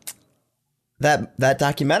that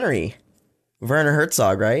documentary, Werner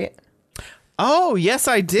Herzog, right? Oh, yes,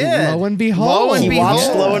 I did. Lo and behold. Lo and He behold.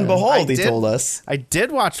 watched Lo and Behold, I he did- told us. I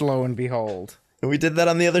did watch Lo and Behold. And we did that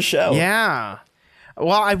on the other show. Yeah.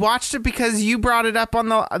 Well, I watched it because you brought it up on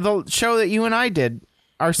the show that you and I did,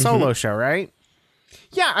 our solo show, right?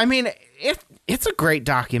 Yeah, I mean, it's a great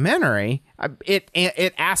documentary.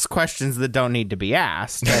 It asks questions that don't need to be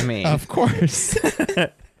asked. I mean, Of course.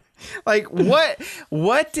 like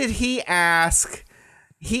what did he ask?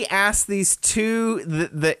 He asked these two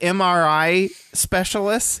the MRI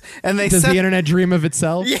specialists, and they Does said the internet dream of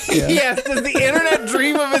itself? yes, does the internet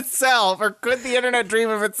dream of itself, or could the internet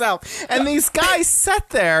dream of itself? And these guys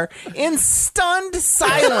sat there in stunned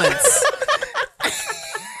silence.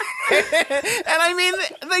 And I mean,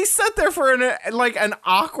 they sat there for an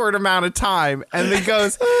awkward amount of time, and they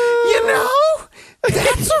goes, you know,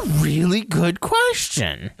 that's a really good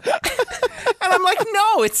question. And I'm like,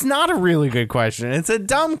 no, it's not a really good question. It's a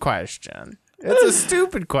dumb question. It's a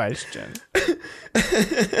stupid question.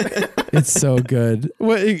 It's so good.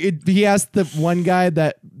 He asked the one guy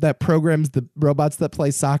that that programs the robots that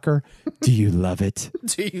play soccer? Do you love it?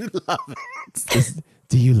 Do you love it?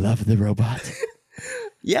 Do you love the robot?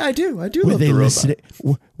 Yeah, I do. I do Were love they the robot. listening?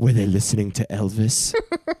 Were they listening to Elvis?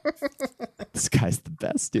 This guy's the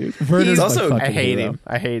best, dude. Werner's my also- fucking I hate hero. him.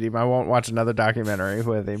 I hate him. I won't watch another documentary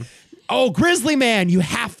with him. Oh, Grizzly Man! You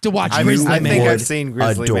have to watch I Grizzly Man. think would I've seen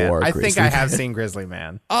Grizzly Man. adore I think Grizzly I have seen Grizzly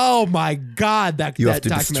Man. Oh my God! That You that have to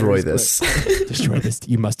documentary destroy is this. great. Destroy this.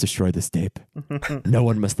 You must destroy this tape. No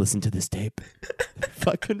one must listen to this tape.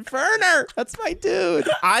 Fucking Werner. That's my dude.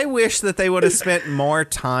 I wish that they would have spent more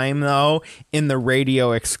time though in the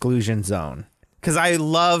radio exclusion zone. Because I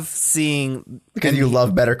love seeing. Because you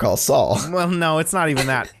love Better Call Saul. Well, no, it's not even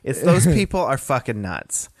that. It's those people are fucking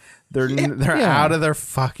nuts. They're Yeah. out of their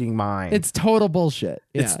fucking mind. It's total bullshit.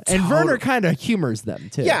 Yeah. It's And total- Werner kind of humors them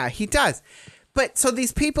too. Yeah, he does. But so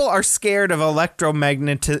these people are scared of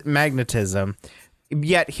electromagnetism,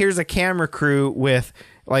 yet here's a camera crew with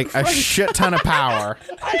like a shit ton of power.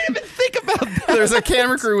 I didn't even think about that. There's a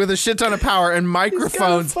camera crew with a shit ton of power and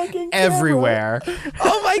microphones fucking everywhere.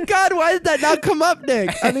 Oh my God! Why did that not come up,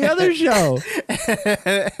 Nick, on the other show?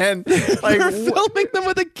 And like We're filming them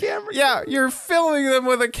with a camera. yeah, you're filming them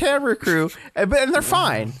with a camera crew, and they're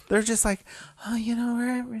fine. They're just like, oh, you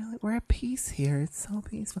know, we're at peace here. It's so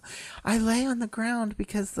peaceful. I lay on the ground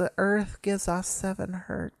because the earth gives off 7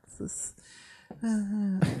 hertz.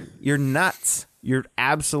 You're nuts. You're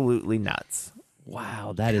absolutely nuts.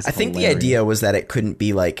 Wow, that is. I think the hilarious. idea was that it couldn't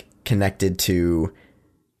be like connected to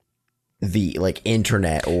the like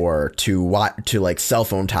internet or to like cell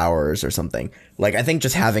phone towers or something. Like I think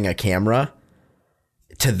just having a camera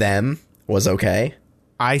to them was okay.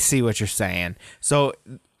 I see what you're saying. So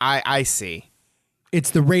I see. it's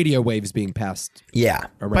the radio waves being passed Yeah.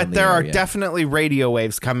 around. But the there are area. definitely radio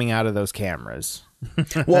waves coming out of those cameras.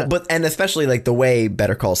 Well, and especially like the way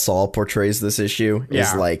Better Call Saul portrays this issue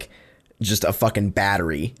is Yeah. like just a fucking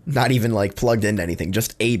battery, not even like plugged into anything,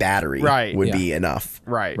 just a battery Right, would yeah. be enough.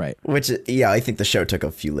 Right. right. Which, yeah, I think the show took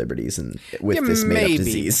a few liberties and with Yeah, this made maybe. up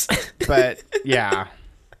disease. But yeah.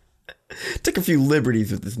 Took a few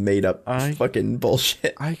liberties with this made up fucking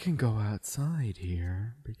bullshit. I can go outside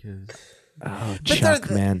here because Oh, But Chuck,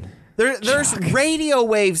 there- man. there's radio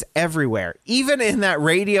waves everywhere. Even in that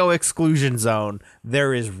radio exclusion zone,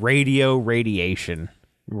 there is radio radiation,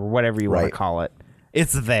 or whatever you want Right. to call it.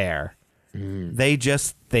 It's there. They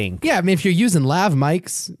just think. Yeah, I mean, if you're using lav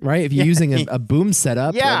mics, right? If you're using a boom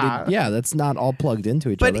setup, Yeah. I mean, yeah, that's not all plugged into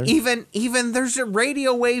each But other. even there's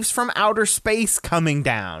radio waves from outer space coming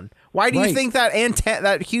down. Why do you Right. think that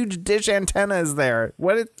that huge dish antenna is there?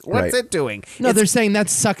 What's Right. it doing? No, they're saying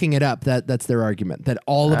that's sucking it up. That's their argument. That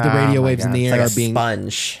all of the radio my waves in God. the It's air like a are being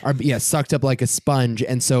sponge. sucked up like a sponge,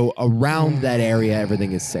 and so around that area,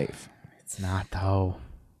 everything is safe. It's not though.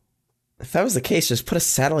 If that was the case, just put a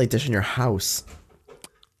satellite dish in your house.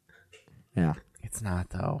 Yeah. It's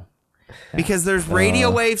not though. Because there's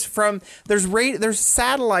radio waves from there's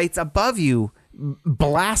satellites above you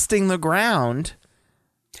blasting the ground.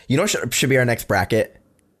 You know what should be our next bracket?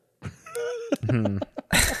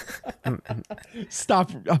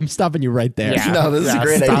 Stop! I'm stopping you right there. Yeah. No, this is a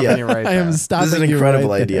great stopping idea. you right I am there. stopping This is an you incredible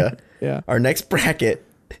right there. idea. Yeah. Our next bracket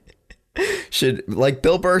should, like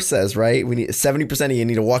Bill Burr says, right? We need 70% of you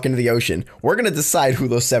need to walk into the ocean. We're going to decide who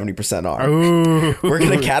those 70% are. We're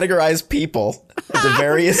going to categorize people into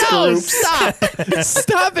various No, groups. stop!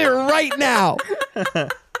 Stop it right now!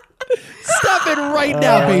 Stop it right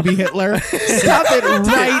now, baby Hitler! Stop it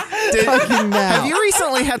right fucking now! Have you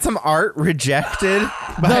recently had some art rejected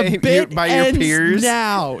by the bit by your ends peers?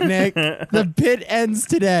 now, Nick. The bit ends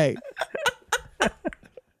today.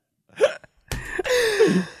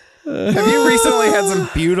 Have you recently had some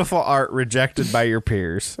beautiful art rejected by your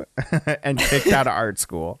peers and kicked out of art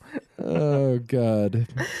school? Oh God!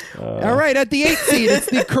 All right, at the 8th seed, it's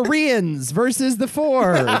the Koreans versus the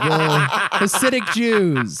 4, the Hasidic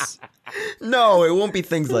Jews. No, it won't be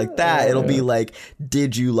things like that. It'll be like,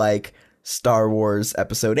 did you like Star Wars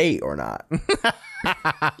Episode 8 or not?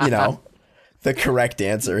 You know, the correct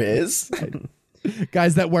answer is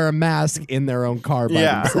Guys that wear a mask in their own car. By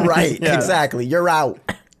Yeah. themselves. right. Exactly. You're out.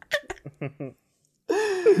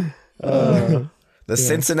 The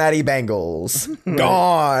Cincinnati Bengals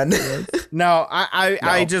gone. No,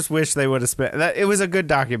 I just wish they would have spent that. It was a good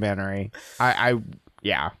documentary.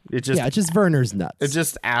 It just Werner's nuts. it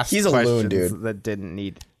just asked He's a loon, questions dude. that didn't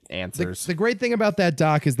need answers. The great thing about that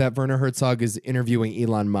doc is that Werner Herzog is interviewing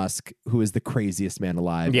Elon Musk, who is the craziest man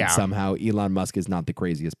alive. Yeah. And somehow Elon Musk is not the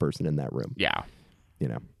craziest person in that room. Yeah. You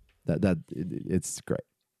know, that it's great.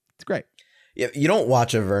 It's great. You don't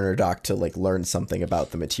watch a Werner doc to like learn something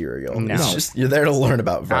about the material. No. It's just you're there to learn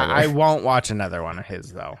about Werner. I won't watch another one of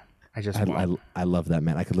his though. I love that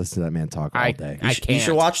man. I could listen to that man talk all day. You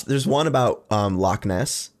should watch. There's one about Loch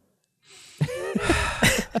Ness.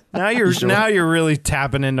 Now you're really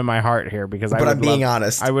tapping into my heart here because I'm being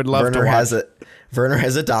honest. I would love Werner to watch. Werner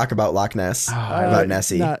has a doc about Loch Ness, about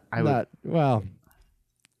Nessie. Not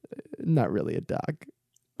really a doc.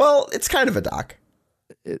 Well, it's kind of a doc.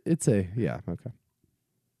 It's okay.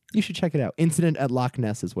 You should check it out. Incident at Loch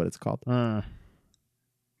Ness is what it's called. I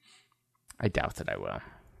doubt that I will.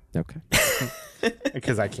 Okay.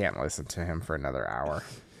 Because I can't listen to him for another hour.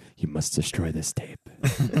 You must destroy this tape.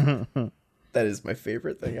 That is my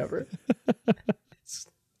favorite thing ever.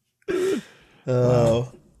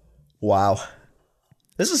 Oh, wow.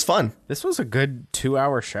 This is fun. This was a good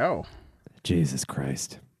 2-hour show. Jesus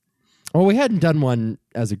Christ. Well, we hadn't done one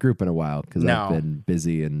as a group in a while because No. I've been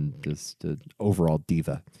busy and just an overall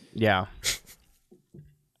diva. Yeah.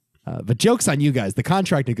 But joke's on you guys. The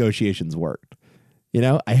contract negotiations worked. You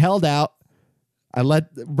know, I held out. I let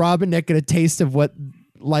Rob and Nick get a taste of what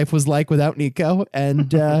life was like without Nico, and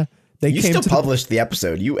they You came still to published the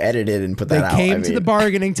episode. You edited and put that out. They came to the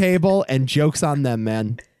bargaining table, and joke's on them,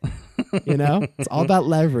 man. You know, it's all about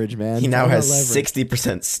leverage, man. He It's now all has about leverage.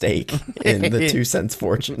 60% stake in the 2 cents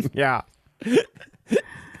fortune. Yeah.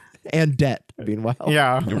 And debt. Meanwhile,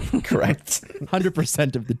 Yeah. Correct.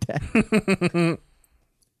 100% of the debt.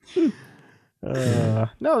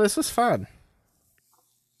 No, this was fun.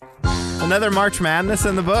 Another March Madness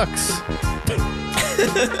in the books.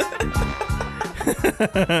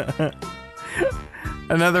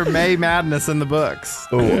 Another May Madness in the books.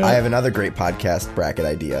 Oh, I have another great podcast bracket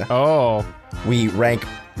idea. Oh. We rank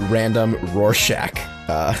random Rorschach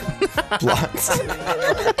blocks.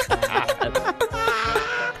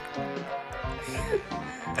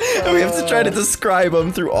 And we have to try to describe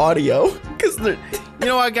them through audio because they're. You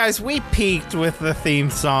know what, guys? We peaked with the theme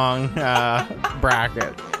song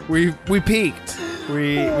bracket. We peaked.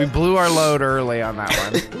 We blew our load early on that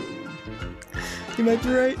one. You might be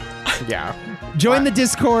right. Yeah. Join the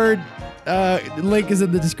Discord. Link is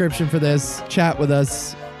in the description for this. Chat with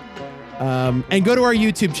us. And go to our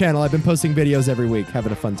YouTube channel. I've been posting videos every week,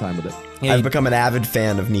 having a fun time with it. Yeah, I've become an avid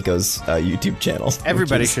fan of Nico's YouTube channel.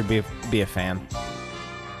 Everybody should be a fan.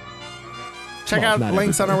 Check Well, out not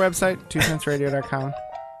links on our everybody. website, 2centsradio.com.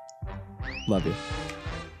 Love you.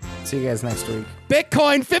 See you guys next week.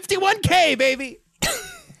 Bitcoin 51K, baby.